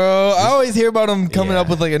now, bro. I always hear about them coming up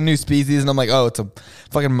with like a new species, and I'm like, oh, it's a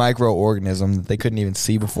fucking microorganism that they couldn't even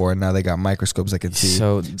see before, and now they got microscopes that can see.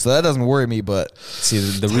 So that doesn't worry me, but see,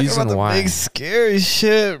 the reason why big scary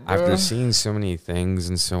shit, bro. After seeing so many things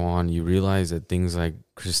and so on, you realize that things like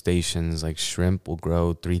crustaceans, like shrimp, will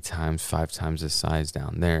grow 3 times, 5 times the size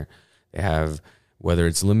down there. They have, whether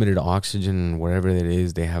it's limited oxygen, whatever it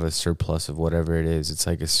is, they have a surplus of whatever it is. It's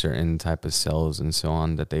like a certain type of cells and so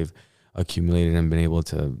on that they've accumulated and been able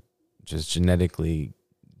to just genetically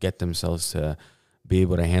get themselves to be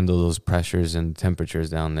able to handle those pressures and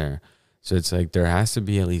temperatures down there. So it's like there has to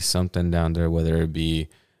be at least something down there, whether it be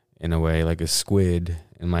in a way like a squid,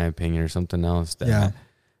 in my opinion, or something else that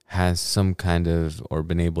has some kind of, or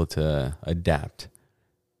been able to adapt,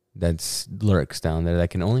 that's lurks down there, that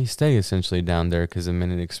can only stay essentially down there, because the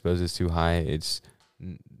minute it exposes too high, it's,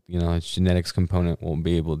 you know, its genetics component won't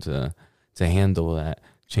be able to handle that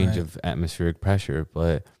change of atmospheric pressure.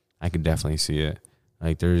 But I could definitely see it.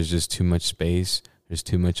 Like, there's just too much space, there's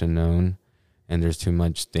too much unknown, and there's too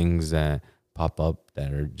much things that pop up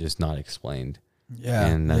that are just not explained. Yeah.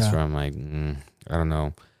 And that's where I'm like, I don't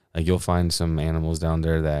know. Like, you'll find some animals down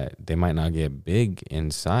there that they might not get big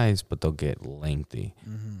in size, but they'll get lengthy.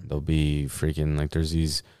 Mm-hmm. They'll be freaking, like, there's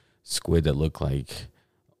these squid that look like,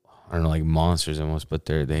 I don't know, like monsters almost, but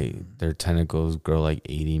their tentacles grow like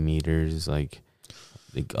 80 meters, like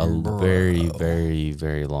a very, very,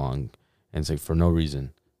 very long. And it's like for no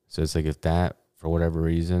reason. So it's like, if that, for whatever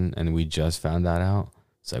reason, and we just found that out,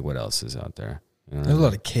 it's like, what else is out there? You know, there's a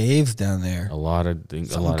lot of caves down there. A lot of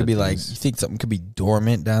things. Something could be like, you think something could be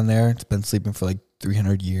dormant down there? It's been sleeping for like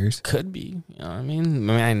 300 years. Could be. You know what I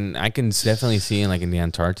mean, I can definitely see in the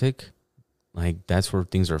Antarctic, like that's where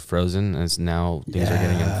things are frozen. As now things are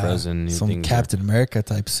getting unfrozen. Some Captain America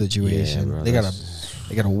type situation. Yeah, bro,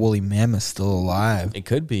 they got a woolly mammoth still alive. It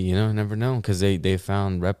could be. You know, never know, because they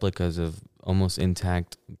found replicas of almost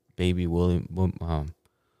intact baby woolly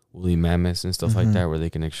mammoths and stuff like that, where they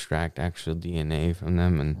can extract actual DNA from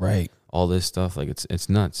them and all this stuff. Like, it's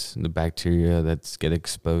nuts. The bacteria that's get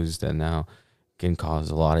exposed that now can cause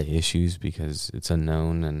a lot of issues because it's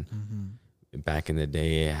unknown. And back in the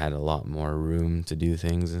day, it had a lot more room to do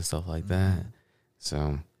things and stuff like that.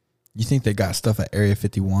 So, you think they got stuff at Area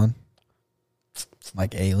 51,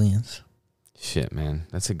 like aliens? Shit, man,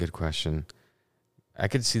 that's a good question. I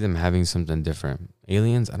could see them having something different.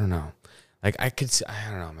 Aliens, I don't know. Like, I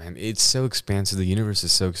don't know, man. It's so expansive. The universe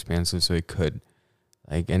is so expansive, so it could.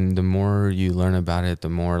 Like, and the more you learn about it, the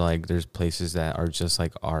more, like, there's places that are just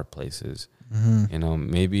like our places. Mm-hmm. You know,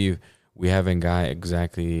 maybe we haven't got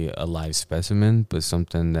exactly a live specimen, but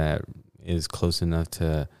something that is close enough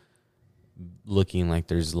to looking like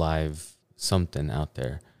there's live something out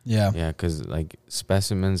there. Yeah. Yeah, because, like,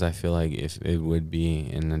 specimens, I feel like if it would be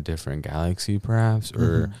in a different galaxy, perhaps,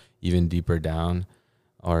 or even deeper down,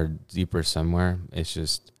 or deeper somewhere,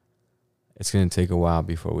 it's going to take a while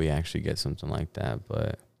before we actually get something like that.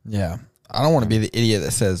 But yeah, I don't want to be the idiot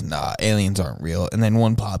that says, nah, aliens aren't real, and then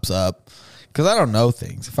one pops up, because I don't know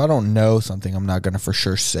things. If I don't know something, I'm not going to for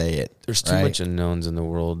sure say it. There's too much unknowns in the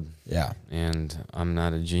world. Yeah. And I'm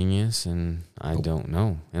not a genius, and I don't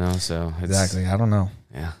know, you know, so exactly. I don't know.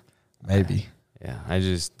 Yeah. Maybe. I've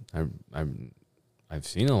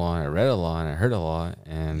seen a lot, I read a lot, I heard a lot,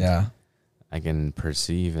 and I can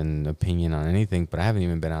perceive an opinion on anything, but I haven't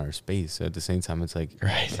even been outer space. So at the same time, it's like,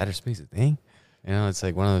 is outer space a thing? You know, it's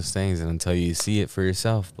like one of those things, and until you see it for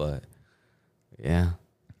yourself, but yeah.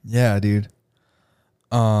 Yeah, dude.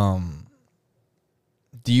 Do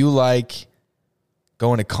you like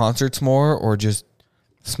going to concerts more, or just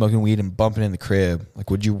smoking weed and bumping in the crib?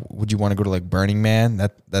 Like, would you want to go to like Burning Man,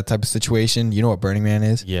 that type of situation? You know what Burning Man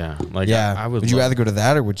is? Yeah. I would. Would you rather go to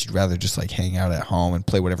that, or would you rather just like hang out at home and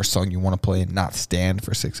play whatever song you want to play and not stand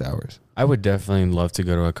for 6 hours? I would definitely love to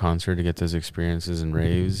go to a concert to get those experiences and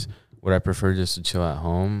raves. Would I prefer just to chill at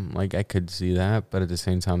home? Like, I could see that, but at the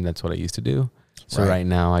same time, that's what I used to do. So right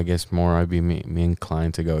now, I guess more I'd be me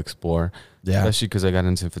inclined to go explore. Yeah. Especially because I got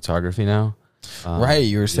into photography now.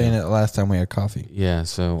 You were saying it last time we had coffee. Yeah,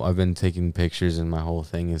 so I've been taking pictures, and my whole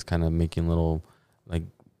thing is kind of making little like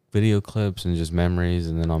video clips and just memories,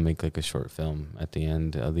 and then I'll make like a short film at the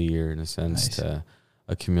end of the year, in a sense, to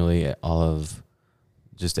accumulate all of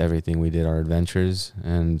just everything we did, our adventures,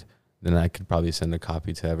 and then I could probably send a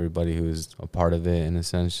copy to everybody who was a part of it, in a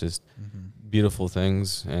sense, just beautiful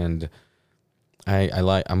things. And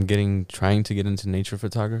I'm trying to get into nature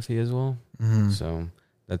photography as well. So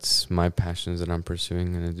that's my passions that I'm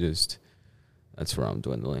pursuing, and that's where I'm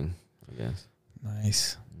dwindling, I guess.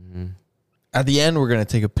 Nice. At the end, we're going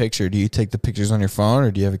to take a picture. Do you take the pictures on your phone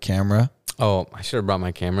or do you have a camera? Oh, I should have brought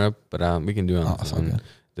my camera, but we can do it on the phone.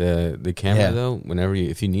 The camera though, whenever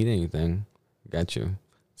if you need anything, got you.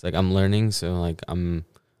 It's like I'm learning, so like I'm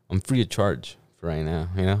free of charge for right now,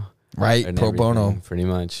 you know? Right, And pro bono. pretty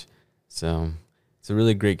much. So it's a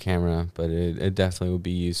really great camera, but it definitely will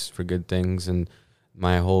be used for good things. And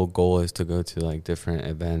my whole goal is to go to like different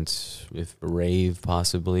events, with rave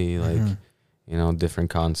possibly, like you know, different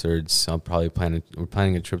concerts. I'll probably we're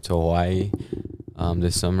planning a trip to Hawaii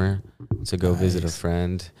this summer to go visit a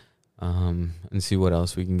friend and see what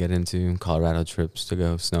else we can get into. Colorado trips to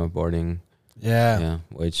go snowboarding. Yeah,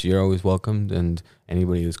 which you're always welcomed, and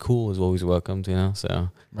anybody who's cool is always welcomed, you know, so.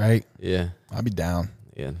 Right. Yeah. I'll be down.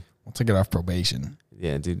 Yeah. Once I get off probation.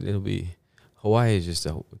 Yeah, dude, Hawaii is just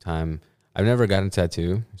a time. I've never gotten a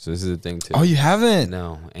tattoo, so this is a thing too. Oh, you haven't?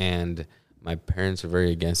 No, and my parents are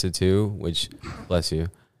very against it too, which, bless you.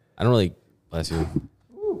 I don't really, bless you.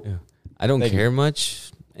 Yeah. I don't care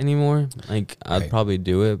much anymore. Like, I'd probably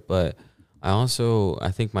do it, but I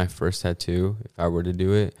think my first tattoo, if I were to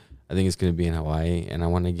do it, I think it's going to be in Hawaii, and I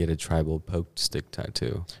want to get a tribal poked stick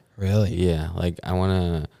tattoo. Really? Yeah, like I want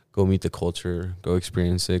to go meet the culture, go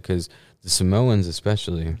experience it, because the Samoans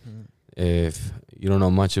especially, if you don't know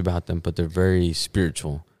much about them, but they're very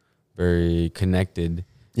spiritual, very connected.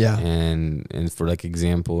 Yeah. And for like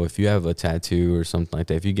example, if you have a tattoo or something like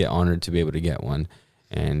that, if you get honored to be able to get one,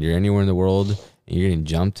 and you're anywhere in the world and you're getting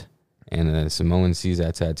jumped, and a Samoan sees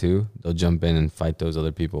that tattoo, they'll jump in and fight those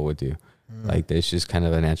other people with you. Like, it's just kind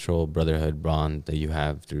of a natural brotherhood bond that you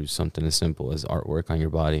have through something as simple as artwork on your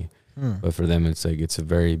body. But for them, it's like, it's a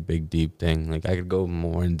very big, deep thing. Like, I could go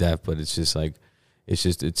more in depth, but it's just like, it's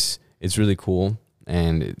really cool.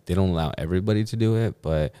 And they don't allow everybody to do it,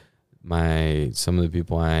 but some of the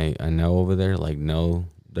people I know over there, like, know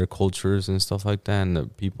their cultures and stuff like that, and the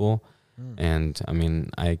people. And I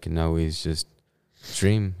mean, I can always just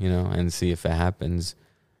dream, you know, and see if it happens.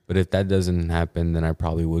 But if that doesn't happen, then I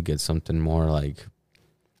probably would get something more like,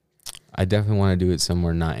 I definitely want to do it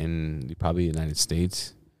somewhere not in probably the United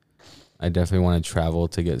States. I definitely want to travel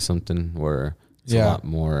to get something where it's a lot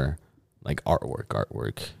more like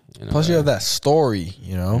artwork. You know? Plus, you have that story,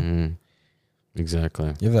 you know?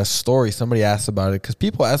 Exactly. You have that story. Somebody asks about it, because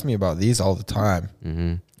people ask me about these all the time,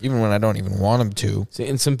 even when I don't even want them to. See,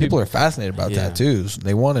 and some people are fascinated about tattoos.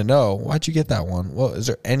 They want to know, why'd you get that one? Well, is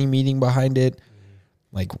there any meaning behind it?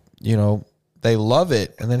 Like, you know, they love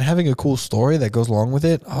it. And then having a cool story that goes along with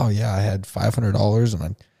it. Oh, yeah, I had $500 and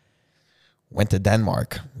I went to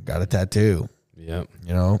Denmark, got a tattoo. Yep.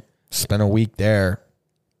 You know, spent a week there,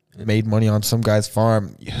 made money on some guy's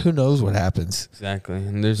farm. Who knows what happens? Exactly.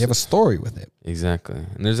 And you have a story with it. Exactly.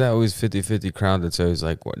 And there's that always 50-50 crowd that's always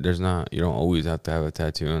like, you don't always have to have a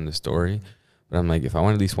tattoo on the story. But I'm like, if I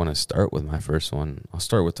at least want to start with my first one, I'll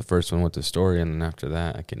start with the first one with the story, and then after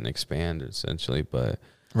that, I can expand essentially. But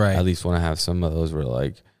I at least want to have some of those where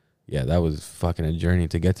like, yeah, that was fucking a journey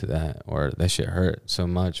to get to that, or that shit hurt so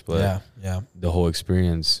much. But the whole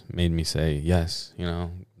experience made me say yes, you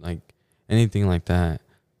know, like anything like that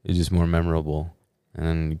is just more memorable, and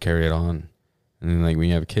then you carry it on. And then like when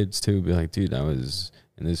you have kids too, be like, dude, I was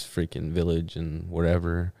in this freaking village and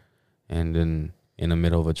whatever, and in the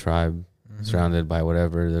middle of a tribe. Surrounded by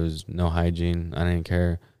whatever, there was no hygiene. I didn't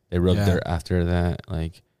care. They rubbed dirt after that,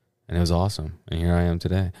 like, and it was awesome. And here I am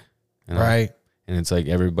today, you know? Right? And it's like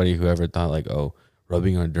everybody who ever thought like, oh,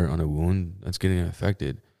 rubbing on dirt on a wound, that's getting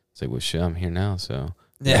infected. It's like, well, shit, I'm here now, so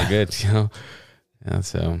yeah, good, you know. Yeah,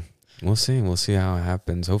 so we'll see how it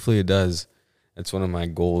happens. Hopefully, it does. That's one of my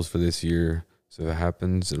goals for this year. So if it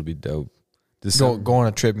happens, it'll be dope. Go on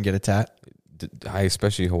a trip and get a tat.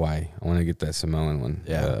 Especially Hawaii. I want to get that Samoan one.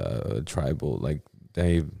 Yeah. Tribal, like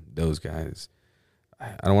those guys.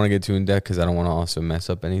 I don't want to get too in depth because I don't want to also mess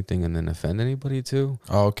up anything and then offend anybody too.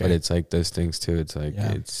 Oh, okay. But it's like those things too. It's like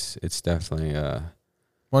it's definitely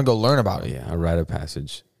want to go learn about it. Yeah, a rite of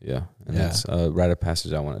passage. Yeah, and that's a rite of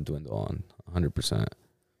passage I want to dwindle on 100%.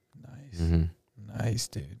 Nice, nice,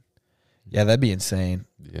 dude. Yeah, that'd be insane.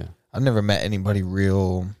 Yeah, I've never met anybody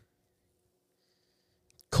real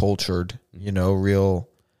cultured, you know, real,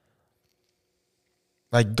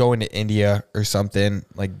 like going to India or something,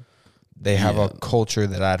 like they have a culture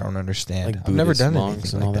that I don't understand. Like I've never done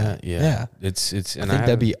anything like that. Yeah. It's and I think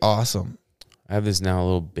that'd be awesome. I have this now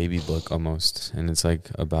little baby book almost, and it's like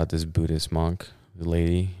about this Buddhist monk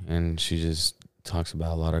lady, and she just talks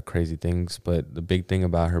about a lot of crazy things. But the big thing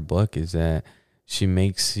about her book is that she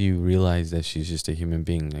makes you realize that she's just a human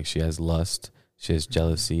being. Like, she has lust, she has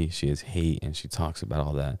jealousy, she has hate, and she talks about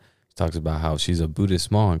all that. She talks about how she's a Buddhist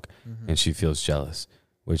monk and she feels jealous,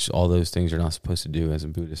 which all those things you're not supposed to do as a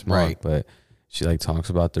Buddhist monk. Right. But she like talks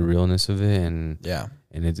about the realness of it, and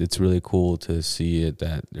it's really cool to see it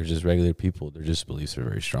that they're just regular people. Their just beliefs are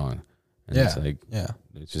very strong. And it's like,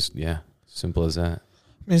 it's just, simple as that.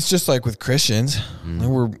 I mean, it's just like with Christians,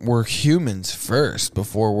 we're humans first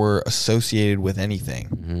before we're associated with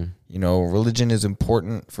anything. You know, religion is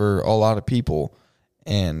important for a lot of people.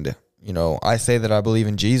 And, you know, I say that I believe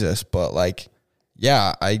in Jesus, but like,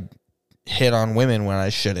 I hit on women when I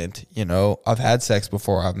shouldn't. You know, I've had sex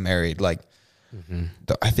before I've married. Like,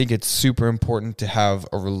 I think it's super important to have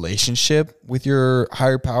a relationship with your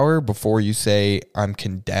higher power before you say I'm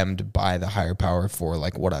condemned by the higher power for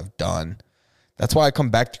like what I've done. That's why I come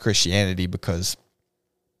back to Christianity, because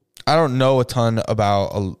I don't know a ton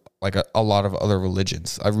about a lot of other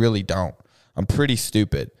religions. I really don't. I'm pretty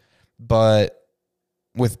stupid. But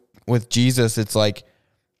with Jesus, it's like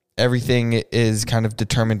everything is kind of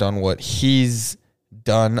determined on what he's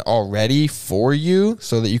done already for you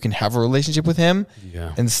so that you can have a relationship with him,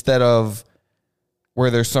 instead of where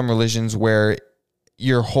there's some religions where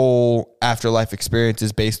your whole afterlife experience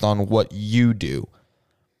is based on what you do.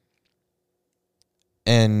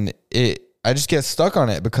 And I just get stuck on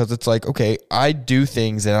it because it's like, okay, I do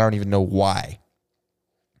things and I don't even know why.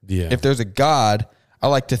 If there's a God, I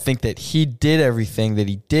like to think that he did everything that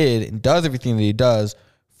he did and does everything that he does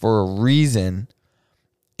for a reason,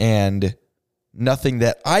 and nothing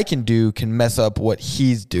that I can do can mess up what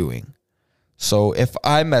he's doing. So if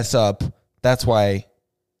I mess up, that's why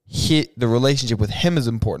the relationship with him is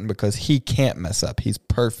important, because he can't mess up. He's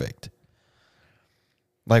perfect.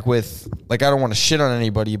 I don't want to shit on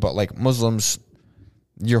anybody, but like Muslims,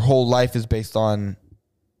 your whole life is based on,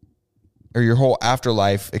 or your whole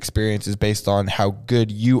afterlife experience is based on how good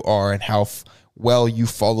you are and how well you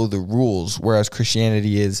follow the rules. Whereas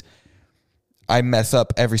Christianity is, I mess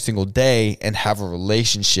up every single day and have a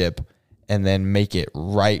relationship and then make it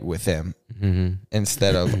right with him,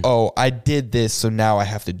 instead of, oh, I did this, so now I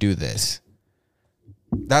have to do this.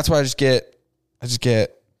 That's why I just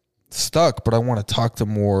get stuck, but I want to talk to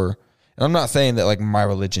more. And I'm not saying that like my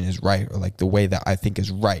religion is right or like the way that I think is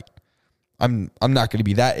right. I'm not going to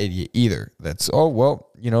be that idiot either. That's, oh, well,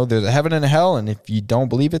 you know, there's a heaven and a hell, and if you don't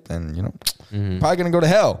believe it, then, you know, probably going to go to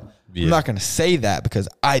hell. I'm not going to say that because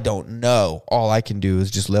I don't know. All I can do is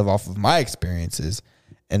just live off of my experiences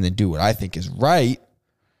and then do what I think is right.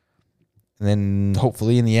 And then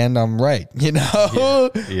hopefully in the end, I'm right. You know,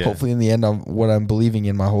 hopefully in the end, what I'm believing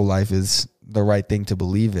in my whole life is the right thing to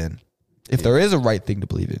believe in, if there is a right thing to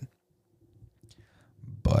believe in.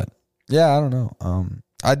 But I don't know.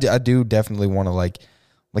 I do definitely want to like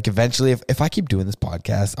eventually, if I keep doing this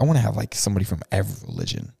podcast, I want to have like somebody from every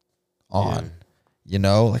religion on. You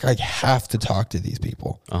know, like I have to talk to these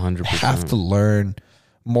people. 100%. I have to learn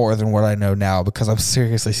more than what I know now, because I'm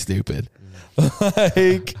seriously stupid.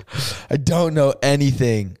 Like, I don't know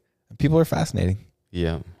anything. People are fascinating.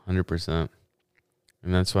 Yeah, 100%.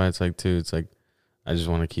 And that's why it's like, too, it's like, I just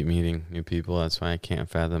want to keep meeting new people. That's why I can't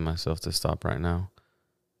fathom myself to stop right now,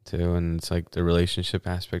 too. And it's like the relationship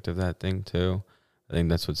aspect of that thing, too. I think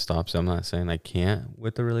that's what stops it. I'm not saying I can't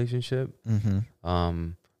with the relationship.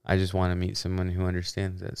 I just want to meet someone who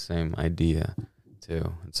understands that same idea,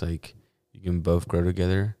 too. It's like you can both grow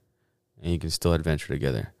together and you can still adventure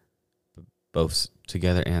together, both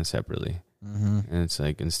together and separately. And it's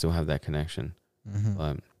like, and still have that connection.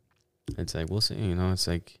 But it's like, we'll see, you know, it's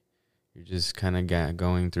like you're just kind of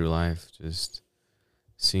going through life, just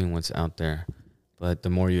seeing what's out there. But the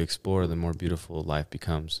more you explore, the more beautiful life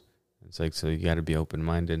becomes. It's like, so you got to be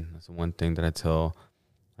open-minded. That's the one thing that I tell,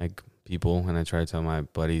 like, people, and I try to tell my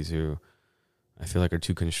buddies who I feel like are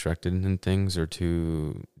too constructed in things or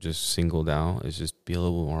too just singled out, is just be a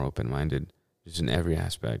little more open-minded, just in every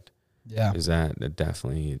aspect. Is that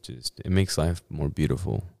definitely it makes life more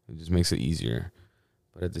beautiful. It just makes it easier,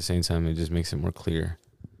 but at the same time, it just makes it more clear.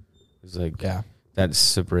 It's like that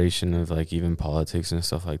separation of like even politics and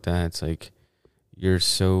stuff like that. It's like you're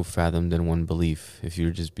so fathomed in one belief. If you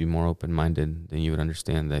would just be more open-minded, then you would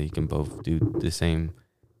understand that you can both do the same,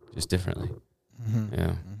 just differently.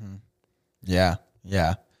 Yeah.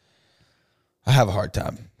 I have a hard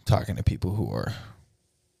time talking to people who are,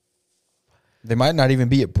 they might not even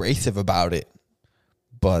be abrasive about it,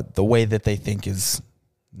 but the way that they think is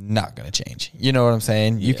not going to change. You know what I'm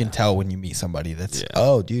saying? You can tell when you meet somebody that's,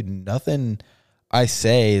 oh, dude, nothing I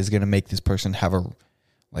say is going to make this person have a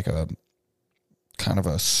kind of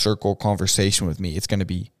a circle conversation with me. It's going to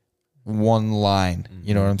be one line.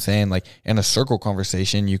 You know what I'm saying? Like in a circle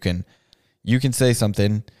conversation, you can say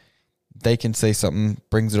something, they can say something,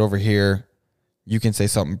 brings it over here. You can say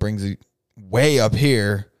something, brings it way up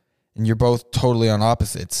here. and you're both totally on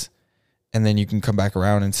opposites, and then you can come back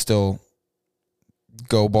around and still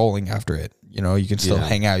go bowling after it. You know, you can still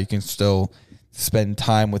hang out. You can still spend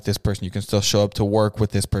time with this person. You can still show up to work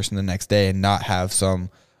with this person the next day and not have some,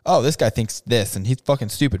 oh, this guy thinks this and he's fucking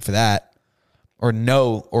stupid for that. Or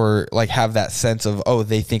no, or like have that sense of, oh,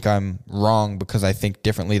 they think I'm wrong because I think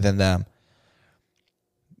differently than them.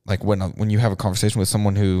 Like when you have a conversation with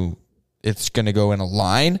someone who it's going to go in a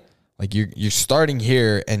line, like you're starting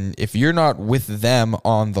here, and if you're not with them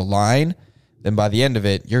on the line, then by the end of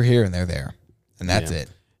it, you're here and they're there, and that's it.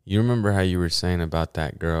 You remember how you were saying about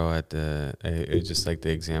that girl at it's just like the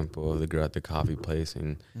example of the girl at the coffee place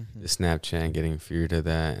and the Snapchat getting feared of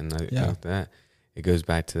that and like that. It goes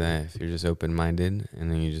back to that. If you're just open-minded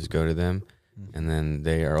and then you just go to them and then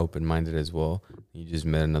they are open-minded as well, you just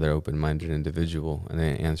met another open-minded individual and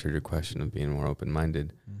they answered your question of being more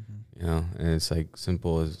open-minded, you know, and it's like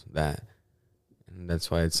simple as that. And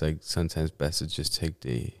that's why it's like sometimes best to just take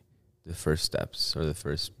the first steps or the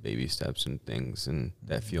first baby steps and things and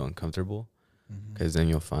that feel uncomfortable, because then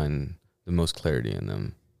you'll find the most clarity in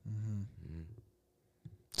them.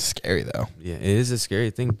 Scary though. Yeah, it is a scary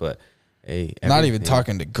thing, but hey, not even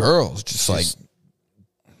talking to girls, just like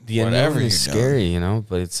the whatever is scary, you know.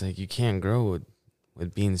 But it's like you can't grow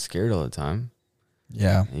with being scared all the time.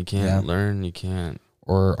 Yeah, you can't learn. You can't.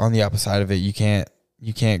 Or on the opposite side of it, you can't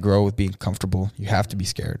grow with being comfortable. You have to be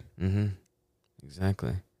scared.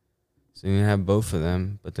 Exactly. So you have both of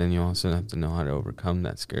them, but then you also have to know how to overcome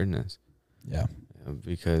that scaredness. Yeah,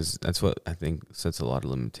 because that's what I think sets a lot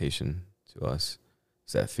of limitation to us.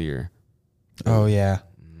 Is that fear? Oh yeah.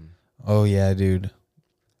 Oh, yeah, dude.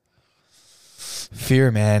 Fear,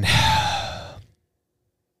 man. I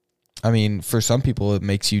mean, for some people, it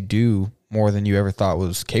makes you do more than you ever thought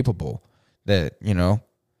was capable. That, you know,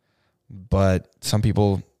 but some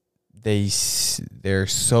people, they're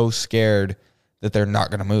so scared that they're not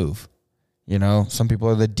going to move. You know, some people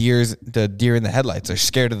are the deer in the headlights. They're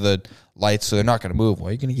scared of the lights, so they're not going to move. Well,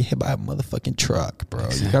 you're going to get hit by a motherfucking truck, bro.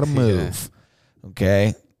 Exactly, you got to move. Yeah.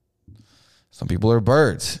 Okay. Some people are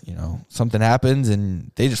birds, you know, something happens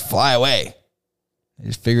and they just fly away. They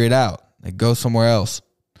just figure it out. They go somewhere else.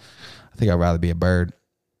 I think I'd rather be a bird.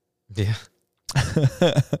 Yeah.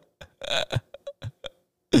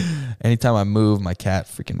 Anytime I move, my cat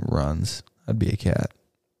freaking runs. I'd be a cat.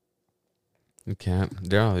 A cat?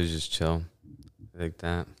 They're always just chill. Like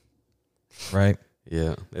that. Right?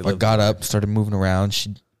 Yeah. If I got up, started moving around,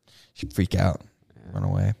 she'd freak out, run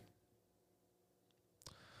away.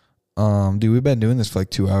 Dude, we've been doing this for like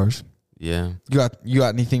 2 hours. Yeah. You got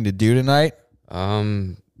anything to do tonight?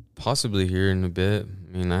 Possibly here in a bit.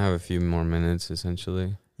 I mean, I have a few more minutes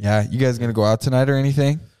essentially. Yeah. You guys gonna go out tonight or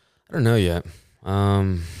anything? I don't know yet.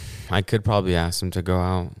 I could probably ask them to go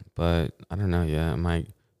out, but I don't know yet. I might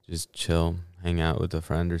just chill, hang out with a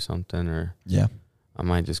friend or something, or I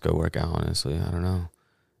might just go work out, honestly. I don't know.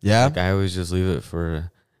 Yeah. Like, I always just leave it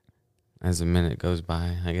for as the minute goes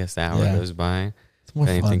by. I guess the hour goes by. If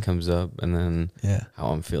anything comes up, and then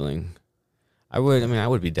how I'm feeling. I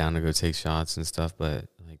would be down to go take shots and stuff, but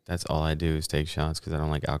like that's all I do is take shots because I don't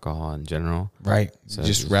like alcohol in general. Right. So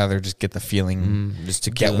just rather just get the feeling, just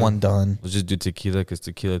to get one done. We'll just do tequila because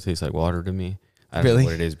tequila tastes like water to me. I don't know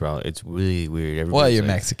what it is, bro. It's really weird. Well, you're like,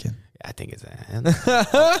 Mexican. I think it's that. I'm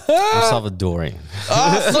Salvadorian.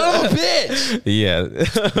 Oh, son of a bitch. Yeah.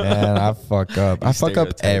 Man, I fuck up. I fuck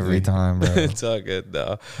up every time, bro. It's all good,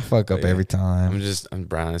 though. I fuck up every time. I'm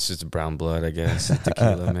brown. It's just a brown blood, I guess.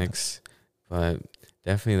 Tequila mix. But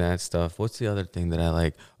definitely that stuff. What's the other thing that I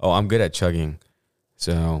like? Oh, I'm good at chugging.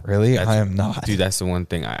 So really? I am not. Dude, that's the one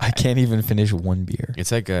thing. I can't even finish one beer.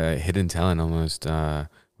 It's like a hidden talent almost.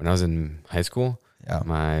 When I was in high school,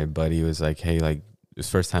 my buddy was like, hey, like, it was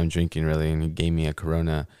first time drinking really, and he gave me a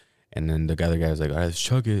Corona, and then the other guy was like, all right, let's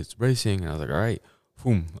chug it, it's racing, and I was like, all right,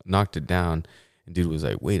 boom, knocked it down, and dude was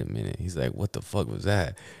like, wait a minute, he's like, what the fuck was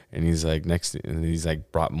that? And he's like, and he's like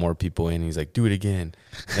brought more people in, he's like, do it again.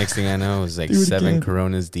 Next thing I know, it was like 7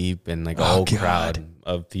 Coronas deep, and like a whole crowd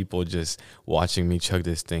of people just watching me chug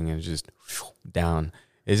this thing, and just down.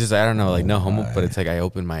 It's just, I don't know, like no homo, but it's like I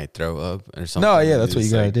open my throat up or something. No, yeah, that's what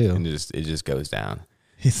you gotta do. And it just goes down.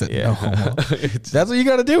 He said, no homo. That's what you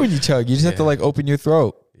got to do when you chug. You just have to like open your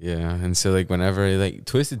throat. Yeah. And so like whenever like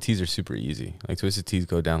twisted teas are super easy. Like twisted teas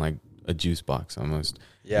go down like a juice box almost.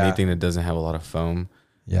 Yeah. Anything that doesn't have a lot of foam.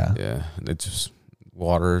 Yeah. Yeah. It's just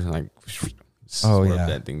water, like slurp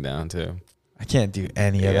that thing down too. I can't do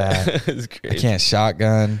any of that. It's crazy. I can't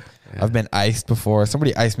shotgun. I've been iced before.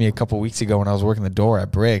 Somebody iced me a couple weeks ago when I was working the door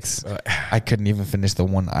at Bricks. I couldn't even finish the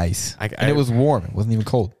one ice. And it was warm. It wasn't even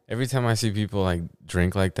cold. Every time I see people like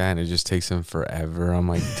drink like that and it just takes them forever, I'm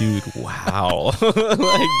like, dude, wow.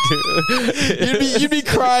 Like, dude. You'd be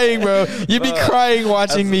crying, bro. You'd be crying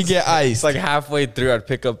watching me get iced. It's like halfway through, I'd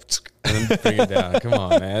pick up and then bring it down. Come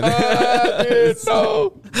on, man. Dude,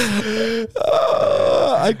 no.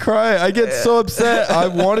 I cry. I get so upset. I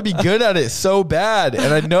want to be good at it so bad.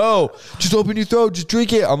 And I know, just open your throat, just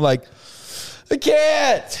drink it. I'm like, I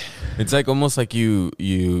can't. It's like almost like you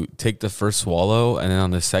take the first swallow, and then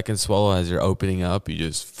on the second swallow, as you're opening up, you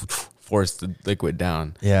just force the liquid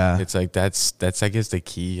down. Yeah. It's like that's I guess the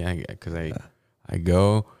key. Because I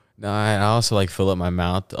go. No, I also like fill up my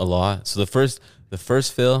mouth a lot. So the first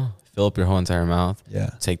fill up your whole entire mouth.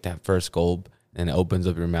 Yeah. Take that first gulp, and it opens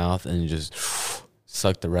up your mouth, and you just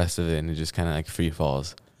suck the rest of it, and it just kind of like free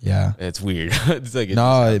falls. Yeah. It's weird. It's like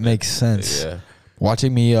it makes sense. Yeah.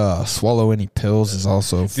 Watching me swallow any pills is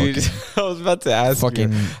also Dude, fucking. I was about to ask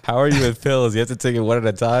you, how are you with pills? You have to take it one at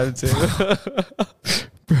a time, too?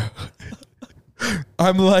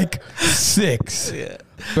 I'm like 6. Yeah.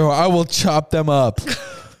 Bro, I will chop them up.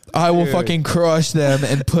 I will fucking crush them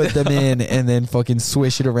and put them in and then fucking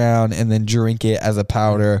swish it around and then drink it as a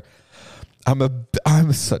powder.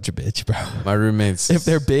 I'm such a bitch, bro. My roommates, if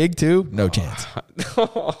they're big too, no chance.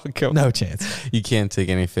 No chance. You can't take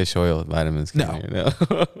any fish oil with vitamins. No.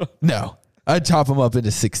 No. I chop them up into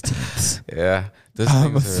 16ths. Yeah.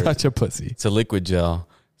 I'm such a pussy. It's a liquid gel.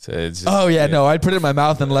 So it's just, no. I'd put it in my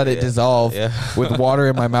mouth and let it dissolve with water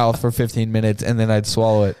in my mouth for 15 minutes and then I'd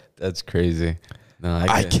swallow it. That's crazy. No,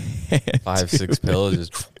 I can't. 5-6 pills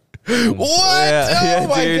just. What? Oh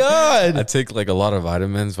my God. I take like a lot of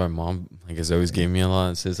vitamins. My mom has always gave me a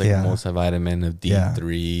lot. It says like multivitamin of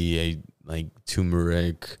D3, a like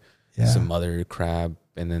turmeric, some other crap,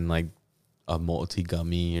 and then like a multi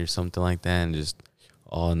gummy or something like that, and just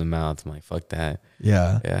all in the mouth. I'm like, fuck that.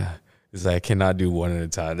 Yeah. Yeah. It's like I cannot do one at a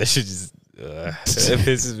time. That should just it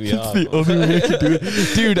pisses me off. The only way I can do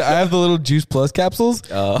it. Dude, I have the little Juice Plus capsules.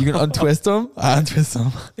 You can untwist them. I untwist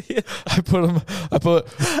them. Yeah.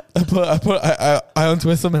 I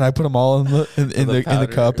untwist them and I put them all in the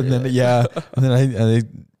cup and then and then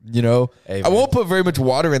I won't put very much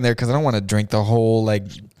water in there because I don't want to drink the whole like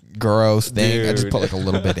gross thing. Dude. I just put like a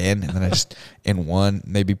little bit in and then I just in one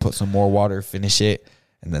maybe put some more water, finish it.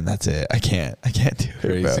 And then that's it. I can't do it.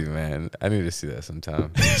 Crazy, bro. Man. I need to see that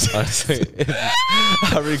sometime. Honestly,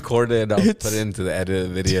 I'll record it and I'll put it into the edit of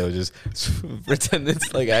the video. Just pretend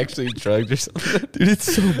it's like actually drugged or something. Dude, it's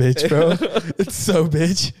so bitch, bro. It's so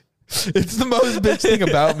bitch. It's the most bitch thing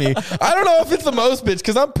about me. I don't know if it's the most bitch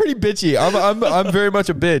because I'm pretty bitchy. I'm very much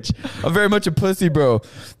a bitch. I'm very much a pussy, bro.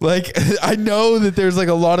 Like I know that there's like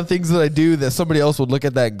a lot of things that I do that somebody else would look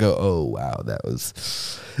at that and go, "Oh wow, that was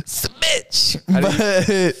some bitch."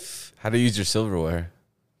 How do you use your silverware?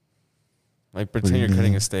 Like pretend you're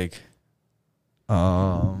cutting a steak.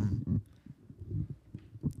 I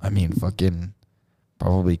mean, fucking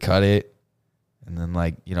probably cut it. And then,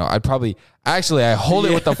 like, I'd probably... Actually, I hold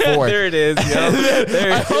it with the fork. There it is.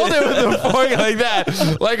 I hold it with the fork like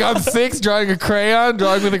that. Like I'm 6 drawing with a crayon.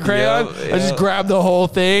 I just grab the whole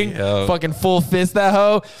thing. Fucking full fist that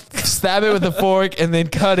hoe. Stab it with a fork and then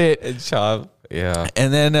cut it. And chop. Yeah.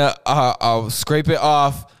 And then I'll scrape it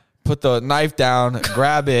off, put the knife down,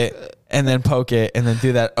 grab it, and then poke it, and then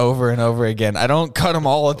do that over and over again. I don't cut them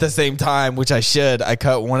all at the same time, which I should. I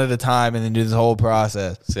cut one at a time and then do this whole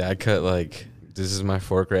process. See, I cut like... This is my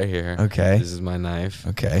fork right here. Okay. This is my knife.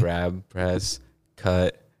 Okay. Grab, press,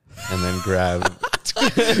 cut, and then grab. See,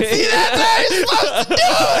 that's how you're supposed to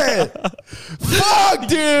do it. Fuck,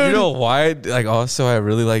 dude. You know why? Like, also, I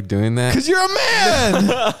really like doing that. Because you're a man.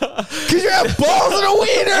 Because you have balls and a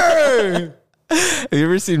wiener. Have you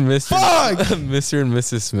ever seen Mr. and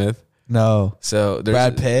Mrs. Smith? No. So there's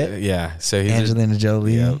Brad Pitt? Yeah. So he's Angelina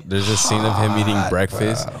Jolie. Yeah, there's a scene of him eating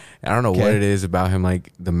breakfast. I don't know what it is about him,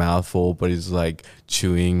 like the mouthful, but he's like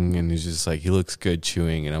chewing and he's just like, he looks good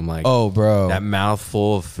chewing. And I'm like, oh, bro, that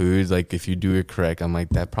mouthful of food, like if you do it correct, I'm like,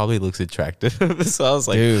 that probably looks attractive. So I was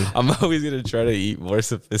like, dude, I'm always going to try to eat more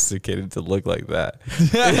sophisticated to look like that.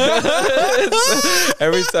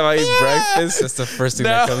 Every time I eat breakfast, that's the first thing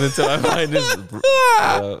that comes into my mind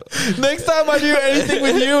is next time I do anything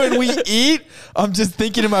with you and we eat, I'm just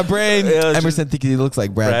thinking in my brain, Emerson thinking he looks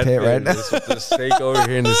like Brad Pitt right now. Just with the steak over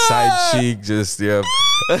here in the side cheek, just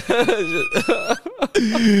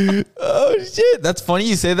Oh shit, that's funny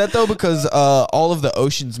you say that though, because all of the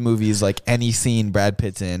Ocean's movies, like any scene Brad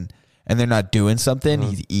Pitt's in, and they're not doing something,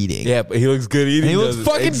 he's eating. Yeah, but he looks good eating. He looks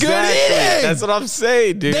fucking good eating. That's what I'm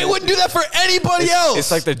saying, dude. They wouldn't do that for anybody else.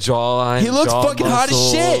 It's like the jawline. He looks fucking hot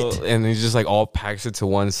as shit. And he just like all packs it to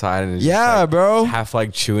one side and yeah, bro. Half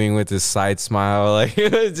like chewing with his side smile. Like,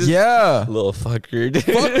 just little fucker, dude.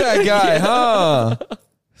 Fuck that guy, huh?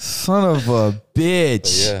 Son of a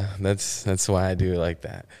bitch. But yeah, that's why I do it like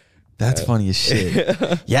that. That's funny as shit.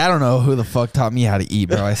 Yeah, I don't know who the fuck taught me how to eat,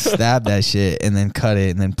 bro. I stabbed that shit and then cut it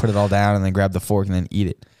and then put it all down and then grab the fork and then eat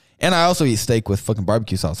it. And I also eat steak with fucking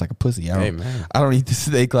barbecue sauce like a pussy. I don't eat the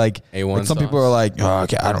steak like A1 some people are like, oh,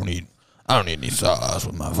 okay, I don't need any sauce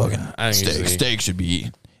with my fucking steak. Steak should be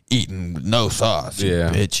eaten with no sauce,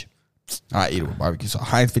 bitch. I eat it with barbecue sauce.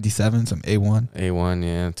 Heinz 57, some A1. A1,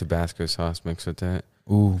 yeah. Tabasco sauce mixed with that.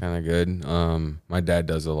 Ooh. Kind of good. My dad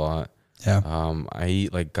does a lot. Yeah. I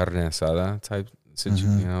eat like carne asada type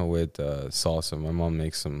situation, with salsa. My mom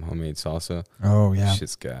makes some homemade salsa. Oh yeah.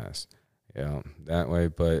 Shit's gas. Yeah, that way.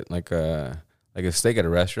 But like a steak at a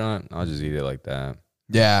restaurant, I'll just eat it like that.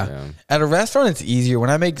 Yeah. At a restaurant, it's easier.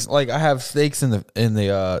 When I make I have steaks in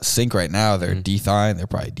the sink right now. They're de-thined. They're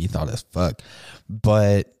probably de-thawed as fuck.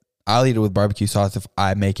 But I'll eat it with barbecue sauce if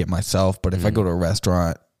I make it myself. But if I go to a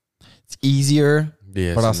restaurant, it's easier.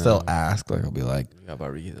 Yes, but I'll still ask. Like I'll be like, "You got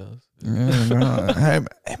barbecue sauce?" Hey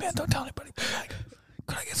man, don't tell anybody. But like,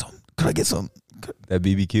 could I get some? That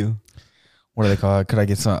BBQ? What do they call it? Could I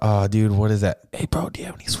get some? Oh, dude, what is that? Hey, bro, do you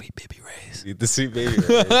have any Sweet Baby Rays? The Sweet Baby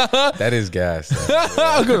Rays. That is gas.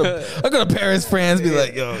 I'll go to Paris, France. Be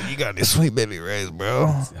like, yo, you got any Sweet Baby Rays, bro?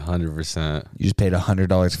 100%. You just paid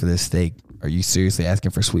 $100 for this steak. Are you seriously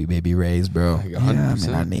asking for Sweet Baby Rays, bro? 100%. Yeah,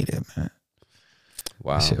 man, I need it, man.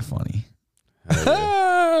 Wow, that shit funny.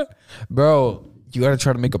 Bro, you gotta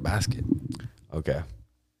try to make a basket. Okay,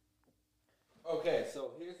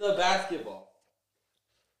 so here's the basketball.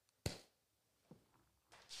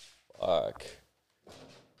 Fuck.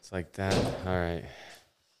 It's like that. All right.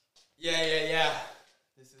 Yeah.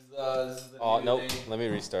 This is the nope. Thing. Let me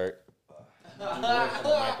restart. From the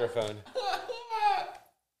microphone.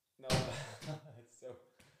 No. It's so.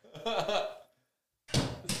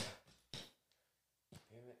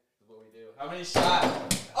 How many shots?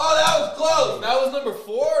 Oh, that was close. That was number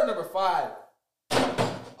 4 or number 5?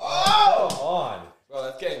 Oh! Come on. Bro,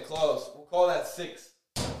 that's getting close. We'll call that 6.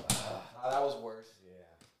 That was worse.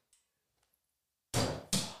 Yeah.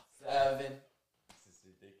 7. This is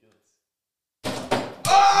ridiculous.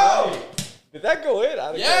 Oh! Did that go in?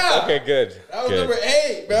 Yeah. Okay, good. That was number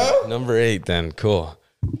 8, bro. Number 8 then. Cool.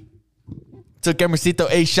 Took Emercito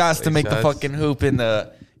 8 shots to make the fucking hoop in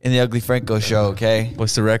the Ugly Franco show, okay?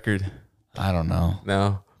 What's the record? I don't know.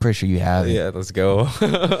 No. Pretty sure you have it. Yeah, let's go.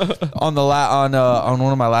 On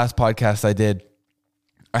one of my last podcasts I did,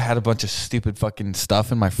 I had a bunch of stupid fucking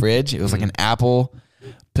stuff in my fridge. It was like an apple,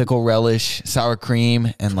 pickle relish, sour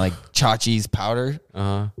cream, and like Chachi's powder,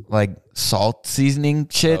 like salt seasoning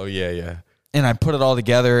shit. Oh yeah. And I put it all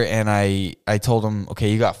together, and I told them, okay,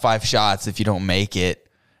 you got 5 shots. If you don't make it,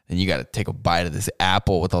 then you got to take a bite of this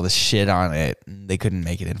apple with all this shit on it. And they couldn't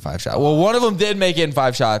make it in 5 shots. Well, one of them did make it in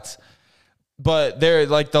 5 shots. But they're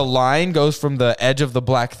like the line goes from the edge of the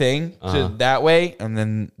black thing to that way, and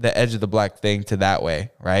then the edge of the black thing to that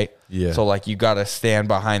way, right? Yeah. So like you got to stand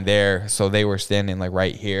behind there. So they were standing like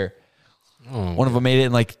right here. Oh, one of them made it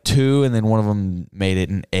in like 2, and then one of them made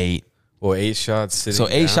it in 8. Well, 8 shots sitting So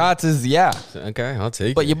 8 down. shots is Okay, I'll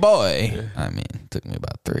take it. But your boy, I mean, it took me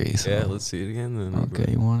about 3. So. Yeah, let's see it again then.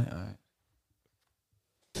 Okay, you want it? All right.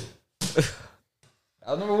 That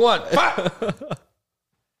was number 1.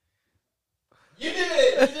 You did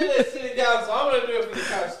it sitting down, so I'm gonna do it for the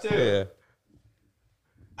couch too.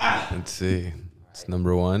 Yeah. Let's see. It's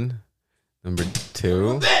number 1. Number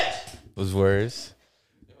 2 was worse.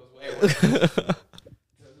 It was way worse. It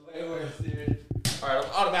was way worse, dude. All right,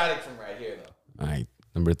 I'm automatic from right here though. All right.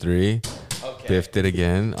 Number 3. Okay. Biffed it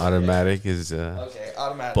again. Automatic is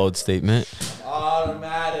automatic. Bold statement.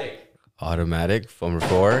 Automatic. Automatic. Number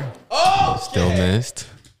 4. Oh, okay. Still missed.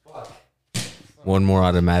 Fuck. One more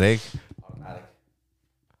automatic. Automatic.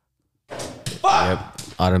 Fuck.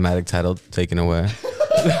 Yep. Automatic title taken away.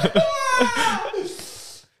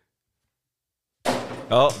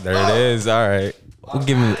 Oh, there it is. All right. We'll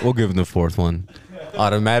give him the 4th one.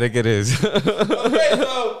 Automatic it is.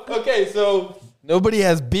 Okay, so nobody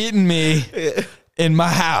has beaten me in my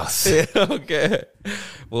house. Okay.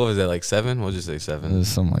 What was that, like 7? We'll just say 7. It was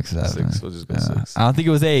something like 7. 6. We'll just go 6. I don't think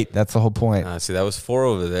it was 8. That's the whole point. See, that was 4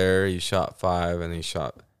 over there. You shot 5, and he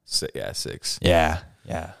shot 6. Yeah, 6. Yeah.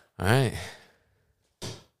 All right.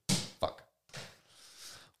 Fuck.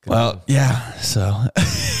 Well, yeah. So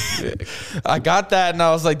I got that, and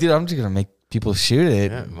I was like, dude, I'm just gonna make people shoot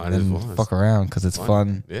it, Yeah, might as and well. fuck around because it's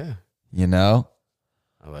fun. Yeah, You know?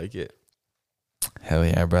 I like it. Hell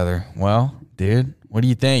yeah, brother. Well, dude, what do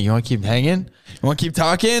you think? You want to keep hanging? You want to keep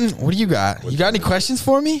talking? What do you got? You got any questions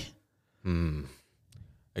for me?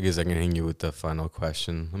 I guess I can hang you with the final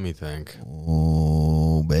question. Let me think.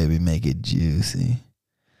 Oh, baby, make it juicy.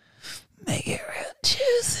 Make it real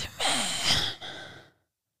juicy, man.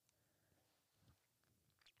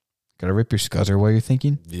 Gotta rip your scuzzer while you're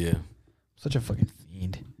thinking? Yeah, Such a fucking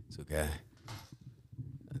fiend. it's okay.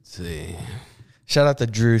 Let's see. Shout out to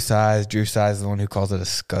Drew Size. Drew Size is the one who calls it a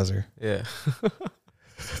scuzzer. Yeah.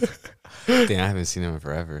 Dang, I haven't seen him in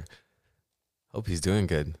forever. Hope he's doing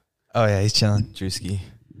good. Oh, yeah, he's chilling. Drewski.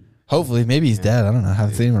 Hopefully. Maybe he's dead. I don't know. I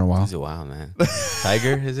haven't seen him in a while. He's a wild man.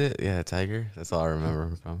 Tiger, is it? Yeah, Tiger. That's all I remember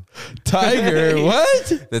him from. Tiger?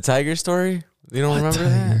 What? The Tiger story? You don't remember Tiger?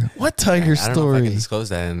 that? What Tiger I don't know if I story? can disclose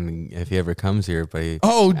that and if he ever comes here, but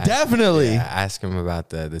Oh, definitely. Yeah, ask him about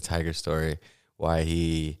the Tiger story, why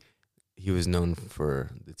he was known for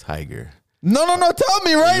the Tiger. No. Tell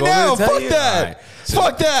me right You want me now. to tell Fuck you? that. All right. So-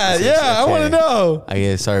 Fuck that. so- Yeah, I want to okay. know. I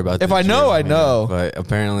guess sorry about If that. I know, I know. But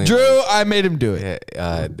apparently, Drew, I made him do it.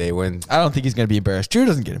 yeah, they went. I don't think he's going to be embarrassed. Drew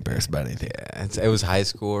doesn't get embarrassed about anything. Yeah, it was high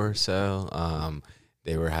school or so.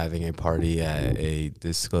 They were having a party at a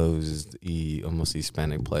disclosed almost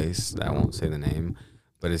Hispanic place. I won't say the name,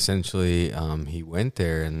 but essentially, he went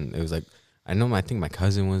there and it was like, I think my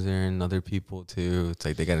cousin was there and other people too. It's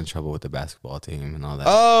like they got in trouble with the basketball team and all that.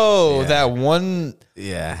 Oh, Yeah. that one.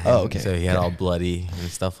 Yeah. Oh, okay. So he had Okay. all bloody and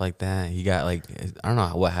stuff like that. He got like, I don't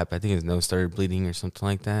know what happened. I think his nose started bleeding or something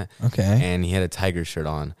like that. Okay. And he had a Tiger shirt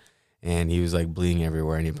on. And he was like bleeding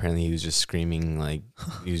everywhere, and apparently he was just screaming like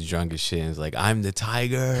he was drunk as shit. And was like, "I'm the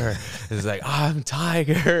Tiger." It's like, "I'm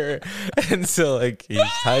Tiger," and so like he's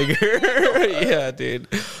Tiger. Yeah, dude,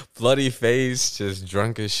 bloody face, just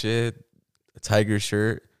drunk as shit. A Tiger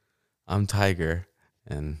shirt. I'm Tiger,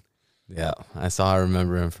 and yeah, I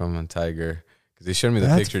remember him from a Tiger because they showed me the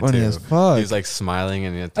That's picture funny too. as fuck. He was like smiling,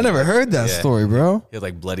 and he had I never heard that Yeah. story, bro. He had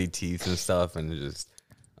like bloody teeth and stuff, and I was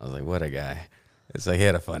like, what a guy. It's like he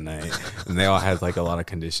had a fun night, and they all had like a lot of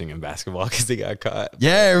conditioning in basketball because they got caught.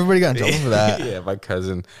 Yeah, everybody got in trouble for that. Yeah, my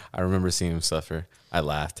cousin. I remember seeing him suffer. I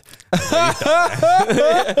laughed.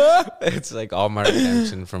 It's like all my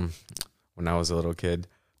redemption from when I was a little kid.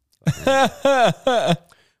 Let's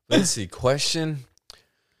see. Question,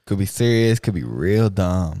 Could be serious, could be real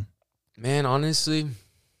dumb. man. Honestly,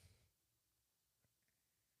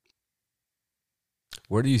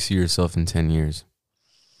 where do you see yourself in 10 years?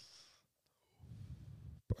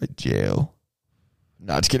 Jail.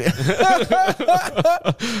 No, just kidding.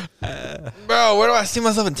 Bro, where do I see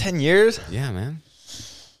myself in 10 years? Yeah, man.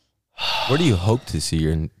 Where do you hope to see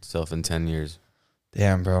yourself in 10 years?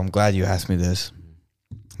 Damn, bro, I'm glad you asked me this.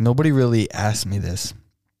 Nobody really asked me this.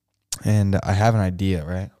 And I have an idea,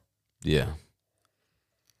 right? Yeah.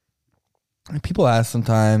 People ask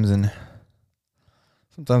sometimes, and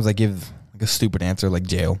sometimes I give like a stupid answer like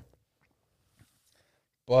jail.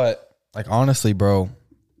 But like honestly, bro,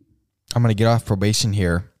 I'm gonna get off probation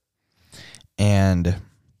here. And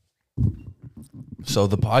so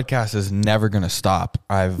the podcast is never gonna stop.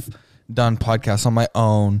 I've done podcasts on my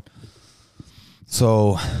own.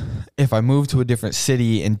 So if I move to a different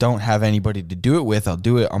city and don't have anybody to do it with, I'll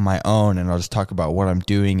do it on my own, and I'll just talk about what I'm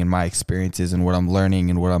doing and my experiences and what I'm learning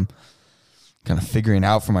and what I'm kind of figuring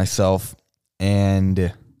out for myself.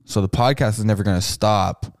 And so the podcast is never going to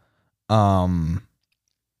stop.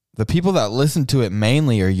 The people that listen to it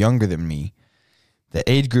mainly are younger than me. The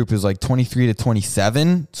age group is like 23 to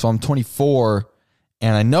 27. So I'm 24,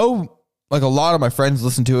 and I know like a lot of my friends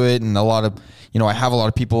listen to it, and a lot of, I have a lot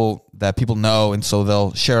of people that people know, and so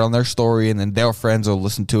they'll share it on their story, and then their friends will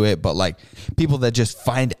listen to it. But like people that just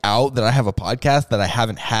find out that I have a podcast that I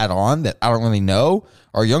haven't had on, that I don't really know,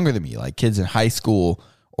 are younger than me, like kids in high school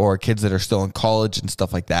or kids that are still in college and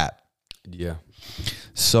stuff like that. Yeah.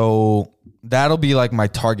 So that'll be like my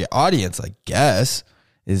target audience, I guess,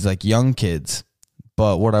 is like young kids.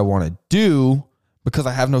 But what I want to do, because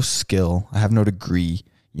I have no skill, I have no degree,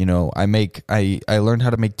 I learned how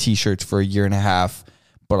to make t-shirts for a year and a half,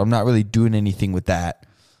 but I'm not really doing anything with that.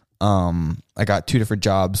 I got 2 different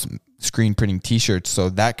jobs, screen printing t-shirts. So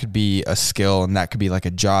that could be a skill, and that could be like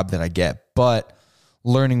a job that I get. But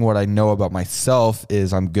learning what I know about myself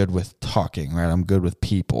is I'm good with talking, right? I'm good with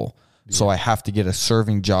people. Yeah. So I have to get a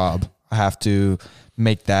serving job. I have to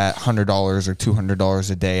make that $100 or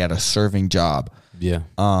 $200 a day at a serving job. Yeah.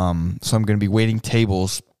 So I'm going to be waiting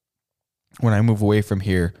tables when I move away from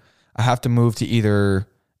here. I have to move to either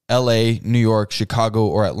LA, New York, Chicago,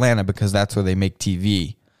 or Atlanta, because that's where they make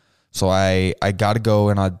TV. So I got to go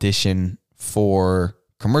and audition for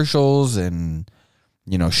commercials and,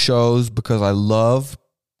 shows because I love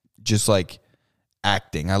just like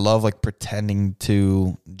acting. I love like pretending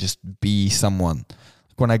to just be someone.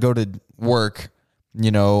 When I go to work,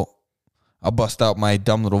 I'll bust out my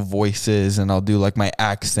dumb little voices and I'll do like my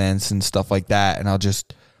accents and stuff like that. And I'll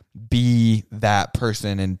just be that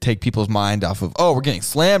person and take people's mind off of, oh, we're getting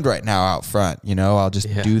slammed right now out front. I'll just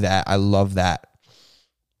do that. I love that.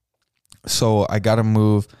 So I got to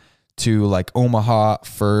move to like Omaha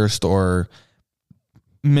first or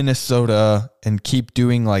Minnesota and keep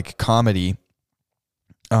doing like comedy.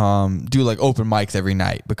 Do like open mics every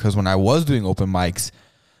night, because when I was doing open mics,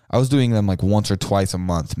 I was doing them like once or twice a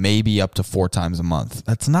month, maybe up to 4 times a month.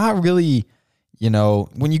 That's not really,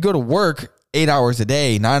 when you go to work 8 hours a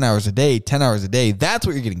day, 9 hours a day, 10 hours a day, that's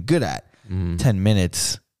what you're getting good at. 10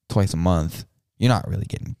 minutes twice a month, you're not really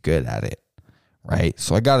getting good at it, right?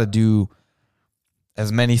 So I got to do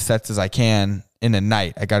as many sets as I can in a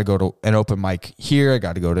night. I got to go to an open mic here. I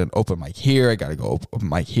got to go to an open mic here. I got to go open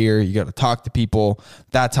mic here. You got to talk to people.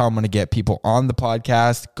 That's how I'm going to get people on the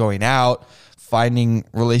podcast, going out, finding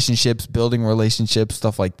relationships, building relationships,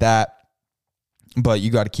 stuff like that. But you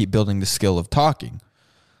got to keep building the skill of talking.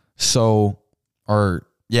 So, I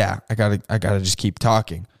got to just keep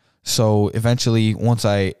talking. So eventually, once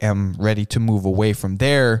I am ready to move away from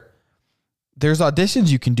there, there's auditions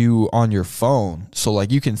you can do on your phone. So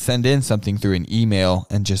like you can send in something through an email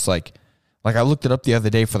and just like I looked it up the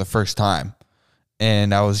other day for the first time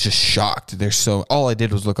and I was just shocked. All I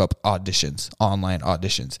did was look up auditions, online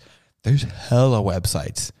auditions. There's hella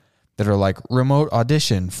websites that are like remote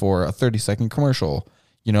audition for a 30-second commercial.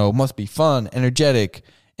 Must be fun, energetic,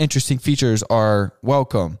 interesting features are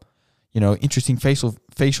welcome. Interesting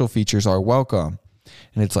facial features are welcome.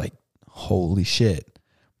 And it's like, holy shit.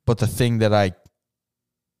 But the thing that I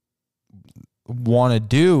want to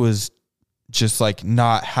do is just like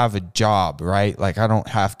not have a job, right? Like I don't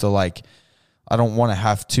want to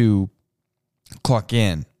have to clock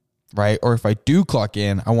in, right? Or if I do clock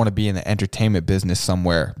in, I want to be in the entertainment business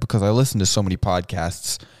somewhere, because I listen to so many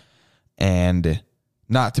podcasts, and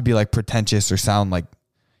not to be like pretentious or sound like,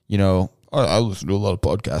 I listen to a lot of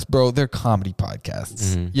podcasts, bro. They're comedy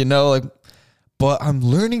podcasts, but I'm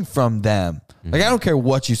learning from them. Like, I don't care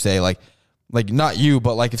what you say, like not you,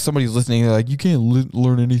 but like if somebody's listening, they're like, you can't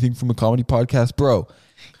learn anything from a comedy podcast, bro.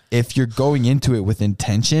 If you're going into it with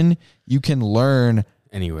intention, you can learn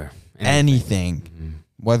anything,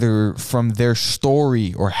 whether from their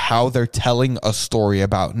story or how they're telling a story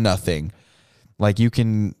about nothing. Like you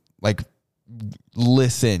can like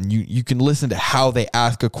listen, you can listen to how they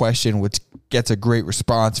ask a question, which gets a great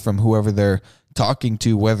response from whoever they're talking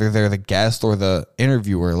to, whether they're the guest or the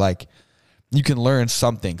interviewer. Like you can learn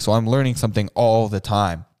something. So I'm learning something all the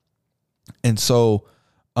time. And so,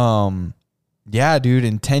 dude,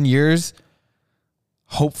 in 10 years,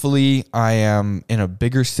 hopefully I am in a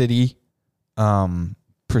bigger city,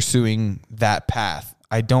 pursuing that path.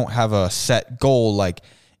 I don't have a set goal. Like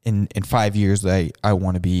in 5 years, I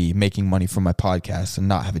want to be making money from my podcast and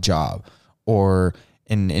not have a job, or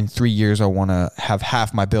in 3 years, I want to have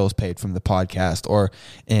half my bills paid from the podcast, or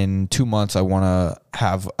in 2 months, I want to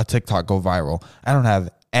have a TikTok go viral. I don't have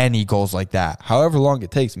any goals like that. However long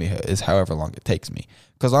it takes me is however long it takes me,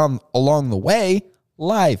 because along the way,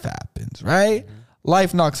 life happens, right? Mm-hmm.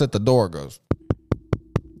 Life knocks at the door, goes,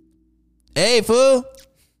 hey, fool,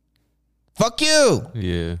 fuck you.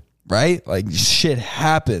 Yeah. Right? Like shit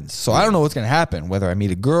happens. So I don't know what's going to happen, whether I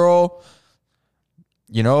meet a girl,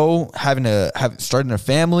 starting a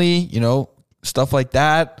family, stuff like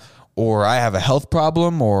that, or I have a health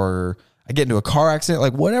problem, or I get into a car accident,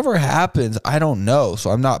 like whatever happens, I don't know. So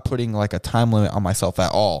I'm not putting like a time limit on myself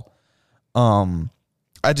at all.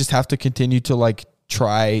 I just have to continue to like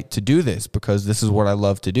try to do this, because this is what I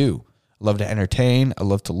love to do. I love to entertain. I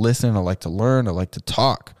love to listen. I like to learn. I like to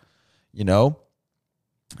talk,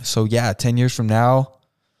 So 10 years from now,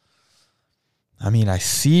 I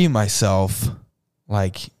see myself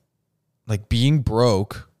like being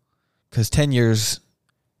broke, because 10 years,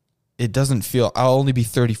 it doesn't feel, I'll only be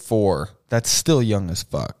 34. That's still young as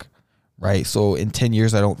fuck, right? So in 10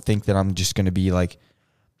 years, I don't think that I'm just going to be like,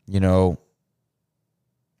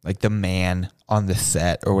 like the man on the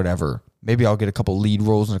set or whatever. Maybe I'll get a couple lead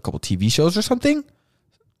roles in a couple TV shows or something.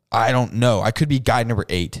 I don't know. I could be guy number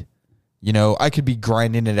 8. I could be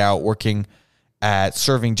grinding it out, working at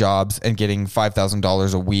serving jobs and getting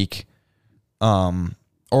 $5,000 a week,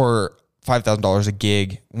 or $5,000 a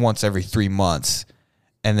gig once every 3 months,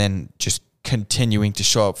 and then just continuing to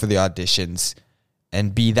show up for the auditions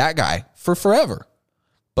and be that guy for forever.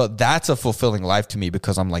 But that's a fulfilling life to me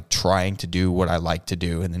because I'm like trying to do what I like to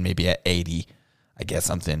do. And then maybe at 80, I get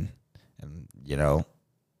something and, you know,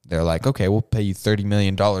 they're like, okay, we'll pay you $30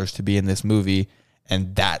 million to be in this movie.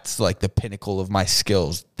 And that's like the pinnacle of my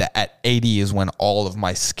skills. That at 80 is when all of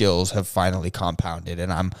my skills have finally compounded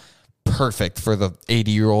and I'm perfect for the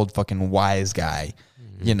 80-year-old fucking wise guy,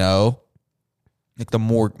 you know, like the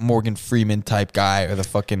Morgan Freeman type guy or the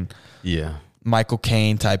fucking Michael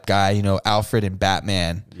Caine type guy, you know, Alfred and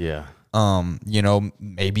Batman. Yeah. You know,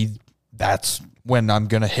 maybe that's when I'm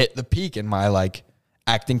going to hit the peak in my like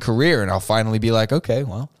acting career and I'll finally be like, okay,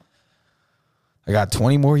 well, I got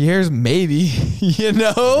 20 more years, maybe, you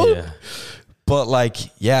know? Yeah. But like,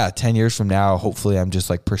 10 years from now, hopefully I'm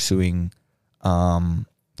just like pursuing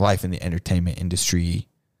life in the entertainment industry,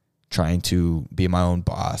 trying to be my own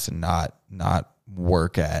boss and not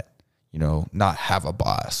work at, you know, not have a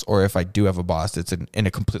boss. Or if I do have a boss, it's in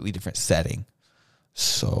a completely different setting.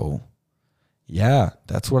 So, yeah,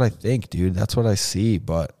 that's what I think, dude. That's what I see.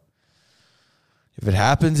 But if it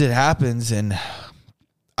happens, it happens. And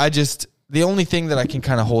the only thing that I can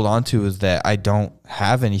kind of hold on to is that I don't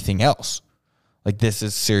have anything else. Like, this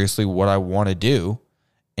is seriously what I want to do.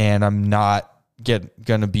 And I'm not going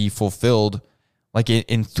to be fulfilled. Like,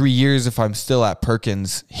 in 3 years, if I'm still at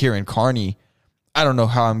Perkins here in Kearney, I don't know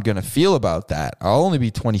how I'm going to feel about that. I'll only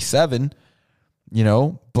be 27, you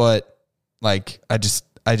know, but like, I just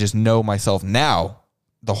know myself now.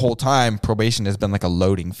 The whole time, probation has been like a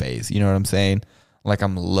loading phase. You know what I'm saying? Like,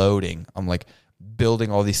 I'm loading. I'm like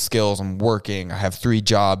building all these skills. I'm working. I have 3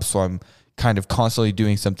 jobs, so I'm kind of constantly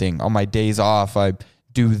doing something. On my days off, I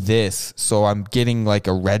do this. So I'm getting like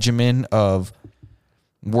a regimen of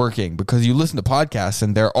working, because you listen to podcasts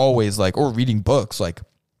and they're always like, or reading books, like,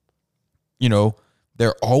 you know,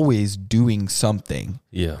 they're always doing something.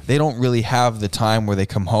 Yeah. They don't really have the time where they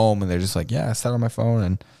come home and they're just like, yeah, I sat on my phone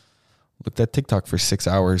and looked at TikTok for 6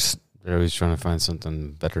 hours. They're always trying to find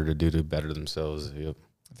something better to do to better themselves. Yep.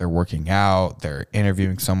 They're working out, they're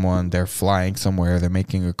interviewing someone, they're flying somewhere, they're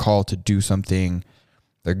making a call to do something,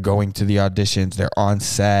 they're going to the auditions, they're on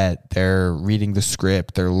set, they're reading the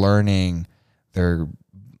script, they're learning, they're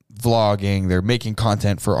vlogging, they're making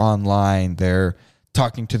content for online, they're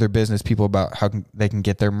talking to their business people about how they can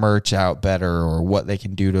get their merch out better or what they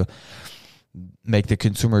can do to make the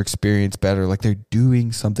consumer experience better. Like, they're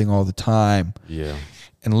doing something all the time. Yeah.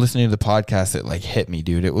 And listening to the podcast, it like hit me,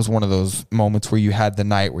 dude. It was one of those moments where you had the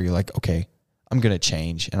night where you're like, okay, I'm going to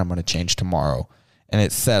change and I'm going to change tomorrow. And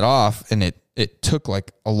it set off, and it took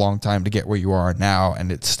like a long time to get where you are now.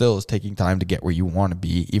 And it still is taking time to get where you want to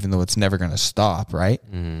be, even though it's never going to stop. Right.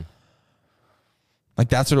 Mm-hmm. Like,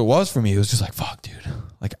 that's what it was for me. It was just like, fuck, dude.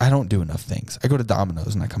 Like, I don't do enough things. I go to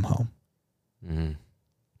Domino's and I come home. Mm-hmm.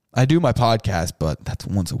 I do my podcast, but that's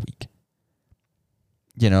once a week.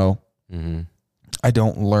 You know, I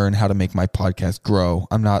don't learn how to make my podcast grow.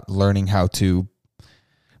 I'm not learning how to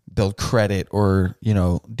build credit or, you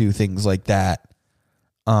know, do things like that.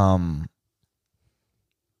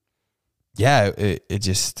 Yeah, it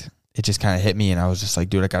just kind of hit me, and I was just like,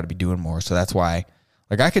 dude, I got to be doing more. So that's why,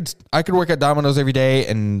 like, I could work at Domino's every day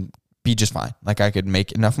and be just fine. Like, I could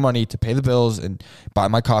make enough money to pay the bills and buy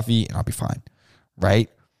my coffee, and I'll be fine. Right.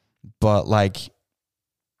 But like,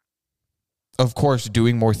 of course,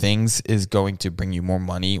 doing more things is going to bring you more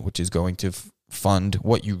money, which is going to fund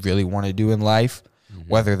what you really want to do in life,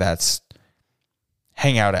 whether that's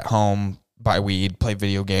hang out at home, buy weed, play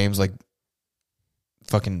video games, like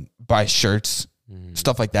fucking buy shirts,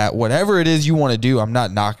 stuff like that. Whatever it is you want to do, I'm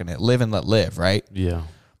not knocking it. Live and let live, right? Yeah.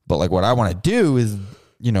 But like, what I want to do is,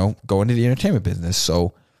 you know, go into the entertainment business.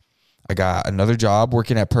 So I got another job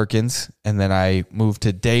working at Perkins, and then I moved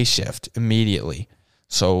to day shift immediately.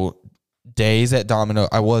 So days at Domino's,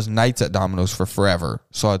 I was nights at Domino's for forever.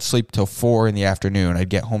 So I'd sleep till 4 in the afternoon. I'd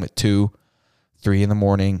get home at 2, 3 in the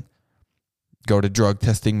morning, go to drug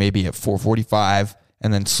testing maybe at 4:45,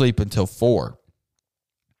 and then sleep until 4.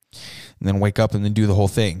 And then wake up and then do the whole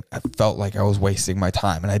thing. I felt like I was wasting my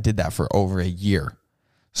time, and I did that for over a year.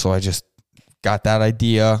 So I just got that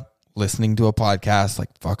idea, listening to a podcast, like,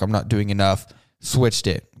 fuck, I'm not doing enough. Switched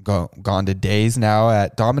it. Gone to days now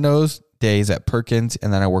at Domino's, days at Perkins,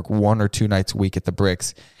 and then I work 1 or 2 nights a week at the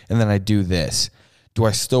Bricks, and then I do this. Do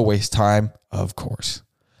I still waste time? Of course.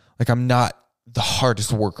 Like, I'm not the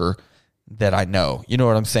hardest worker that I know. You know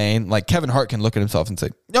what I'm saying? Like, Kevin Hart can look at himself and say,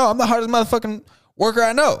 no, I'm the hardest motherfucking worker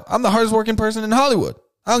I know. I'm the hardest working person in Hollywood.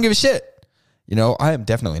 I don't give a shit. You know, I am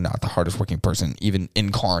definitely not the hardest working person, even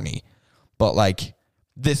in Kearney. But like,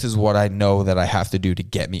 this is what I know that I have to do to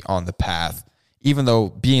get me on the path. Even though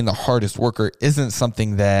being the hardest worker isn't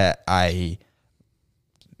something that I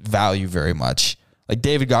value very much. Like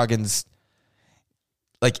David Goggins,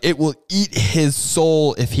 like it will eat his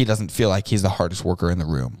soul if he doesn't feel like he's the hardest worker in the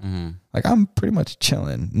room. Mm-hmm. Like I'm pretty much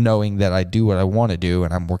chilling, knowing that I do what I want to do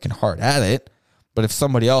and I'm working hard at it. But if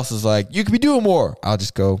somebody else is like, you could be doing more, I'll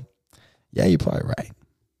just go, yeah, you're probably right.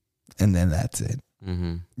 And then that's it.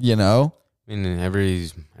 Mm-hmm. You know? I mean,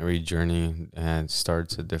 every journey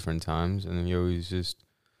starts at different times, and then you always just,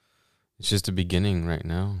 it's just the beginning right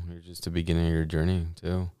now. You're just the beginning of your journey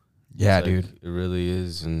too. Yeah, It's dude. It really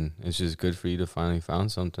is, and it's just good for you to finally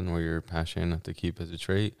found something where you're passionate enough to keep as a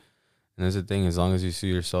trait. And that's the thing, as long as you see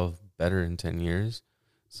yourself better in 10 years,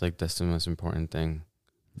 it's like that's the most important thing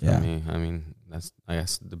for me. I mean, that's, I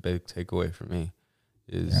guess, the big takeaway for me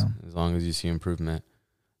is as long as you see improvement,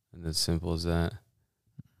 and as simple as that.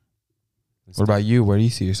 What about you? Where do you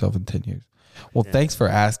see yourself in 10 years? Well, thanks for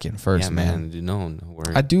asking first, man. No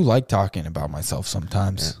worries. I do like talking about myself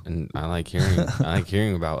sometimes. Yeah, and I like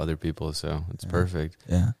hearing about other people, so it's perfect.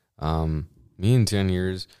 Yeah. Me in 10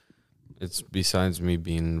 years, it's besides me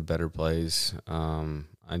being in a better place. I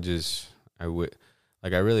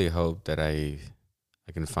really hope that I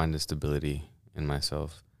can find the stability in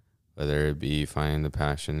myself, whether it be finding the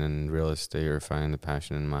passion in real estate or finding the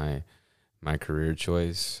passion in my career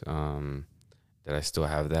choice. That I still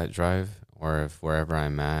have that drive, or if wherever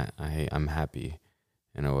I'm at, I'm happy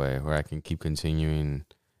in a way where I can keep continuing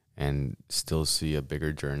and still see a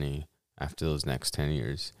bigger journey after those next 10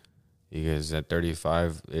 years. Because at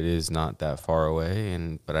 35, it is not that far away,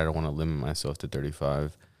 but I don't want to limit myself to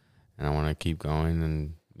 35, and I want to keep going.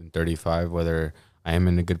 And in 35, whether I am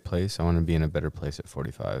in a good place, I want to be in a better place at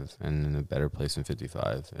 45, and in a better place in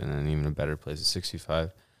 55, and then even a better place at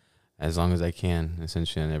 65, as long as I can.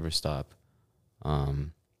 Essentially, I never stop.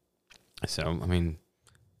 So, I mean,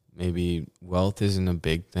 maybe wealth isn't a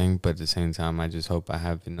big thing, but at the same time, I just hope I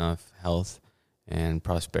have enough health and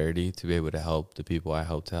prosperity to be able to help the people I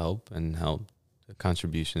hope to help and help the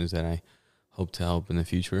contributions that I hope to help in the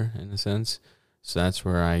future, in a sense. So that's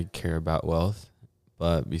where I care about wealth.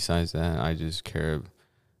 But besides that, I just care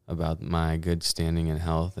about my good standing in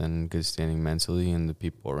health and good standing mentally, and the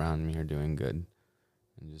people around me are doing good.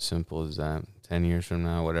 And just simple as that. 10 years from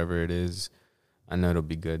now, whatever it is, I know it'll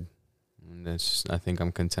be good. And I think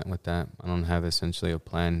I'm content with that. I don't have essentially a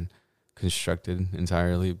plan constructed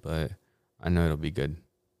entirely, but I know it'll be good.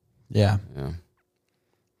 Yeah. Yeah.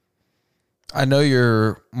 I know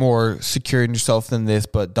you're more secure in yourself than this,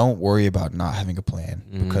 but don't worry about not having a plan,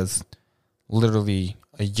 because literally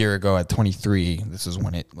a year ago at 23, this is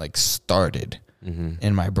when it like started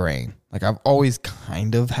in my brain. Like I've always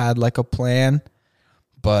kind of had like a plan,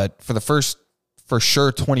 but for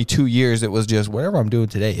sure 22 years, it was just whatever I'm doing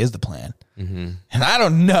today is the plan. And I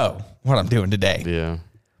don't know what I'm doing today. Yeah.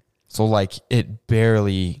 So like it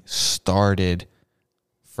barely started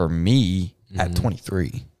for me at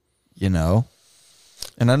 23, you know?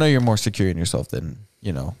 And I know you're more secure in yourself than,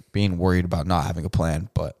 you know, being worried about not having a plan.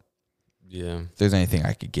 But yeah, if there's anything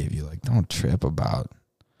I could give you, like, don't trip about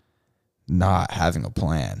not having a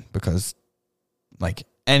plan, because like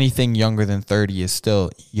anything younger than 30 is still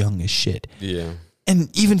young as shit. Yeah. And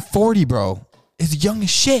even 40, bro, is young as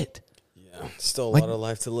shit. Yeah. Still a Like, lot of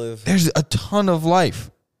life to live. There's a ton of life.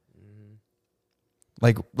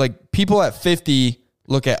 Like people at 50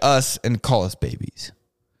 look at us and call us babies.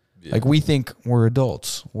 Yeah. Like we think we're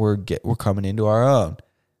adults. We're coming into our own.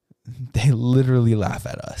 They literally laugh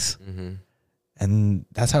at us. And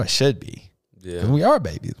that's how it should be. Yeah. We are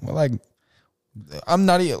babies. We're like, I'm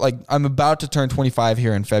not even, like, I'm about to turn 25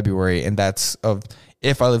 here in February, and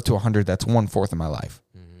if I live to 100, that's 1/4 of my life.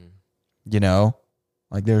 You know?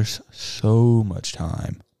 Like there's so much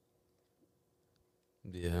time.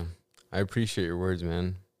 Yeah. I appreciate your words,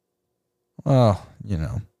 man. Well, you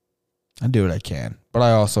know, I do what I can, but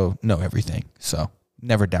I also know everything. So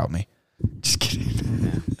never doubt me. Just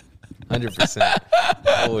kidding. 100%.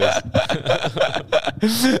 Always.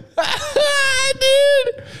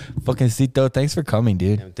 Dude. Fucking SITO, thanks for coming,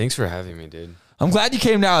 dude. Yeah, thanks for having me, dude. I'm glad you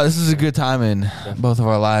came now. This is a good time in both of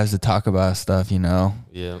our lives to talk about stuff, you know?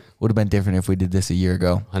 Yeah. Would have been different if we did this a year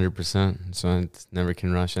ago. 100%. So I never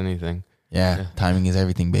can rush anything. Yeah, timing is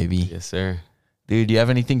everything, baby. Yes, sir. Dude, do you have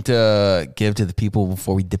anything to give to the people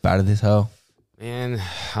before we dip out of this hoe? Man,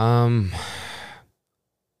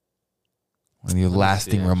 one of your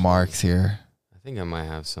lasting remarks here. I think I might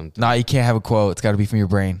have something. Nah, you can't have a quote. It's got to be from your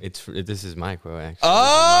brain. This is my quote, actually.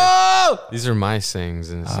 Oh! These are my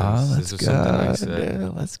sayings, in a sense. Oh, this was something I said.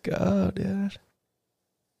 Dude, let's go, dude.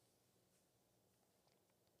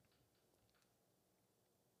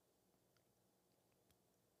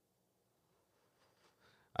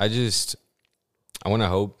 I want to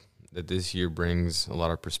hope that this year brings a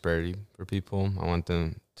lot of prosperity for people. I want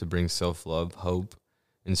them to bring self-love, hope,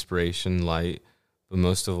 inspiration, light. But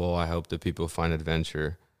most of all, I hope that people find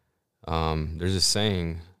adventure. There's a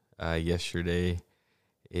saying, yesterday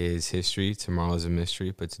is history, tomorrow is a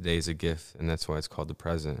mystery, but today is a gift, and that's why it's called the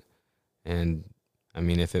present. And, I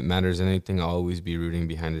mean, if it matters anything, I'll always be rooting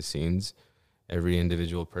behind the scenes. Every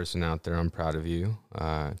individual person out there, I'm proud of you.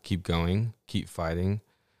 Keep going, keep fighting.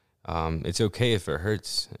 It's okay if it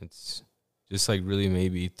hurts. It's just like really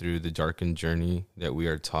maybe through the darkened journey that we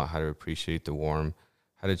are taught how to appreciate the warm,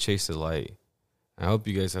 how to chase the light. I hope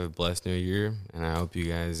you guys have a blessed new year, and I hope you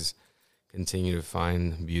guys continue to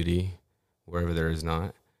find beauty wherever there is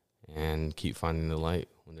not, and keep finding the light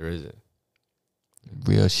when there isn't.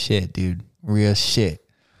 Real shit, dude. Real shit.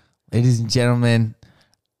 Ladies and gentlemen,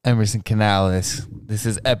 Emerson Canales. This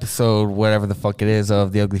is episode whatever the fuck it is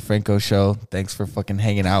of the Ugly Franco Show. Thanks for fucking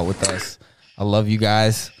hanging out with us. I love you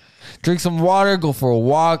guys. Drink some water, go for a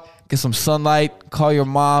walk, get some sunlight, call your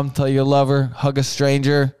mom, tell your lover, hug a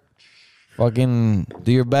stranger. Fucking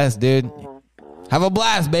do your best, dude. Have a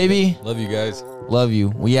blast, baby. Love you guys. Love you.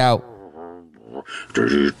 We out.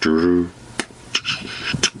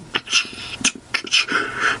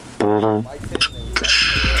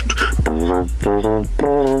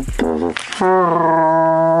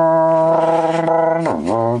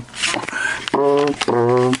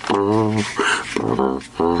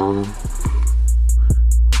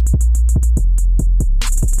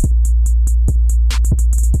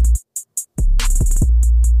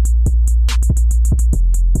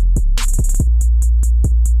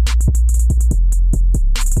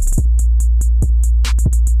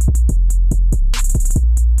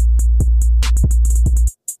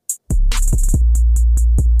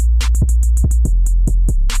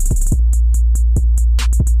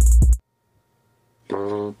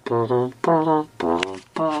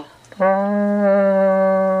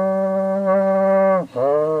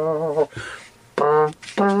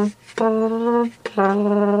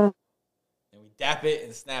 And we dap it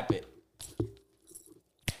and snap it.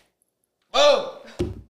 Whoa!